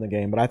would have won the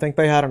game, but I think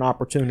they had an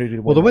opportunity to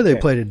win. Well, the way they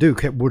game. played at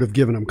Duke would have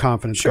given them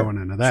confidence going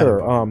into that.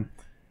 Sure.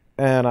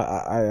 And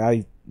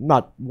I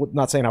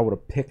not saying I would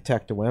have picked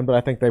Tech to win, but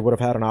I think they would have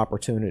had an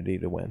opportunity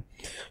to win.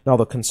 Now,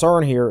 the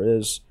concern here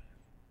is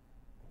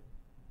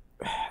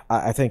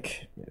I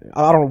think –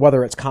 I don't know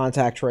whether it's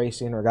contact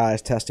tracing or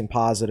guys testing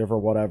positive or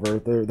whatever.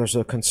 There's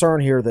a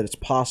concern here that it's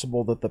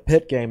possible that the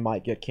Pitt game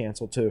might get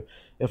canceled too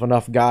if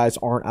enough guys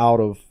aren't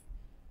out of –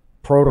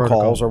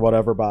 protocols or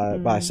whatever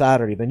by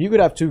Saturday, then you could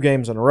have 2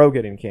 games in a row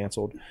getting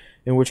canceled,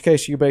 in which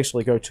case you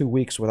basically go 2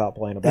 weeks without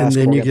playing a basketball And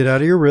then you game. get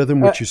out of your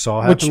rhythm, which you saw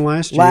happen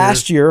last year.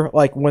 Last year,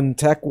 like when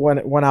Tech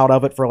went out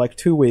of it for like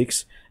 2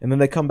 weeks, and then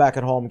they come back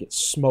at home and get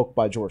smoked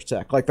by Georgia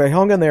Tech. Like they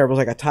hung in there, it was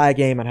like a tie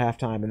game at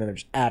halftime, and then they're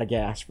just out of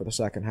gas for the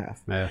second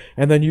half. Yeah.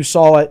 And then you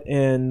saw it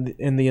in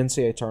the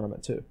NCAA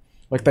tournament too.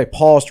 Like they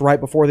paused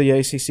right before the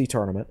ACC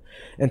tournament,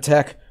 and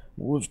Tech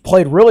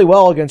played really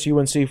well against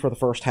UNC for the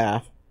first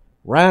half,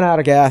 ran out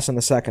of gas in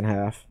the second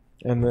half,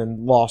 and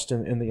then lost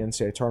in the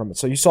NCAA tournament.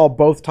 So you saw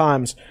both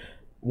times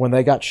when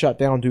they got shut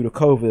down due to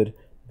COVID,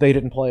 they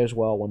didn't play as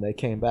well when they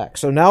came back.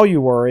 So now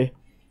you worry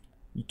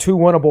 2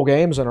 winnable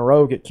games in a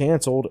row get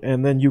canceled,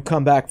 and then you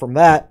come back from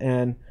that,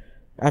 and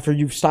after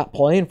you've stopped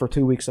playing for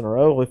 2 weeks in a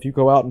row, if you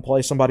go out and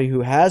play somebody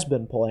who has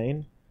been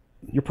playing,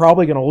 you're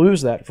probably going to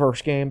lose that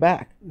first game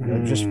back,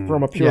 just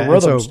from a pure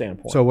rhythm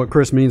standpoint. So what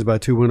Chris means by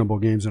 2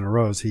 winnable games in a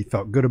row is he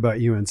felt good about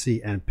UNC,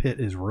 and Pitt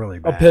is really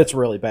bad. Pitt's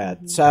really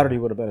bad. Saturday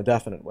would have been a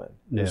definite win.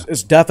 Yeah.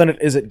 As definite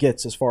as it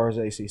gets as far as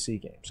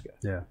ACC games go.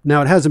 Yeah.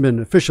 Now, it hasn't been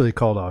officially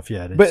called off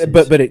yet.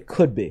 But it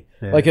could be.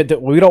 Yeah. Like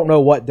we don't know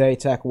what day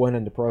Tech went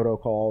into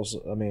protocols.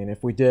 I mean,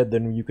 if we did,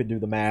 then you could do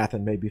the math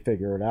and maybe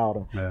figure it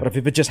out. Yeah. But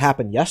if it just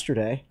happened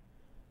yesterday,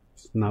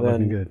 not then,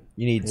 looking good.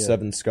 You need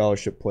 7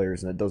 scholarship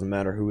players, and it doesn't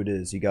matter who it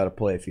is. You got to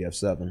play if you have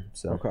 7.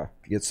 So okay.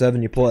 if you get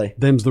 7, you play.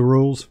 Them's the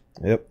rules.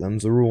 Yep,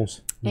 them's the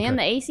rules. And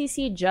the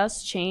ACC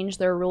just changed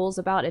their rules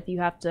about if you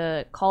have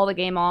to call the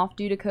game off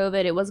due to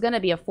COVID. It was going to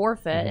be a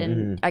forfeit,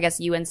 and I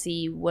guess UNC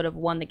would have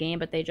won the game,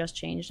 but they just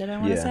changed it, I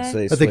want to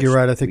say. I think you're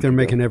right. I think they're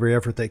making every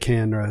effort they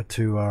can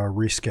to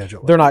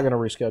reschedule it. They're not going to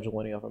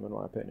reschedule any of them, in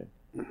my opinion.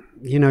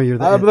 You know, you're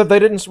but they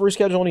didn't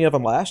reschedule any of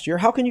them last year.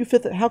 How can you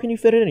fit it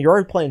in? You're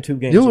already playing 2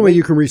 games. The only way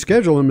you can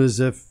reschedule them is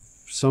if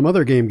some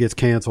other game gets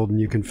canceled and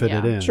you can fit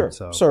it in. Sure.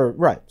 So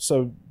right.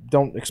 So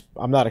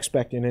I'm not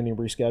expecting any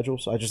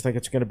reschedules. I just think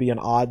it's going to be an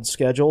odd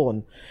schedule,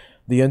 and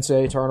the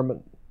NCAA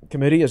tournament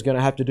committee is going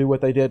to have to do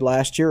what they did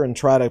last year and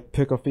try to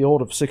pick a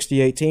field of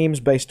 68 teams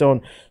based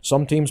on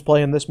some teams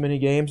playing this many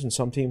games and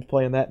some teams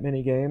playing that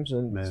many games,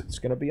 and it's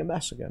going to be a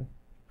mess again.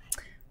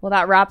 Well,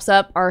 that wraps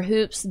up our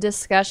hoops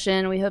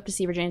discussion. We hope to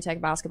see Virginia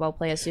Tech basketball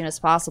play as soon as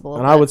possible.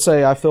 And I would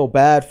say I feel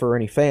bad for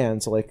any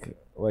fans. Like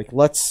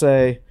let's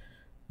say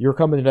you're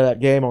coming into that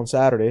game on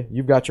Saturday.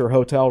 You've got your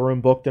hotel room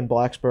booked in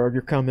Blacksburg.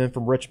 You're coming in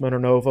from Richmond or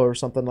Nova or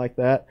something like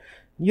that.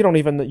 You don't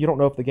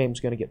know if the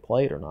game's going to get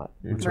played or not.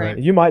 That's right.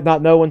 You might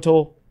not know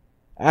until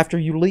after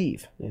you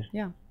leave.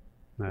 Yeah.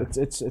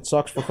 It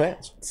sucks for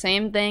fans.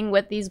 Same thing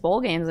with these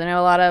bowl games. I know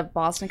a lot of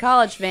Boston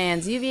College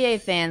fans, UVA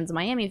fans,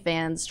 Miami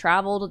fans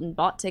traveled and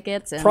bought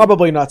tickets. And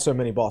Probably not so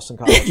many Boston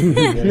College.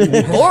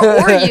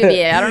 or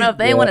UVA. I don't know if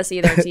they want to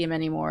see their team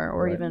anymore,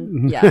 or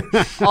even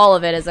all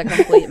of it is a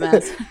complete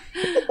mess.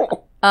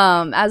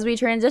 As we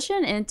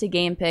transition into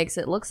game picks,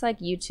 it looks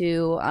like you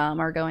two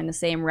are going the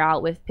same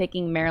route with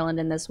picking Maryland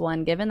in this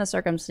one, given the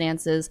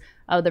circumstances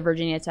of the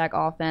Virginia Tech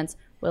offense.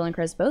 Will and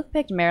Chris both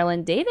picked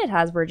Maryland. David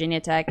has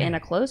Virginia Tech in a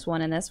close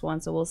one in this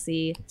one, so we'll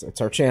see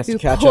It's our chance who to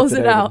catch up pulls to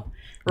it David. out.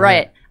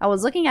 Right. I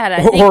was looking at it.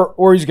 I think,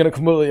 Or he's going to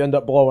completely end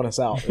up blowing us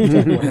out if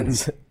Tech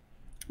wins.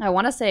 I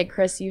want to say,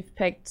 Chris, you've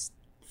picked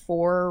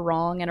 4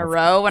 wrong in a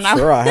row. And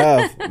Sure, I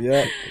have.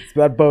 Yeah,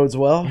 that bodes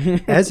well.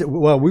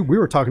 We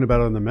were talking about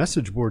it on the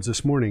message boards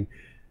this morning.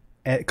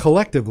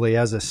 Collectively,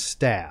 as a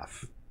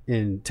staff,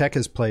 Tech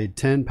has played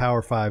 10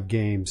 Power 5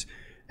 games,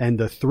 and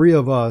the 3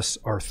 of us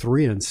are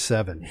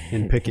 3-7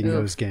 in picking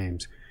those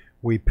games.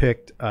 We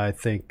picked, I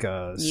think,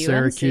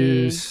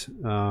 Syracuse.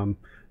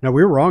 No,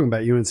 we were wrong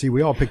about UNC.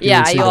 We all picked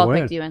UNC you to all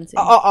win. picked UNC.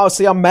 Oh,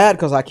 see, I'm mad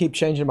because I keep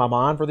changing my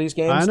mind for these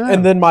games, I know.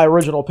 and then my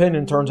original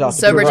opinion turns out to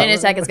So be Virginia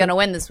right. Tech is going to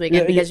win this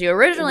weekend because you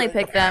originally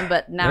picked them,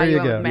 but now There you you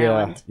went go. with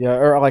Maryland. Yeah,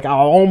 or like I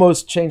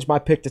almost changed my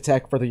pick to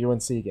Tech for the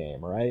UNC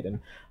game, right?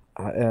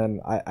 And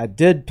I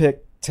did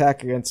pick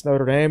Tech against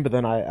Notre Dame, but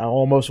then I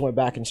almost went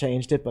back and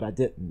changed it, but I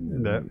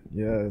didn't. That-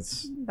 Yeah,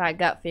 it's That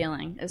gut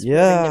feeling is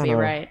Yeah, proving to be I know.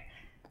 right.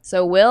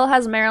 So Will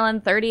has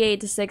Maryland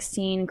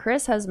 38-16.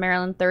 Chris has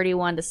Maryland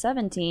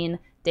 31-17.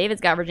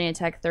 David's got Virginia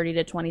Tech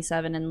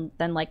 30-27, and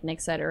then, like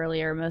Nick said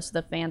earlier, most of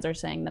the fans are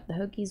saying that the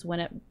Hokies win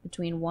it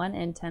between 1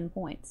 and 10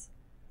 points.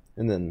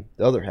 And then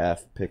the other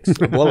half picks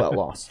a blowout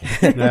loss.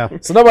 Yeah.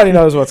 so nobody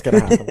knows what's going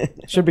to happen.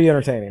 Should be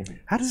entertaining.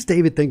 How does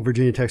David think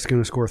Virginia Tech's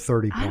going to score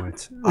 30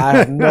 points? I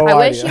have no I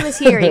idea. wish he was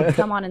here. He'd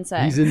come on and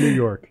say. He's in New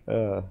York.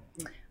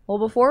 Well,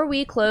 before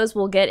we close,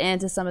 we'll get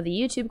into some of the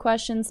YouTube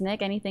questions.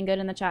 Nick, anything good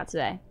in the chat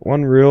today?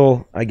 One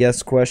real, I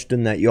guess,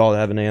 question that you all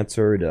haven't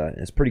answered.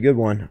 It's a pretty good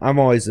one. I'm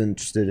always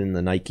interested in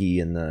the Nike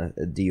and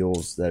the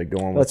deals that go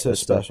on That's with his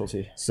this stuff.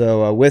 specialty.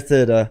 So with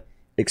it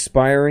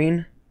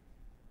expiring,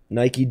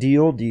 Nike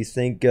deal, do you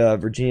think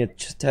Virginia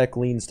Tech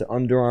leans to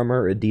Under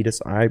Armour, Adidas?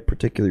 I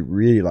particularly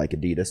really like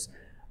Adidas.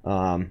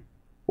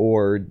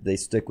 Or they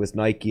stick with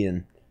Nike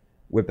and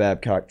Whip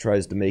Babcock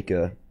tries to make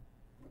a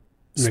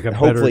Better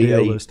hopefully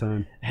deal a this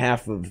time.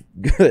 half of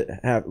good,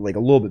 like a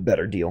little bit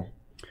better deal.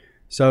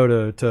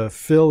 So to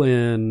fill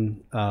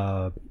in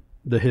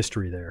the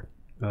history there,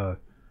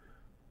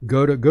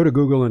 go to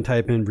Google and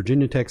type in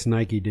Virginia Tech's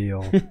Nike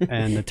deal,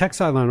 and the Tech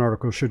Sideline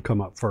article should come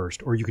up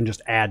first, or you can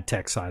just add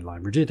Tech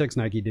Sideline. Virginia Tech's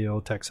Nike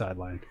deal, Tech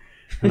Sideline.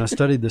 And I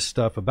studied this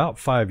stuff about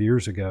 5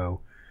 years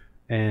ago,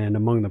 and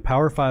among the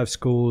Power 5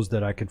 schools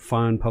that I could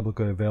find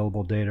publicly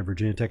available data,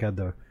 Virginia Tech had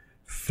the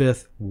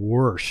 5th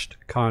worst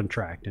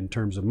contract in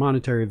terms of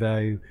monetary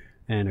value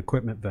and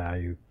equipment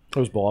value.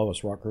 Who's below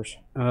us, Rutgers?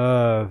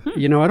 I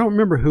don't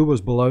remember who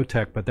was below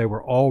Tech, but they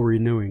were all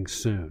renewing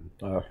soon.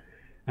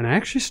 And I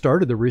actually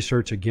started the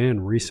research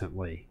again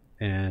recently,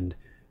 and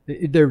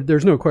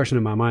there's no question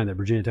in my mind that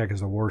Virginia Tech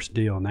is the worst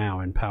deal now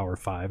in Power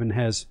 5 and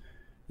has,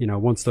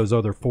 once those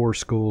other 4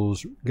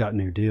 schools got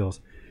new deals.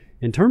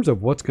 In terms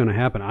of what's going to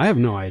happen, I have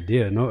no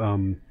idea.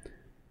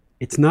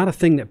 It's not a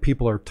thing that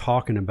people are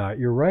talking about.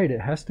 You're right. It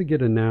has to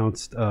get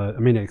announced.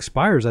 It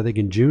expires, I think,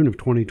 in June of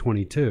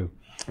 2022.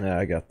 Yeah,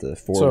 I got the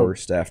 4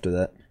 worst after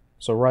that.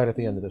 So right at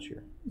the end of this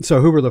year. So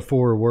who were the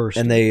 4 worst?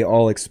 And they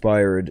all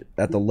expired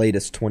at the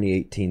latest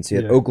 2018. So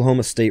you had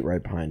Oklahoma State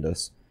right behind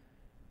us,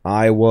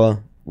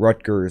 Iowa,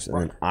 Rutgers,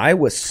 and then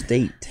Iowa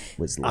State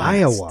was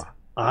last.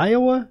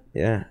 Iowa?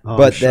 Yeah. Oh,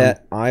 but sure.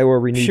 that Iowa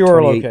renewed Pure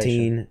 2018.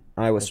 location.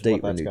 Iowa That's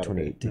State what that's renewed gotta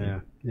be.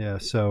 2018. Yeah.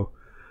 So,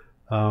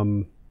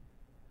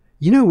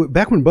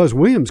 back when Buzz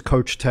Williams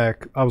coached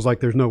Tech, I was like,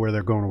 there's no way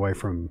they're going away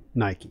from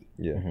Nike.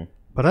 Yeah.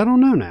 But I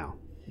don't know now.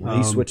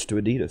 He switched to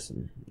Adidas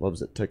and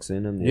loves it. Texas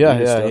A&M. the Yeah, Adidas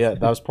yeah, stuff. yeah.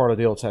 That was part of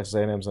the deal. Texas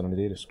A&M's an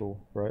Adidas school,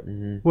 right?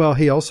 Well,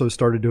 he also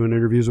started doing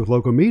interviews with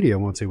local media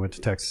once he went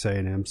to Texas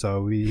A&M.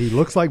 So he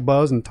looks like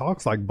Buzz and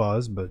talks like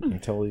Buzz, but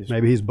Until he's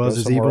maybe he's goes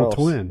Buzz's somewhere evil else.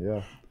 twin.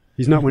 Yeah.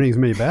 He's not winning as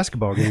many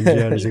basketball games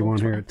yet as he won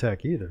here at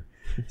Tech either.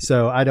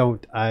 So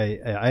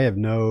I have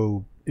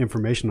no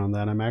information on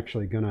that. I'm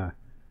actually going to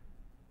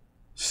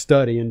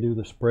study and do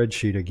the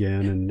spreadsheet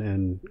again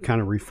and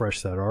kind of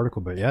refresh that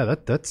article. But yeah,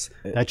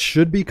 that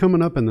should be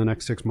coming up in the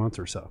next 6 months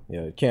or so.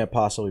 Yeah, it can't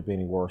possibly be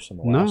any worse than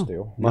the No. last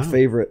deal. My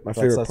favorite part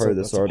of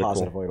this that's a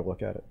positive article way to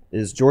look at it.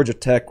 is Georgia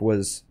Tech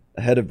was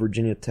ahead of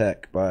Virginia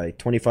Tech by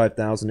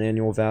 $25,000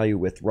 annual value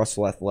with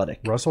Russell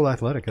Athletic. Russell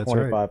Athletic, that's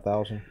right.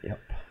 25,000. Yep.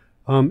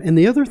 And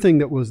the other thing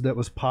that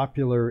was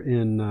popular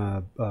in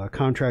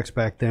contracts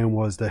back then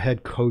was the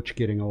head coach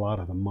getting a lot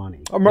of the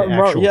money. The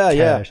actual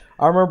cash.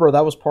 I remember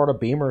that was part of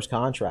Beamer's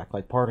contract.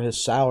 Like part of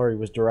his salary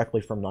was directly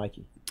from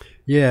Nike.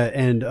 Yeah,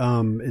 and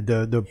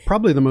the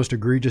probably the most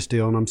egregious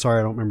deal, and I'm sorry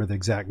I don't remember the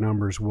exact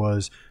numbers,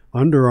 was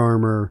Under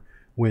Armour.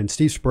 When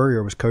Steve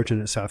Spurrier was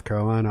coaching at South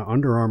Carolina,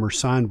 Under Armour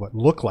signed what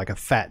looked like a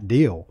fat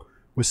deal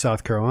with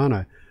South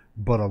Carolina,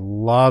 but a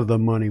lot of the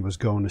money was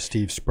going to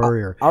Steve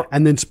Spurrier.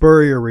 And then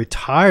Spurrier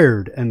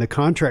retired, and the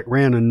contract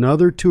ran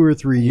another 2 or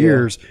 3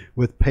 years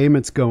with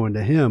payments going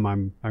to him.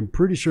 I'm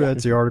pretty sure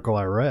that's the article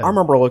I read. I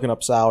remember looking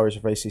up salaries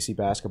of ACC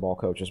basketball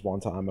coaches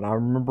one time, and I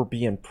remember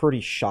being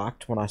pretty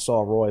shocked when I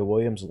saw Roy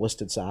Williams'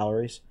 listed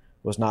salaries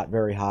was not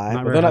very high.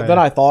 Not But very high. then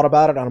I thought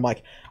about it, and I'm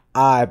like,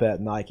 I bet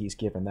Nike's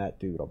giving that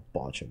dude a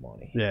bunch of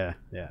money. Yeah.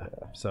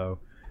 So,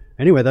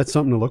 anyway, that's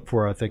something to look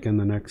for, I think, in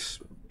the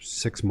next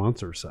 6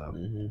 months or so.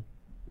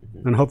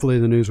 And hopefully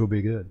the news will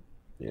be good.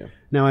 Yeah.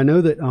 Now, I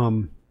know that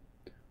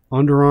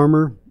Under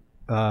Armour,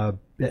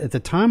 at the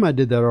time I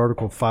did that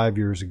article 5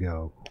 years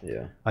ago,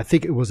 Yeah. I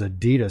think it was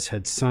Adidas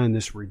had signed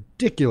this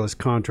ridiculous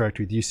contract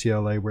with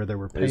UCLA where they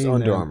were It was paying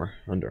Under them- Armour.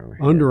 Under Armour.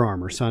 Under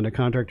Armour signed a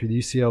contract with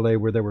UCLA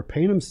where they were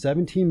paying them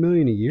 $17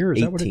 million a year.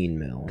 Is that what it- 18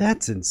 mil.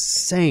 That's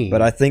insane.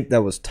 But I think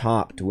that was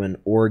topped when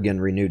Oregon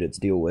renewed its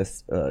deal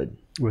with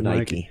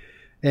Nike.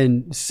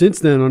 And since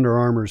then, Under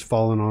Armour's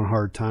fallen on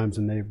hard times,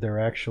 and they're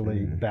actually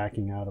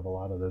backing out of a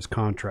lot of those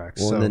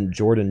contracts. Well, so, and then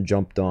Jordan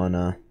jumped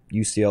on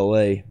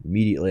UCLA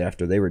immediately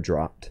after they were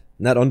dropped.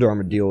 And that Under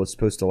Armour deal was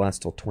supposed to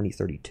last till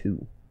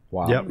 2032.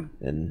 Wow. yep.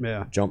 And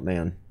Yeah.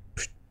 Jumpman.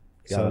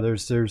 So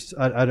there's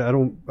I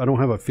don't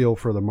have a feel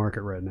for the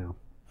market right now.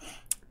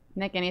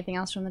 Nick, anything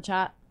else from the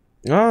chat?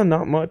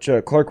 Not much.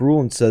 Clark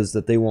Rowland says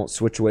that they won't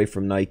switch away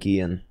from Nike,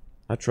 and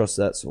I trust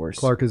that source.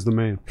 Clark is the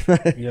man.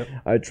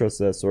 I trust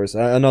that source.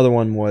 Another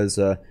one was,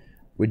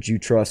 would you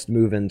trust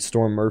moving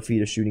Storm Murphy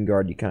to shooting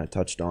guard? You kind of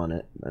touched on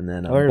it. And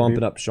then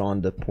bumping up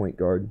Sean to point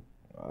guard.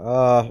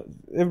 It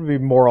would be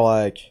more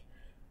like,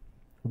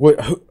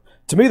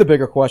 to me, the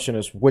bigger question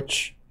is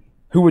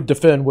who would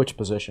defend which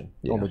position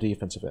on the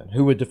defensive end?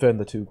 Who would defend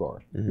the two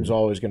guard? Who's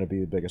always going to be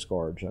the biggest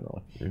guard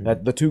generally?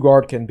 The two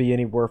guard can be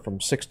anywhere from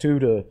 6'2"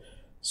 to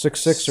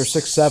 6'6" or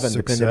 6'7",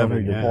 depending on who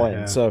 6'7", you're yeah, playing.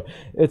 yeah. So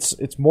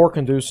it's more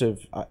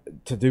conducive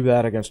to do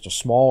that against a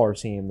smaller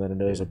team than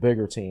it is a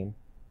bigger team,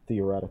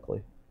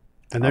 theoretically.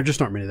 And there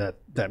just aren't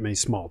that many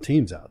small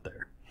teams out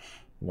there.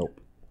 Nope.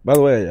 By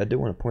the way, I do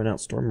want to point out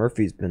Storm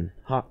Murphy's been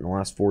hot in the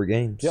last 4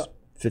 games. Yep.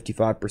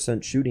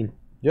 55% shooting.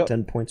 Yep.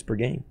 10 points per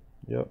game.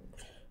 Yep.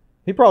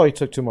 He probably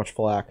took too much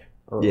flack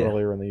Yeah.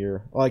 earlier in the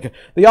year. Like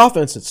the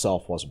offense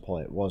itself wasn't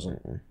playing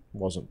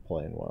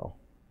well.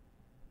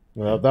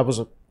 That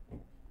was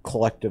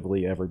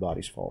collectively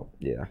everybody's fault.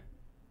 Yeah.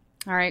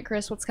 All right,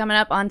 Chris, what's coming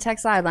up on Tech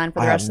Sideline for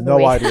the I rest have of the no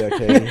week? idea,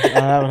 Katie. I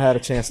haven't had a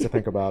chance to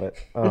think about it.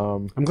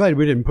 I'm glad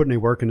we didn't put any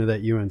work into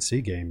that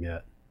UNC game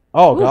yet.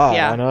 Oh Ooh, God,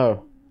 yeah. I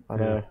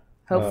know.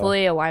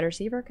 Hopefully a wide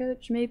receiver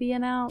coach may be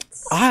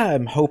announced.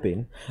 I'm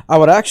hoping. I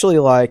would actually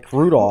like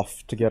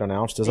Rudolph to get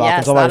announced as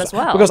Yes, offensive that line as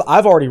well. because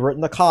I've already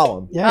written the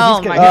column. Oh,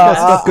 he's my got goodness.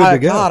 stuff good to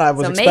go. God, I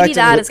was So maybe expecting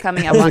that it- is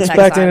coming up I was on Tech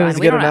expecting Sideline. it to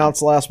We get don't know.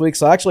 announced last week.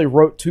 So I actually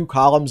wrote 2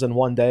 columns in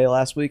one day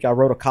last week. I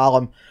wrote a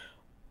column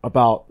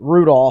about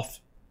Rudolph,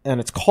 and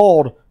it's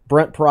called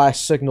Brent Price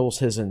Signals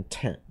His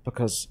Intent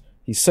because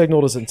he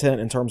signaled his intent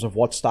in terms of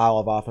what style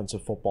of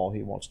offensive football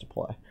he wants to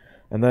play.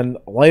 And then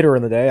later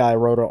in the day, I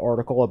wrote an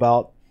article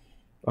about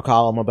a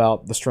column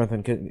about the strength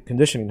and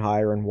conditioning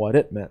hire and what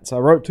it meant. So I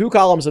wrote 2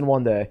 columns in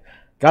one day,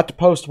 got to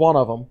post one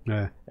of them,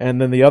 Yeah.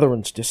 and then the other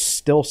one's just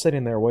still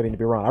sitting there waiting to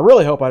be run. I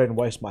really hope I didn't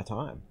waste my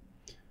time.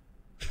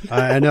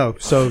 I know.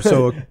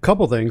 So a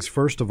couple things.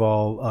 First of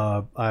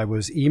all, I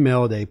was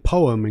emailed a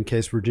poem in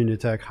case Virginia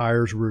Tech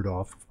hires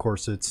Rudolph. Of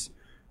course, it's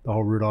the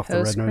whole Rudolph the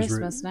Post Red-Nosed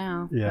Christmas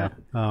now. Yeah.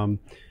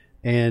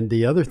 And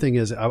the other thing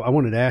is, I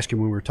wanted to ask you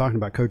when we were talking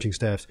about coaching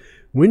staffs,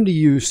 when do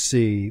you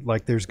see,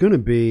 like, there's going to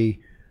be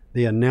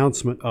the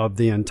announcement of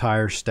the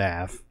entire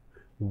staff,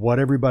 what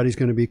everybody's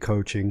going to be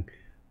coaching.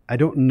 I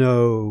don't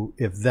know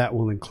if that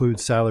will include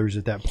salaries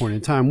at that point in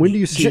time. When do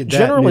you see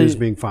that news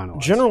being finalized?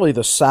 Generally,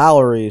 the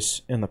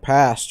salaries in the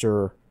past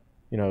are,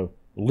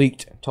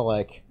 leaked to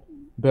like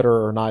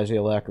Bitter or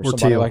Nizialek or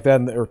somebody Teal. like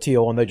that, or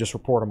Teal, and they just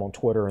report them on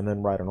Twitter and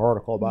then write an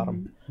article about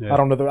them. Yeah. I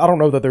don't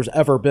know that there's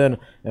ever been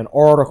an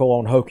article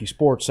on Hokie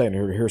Sports saying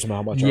here's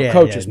how much our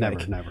coaches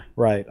make. Never.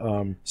 Right.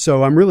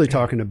 So I'm really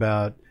talking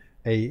about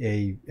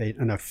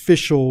an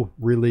official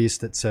release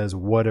that says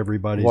what their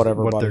everybody's job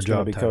going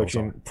to be titles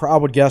coaching. I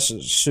would guess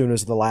as soon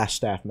as the last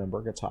staff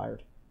member gets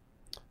hired,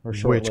 or are,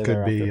 shortly which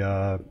could be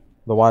thereafter.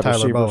 The wide Tyler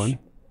receivers. Bowen.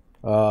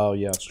 Oh,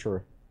 yeah, it's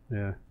true.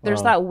 Yeah.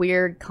 There's that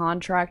weird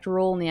contract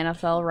rule in the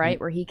NFL, right,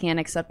 where he can't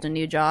accept a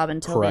new job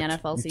until Correct. the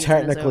NFL You season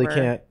technically is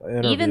over. can't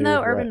interview, Even though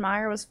right. Urban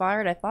Meyer was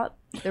fired, I thought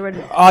there would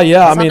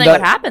yeah, something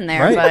would happen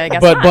there, right. but I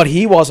guess but not. but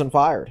he wasn't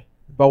fired.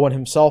 Bowen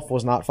himself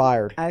was not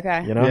fired.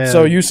 Okay. Yeah.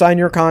 So you sign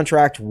your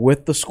contract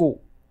with the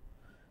school.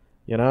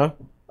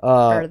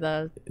 Or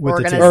the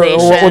with the team.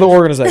 organization. or the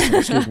organization.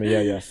 Excuse me.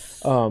 Yeah.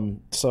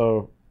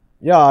 So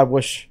yeah, I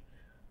wish.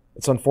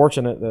 It's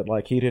unfortunate that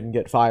like he didn't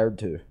get fired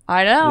too,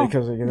 I know.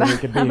 because he could be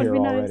That would here be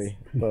nice. already.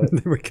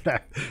 But We could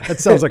have- that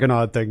sounds like an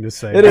odd thing to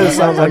say. it is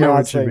sounds like I an know odd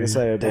what you thing to mean.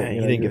 say. Dang,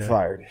 he didn't get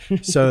fired.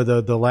 So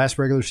the last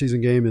regular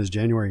season game is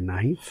January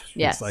 9th?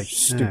 Yes. It's like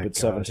Stupid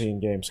gosh.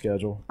 17-game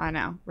schedule. I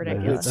know.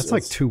 Ridiculous. That's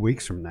like 2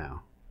 weeks from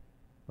now.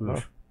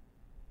 Oof.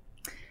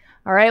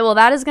 All right, well,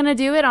 that is going to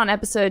do it on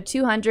episode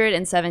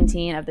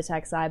 217 of the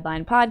Tech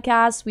Sideline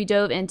podcast. We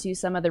dove into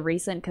some of the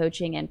recent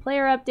coaching and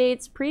player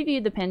updates,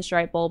 previewed the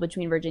Pinstripe Bowl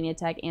between Virginia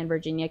Tech and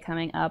Virginia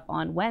coming up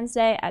on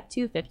Wednesday at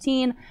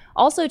 2:15.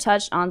 Also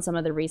touched on some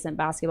of the recent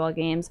basketball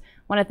games.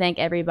 Want to thank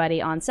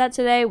everybody on set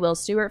today. Will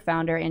Stewart,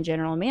 founder and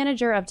general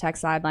manager of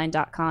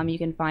TechSideline.com. You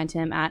can find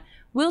him at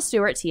Will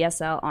Stewart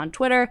TSL on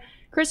Twitter.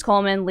 Chris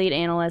Coleman, lead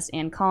analyst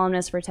and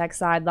columnist for Tech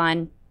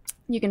Sideline.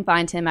 You can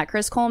find him at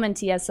Chris Coleman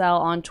TSL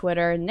on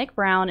Twitter. Nick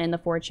Brown in the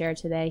 4 chair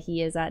today.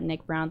 He is at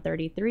Nick Brown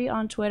 33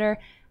 on Twitter.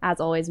 As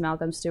always,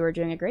 Malcolm Stewart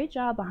doing a great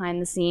job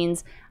behind the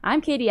scenes.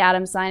 I'm Katie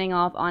Adams signing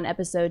off on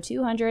episode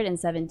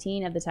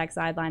 217 of the Tech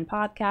Sideline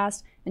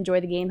podcast. Enjoy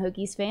the game,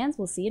 Hokies fans.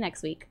 We'll see you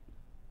next week.